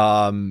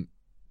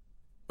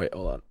 Wait,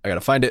 hold on. I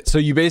gotta find it. So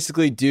you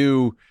basically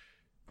do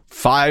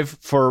 5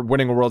 for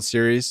winning a World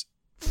Series,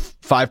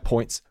 5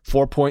 points,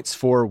 4 points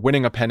for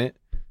winning a pennant,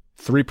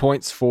 3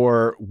 points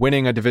for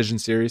winning a division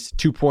series,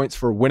 2 points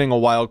for winning a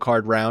wild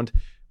card round,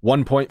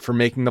 1 point for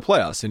making the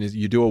playoffs. And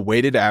you do a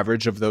weighted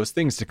average of those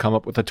things to come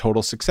up with a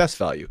total success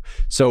value.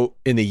 So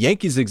in the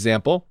Yankees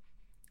example,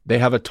 they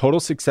have a total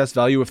success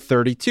value of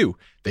 32.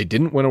 They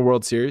didn't win a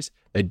World Series.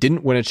 They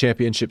didn't win a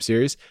championship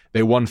series.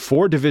 They won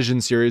 4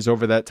 division series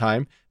over that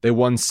time. They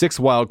won 6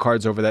 wild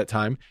cards over that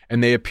time.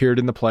 And they appeared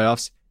in the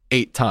playoffs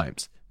 8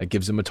 times. That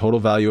gives them a total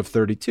value of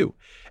 32.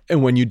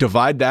 And when you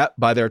divide that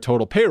by their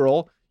total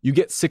payroll, you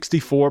get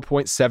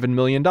 $64.7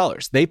 million.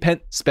 They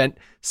spent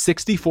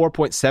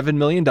 $64.7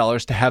 million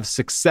to have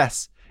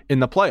success in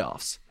the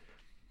playoffs.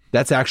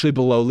 That's actually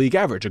below league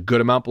average, a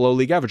good amount below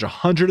league average,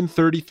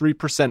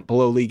 133%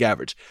 below league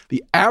average.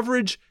 The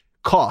average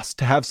cost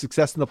to have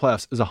success in the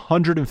playoffs is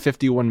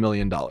 $151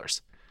 million.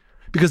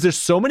 Because there's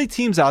so many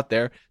teams out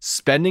there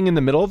spending in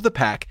the middle of the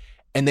pack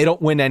and they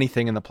don't win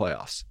anything in the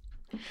playoffs.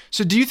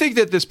 So do you think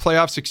that this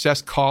playoff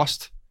success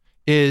cost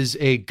is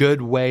a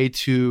good way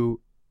to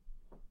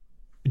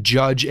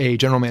judge a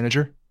general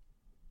manager?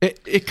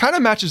 It kind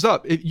of matches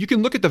up. You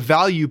can look at the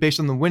value based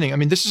on the winning. I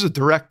mean, this is a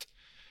direct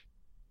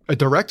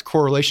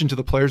correlation to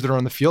the players that are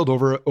on the field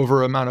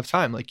over amount of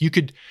time. Like you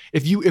could,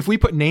 if we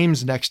put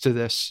names next to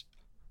this,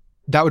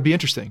 that would be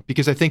interesting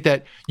because I think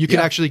that you can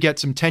actually get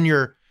some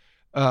tenure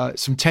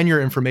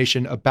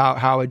information about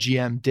how a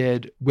GM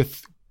did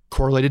with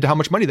correlated to how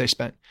much money they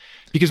spent.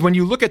 Because when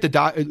you look at the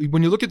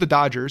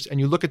Dodgers and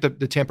you look at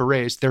the Tampa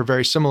Rays, they're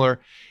very similar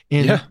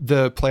in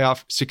the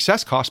playoff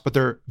success cost, but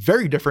they're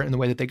very different in the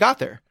way that they got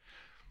there.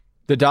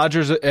 The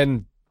Dodgers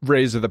and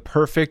Rays are the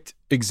perfect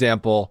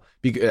example,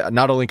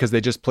 not only because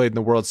they just played in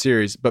the World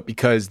Series, but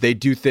because they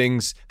do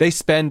things, they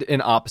spend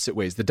in opposite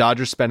ways. The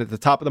Dodgers spend at the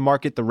top of the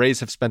market. The Rays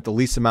have spent the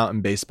least amount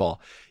in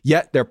baseball.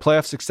 Yet their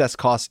playoff success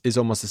cost is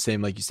almost the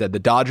same. Like you said, the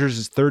Dodgers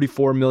is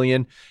 $34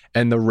 million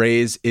and the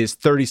Rays is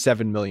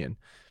 $37 million.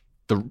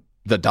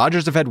 The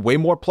Dodgers have had way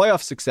more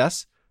playoff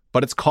success,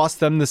 but it's cost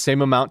them the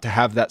same amount to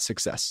have that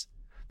success.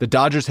 The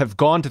Dodgers have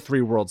gone to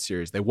 3 World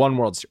Series. They won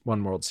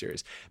one World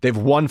Series. They've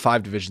won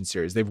 5 division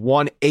series. They've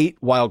won 8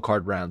 wild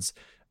card rounds.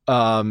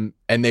 And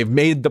they've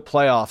made the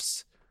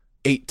playoffs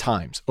 8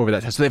 times over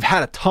that time. So they've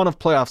had a ton of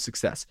playoff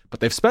success,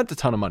 but they've spent a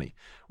ton of money.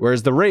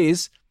 Whereas the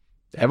Rays,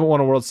 they haven't won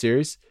a World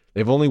Series.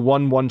 They've only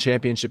won 1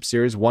 championship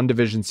series, 1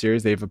 division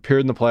series. They've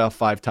appeared in the playoff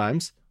 5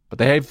 times, but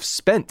they have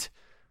spent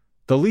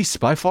the least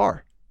by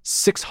far,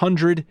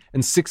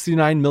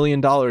 $669 million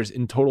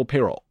in total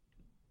payroll,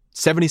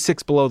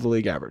 76 below the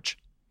league average.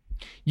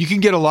 You can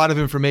get a lot of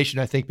information,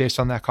 I think, based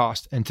on that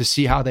cost and to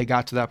see how they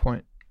got to that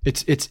point.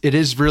 It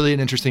is really an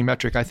interesting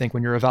metric, I think,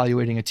 when you're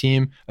evaluating a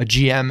team, a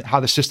GM, how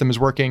the system is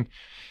working.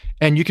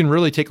 And you can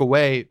really take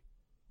away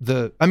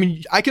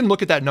I can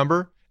look at that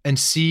number and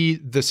see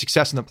the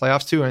success in the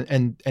playoffs too.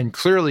 And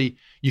clearly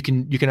you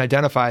can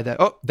identify that,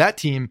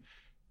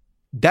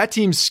 that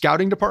team's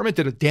scouting department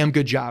did a damn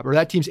good job, or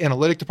that team's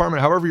analytic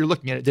department, however you're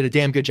looking at it, did a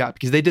damn good job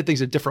because they did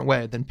things a different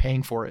way than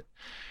paying for it.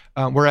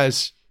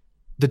 Whereas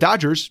the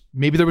Dodgers,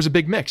 maybe there was a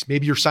big mix.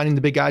 Maybe you're signing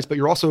the big guys, but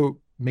you're also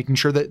making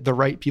sure that the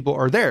right people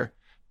are there.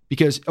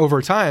 Because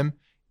over time,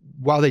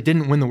 while they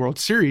didn't win the World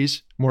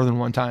Series more than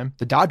one time,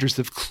 the Dodgers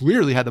have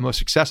clearly had the most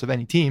success of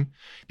any team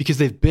because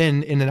they've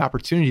been in an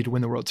opportunity to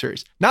win the World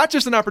Series. Not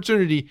just an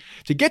opportunity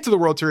to get to the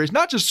World Series,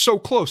 not just so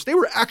close. They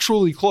were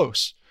actually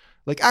close.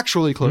 Like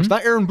actually close.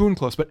 Not Aaron Boone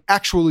close, but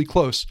actually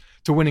close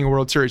to winning a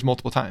World Series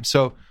multiple times.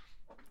 So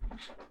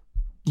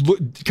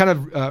kind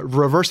of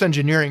reverse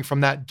engineering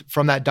from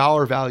that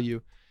dollar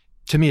value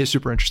to me is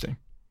super interesting.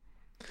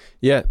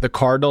 Yeah, the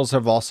Cardinals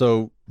have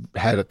also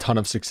had a ton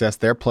of success.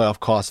 Their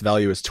playoff cost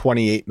value is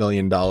 $28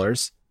 million.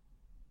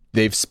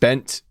 They've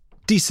spent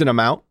decent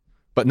amount,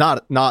 but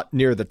not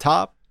near the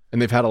top,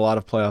 and they've had a lot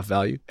of playoff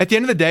value. At the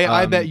end of the day,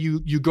 I bet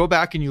you go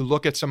back and you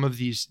look at some of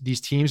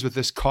these teams with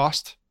this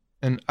cost,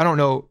 and I don't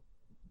know,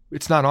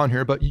 it's not on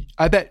here, but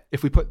I bet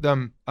if we put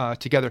them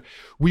together,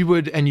 we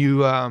would, and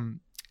you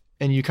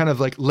kind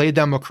of like laid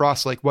them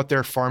across like what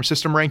their farm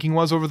system ranking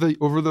was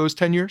over those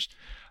 10 years.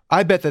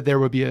 I bet that there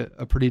would be a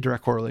pretty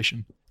direct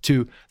correlation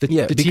to the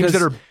teams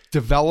that are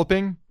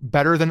developing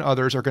better than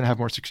others are going to have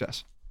more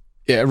success.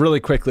 Yeah, really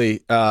quickly,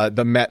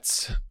 the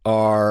Mets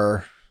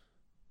are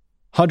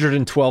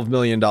 $112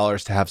 million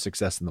to have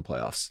success in the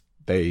playoffs.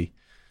 They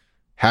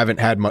haven't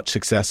had much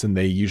success, and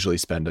they usually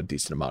spend a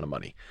decent amount of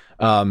money.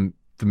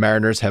 The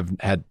Mariners have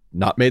had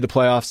not made the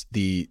playoffs.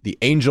 The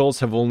Angels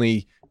have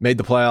only made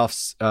the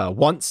playoffs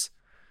once,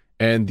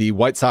 and the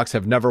White Sox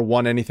have never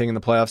won anything in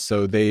the playoffs,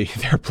 so their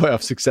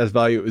playoff success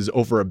value is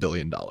over $1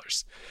 billion.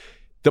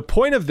 The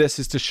point of this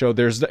is to show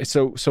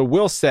so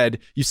Will said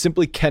you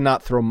simply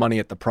cannot throw money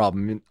at the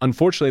problem. And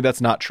unfortunately,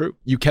 that's not true.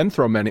 You can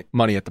throw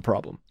money at the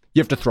problem.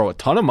 You have to throw a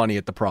ton of money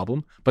at the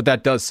problem, but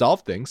that does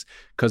solve things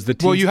because the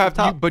team. Well, you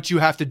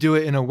have to do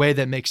it in a way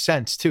that makes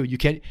sense too. You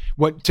can't.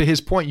 To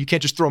his point, you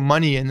can't just throw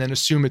money and then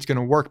assume it's going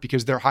to work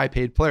because they're high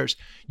paid players.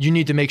 You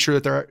need to make sure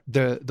that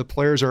the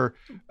players are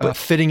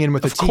fitting in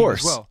with the team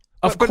as well.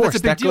 Of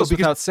course, that goes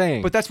without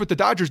saying. But that's what the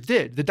Dodgers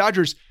did. The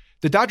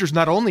Dodgers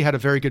not only had a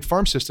very good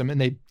farm system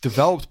and they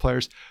developed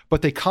players,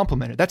 but they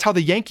complemented. That's how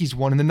the Yankees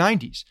won in the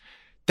 90s.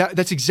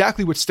 That's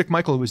exactly what Stick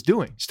Michael was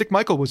doing. Stick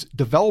Michael was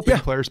developing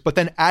players, but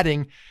then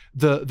adding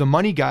the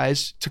money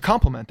guys to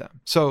complement them.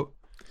 So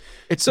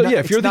if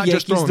you're the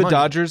Yankees, the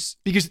Dodgers,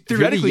 because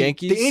theoretically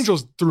the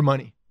Angels threw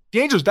money. The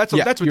Angels, that's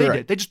what they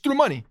did. They just threw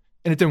money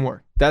and it didn't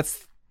work.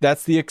 That's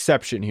the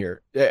exception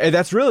here. And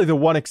that's really the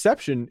one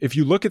exception. If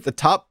you look at the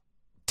top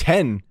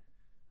 10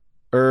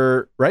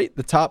 the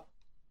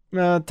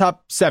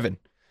top 7,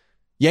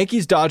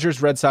 Yankees,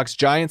 Dodgers, Red Sox,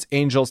 Giants,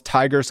 Angels,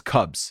 Tigers,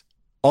 Cubs.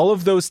 All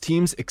of those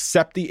teams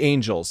except the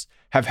Angels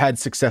have had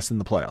success in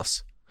the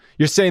playoffs.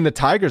 You're saying the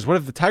Tigers, what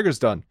have the Tigers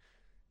done?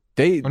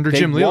 Under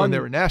Jim Leyland, they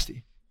were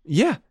nasty.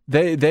 Yeah,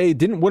 they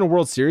didn't win a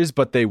World Series,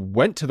 but they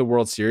went to the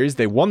World Series.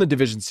 They won the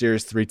Division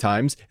Series 3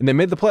 times, and they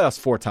made the playoffs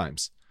 4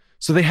 times.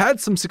 So they had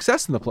some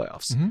success in the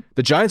playoffs. Mm-hmm.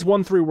 The Giants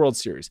won 3 World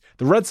Series.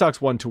 The Red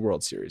Sox won 2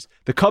 World Series.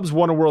 The Cubs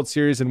won a World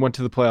Series and went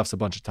to the playoffs a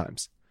bunch of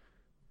times.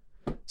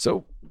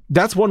 So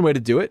that's one way to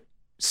do it.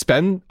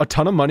 Spend a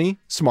ton of money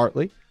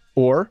smartly,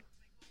 or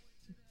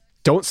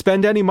don't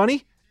spend any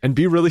money and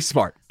be really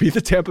smart. Be the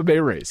Tampa Bay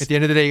Rays. At the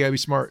end of the day, you got to be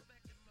smart.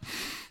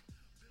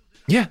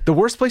 Yeah, the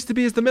worst place to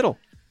be is the middle.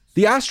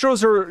 The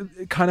Astros are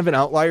kind of an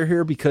outlier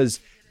here because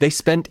they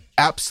spent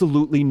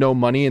absolutely no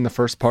money in the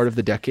first part of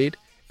the decade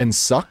and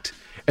sucked.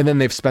 And then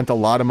they've spent a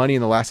lot of money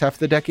in the last half of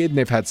the decade and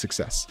they've had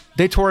success.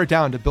 They tore it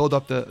down to build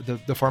up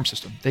the farm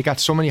system. They got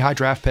so many high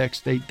draft picks.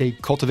 They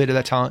cultivated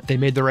that talent. They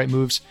made the right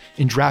moves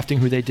in drafting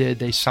who they did.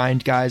 They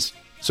signed guys.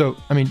 So,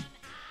 I mean,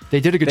 they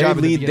did a good job.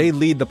 They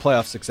lead the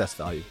playoff success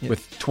value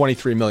with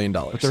 $23 million.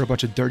 But they're a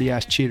bunch of dirty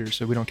ass cheaters,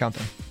 so we don't count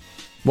them.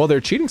 Well, their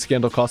cheating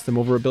scandal cost them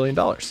over $1 billion.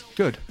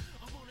 Good.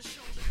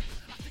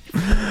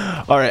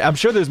 All right, I'm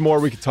sure there's more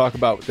we could talk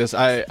about with this.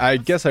 I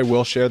guess I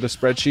will share the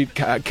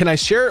spreadsheet. Can I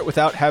share it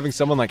without having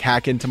someone like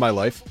hack into my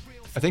life?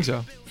 I think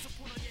so.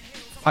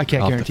 I can't guarantee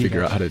that. I'll have to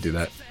figure out how to do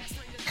that.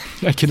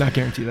 I cannot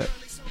guarantee that.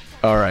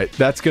 All right,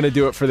 that's going to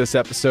do it for this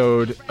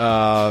episode.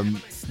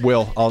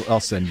 Will,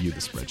 I'll send you the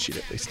spreadsheet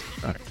at least.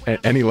 All right.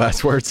 Any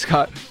last words,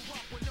 Scott?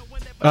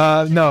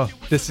 No.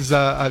 This is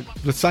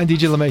let's sign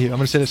DJ LeMahieu. I'm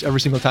going to say this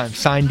every single time.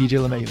 Sign DJ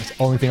LeMahieu. That's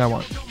the only thing I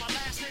want.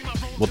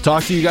 We'll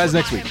talk to you guys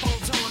next week.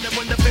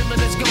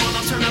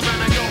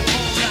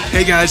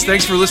 Hey guys,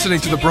 thanks for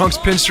listening to the Bronx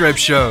Pinstripe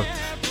Show.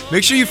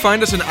 Make sure you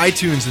find us on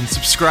iTunes and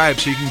subscribe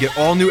so you can get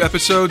all new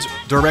episodes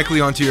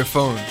directly onto your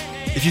phone.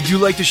 If you do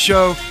like the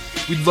show,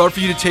 we'd love for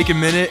you to take a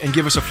minute and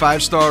give us a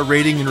 5-star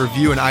rating and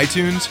review in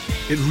iTunes.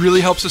 It really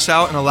helps us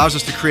out and allows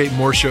us to create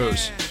more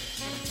shows.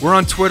 We're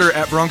on Twitter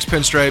at Bronx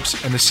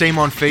Pinstripes and the same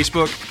on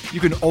Facebook. You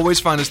can always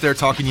find us there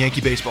talking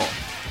Yankee baseball.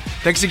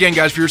 Thanks again,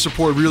 guys, for your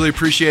support. Really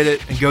appreciate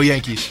it, and go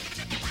Yankees.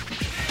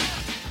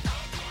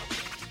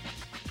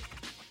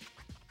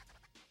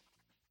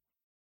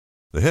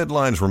 The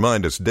headlines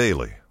remind us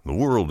daily, the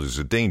world is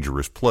a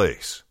dangerous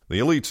place. The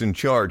elites in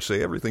charge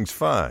say everything's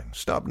fine,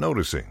 stop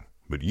noticing.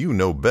 But you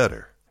know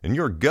better. And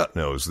your gut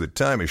knows that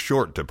time is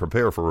short to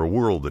prepare for a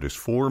world that is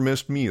 4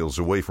 missed meals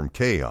away from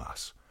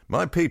chaos.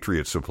 My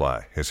Patriot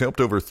Supply has helped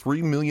over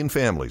 3 million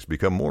families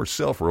become more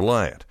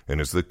self-reliant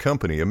and is the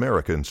company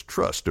Americans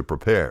trust to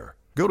prepare.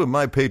 Go to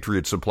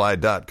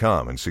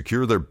MyPatriotSupply.com and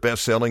secure their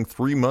best-selling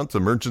 3-month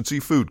emergency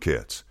food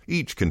kits.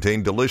 Each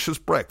contain delicious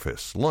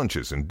breakfasts,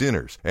 lunches, and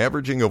dinners,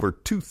 averaging over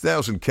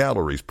 2,000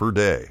 calories per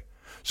day.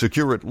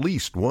 Secure at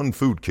least 1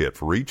 food kit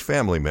for each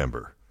family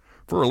member.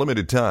 For a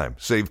limited time,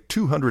 save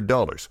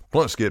 $200,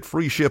 plus get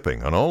free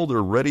shipping on all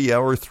their Ready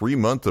Hour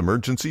 3-month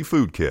emergency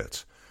food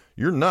kits.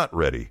 You're not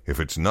ready if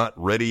it's not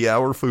Ready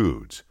Hour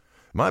Foods.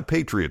 My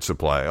Patriot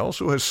Supply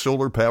also has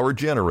solar power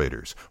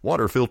generators,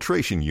 water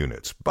filtration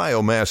units,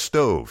 biomass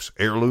stoves,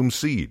 heirloom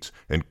seeds,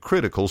 and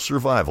critical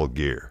survival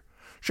gear.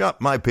 Shop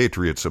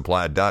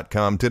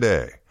MyPatriotSupply.com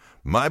today.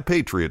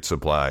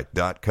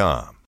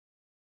 MyPatriotSupply.com.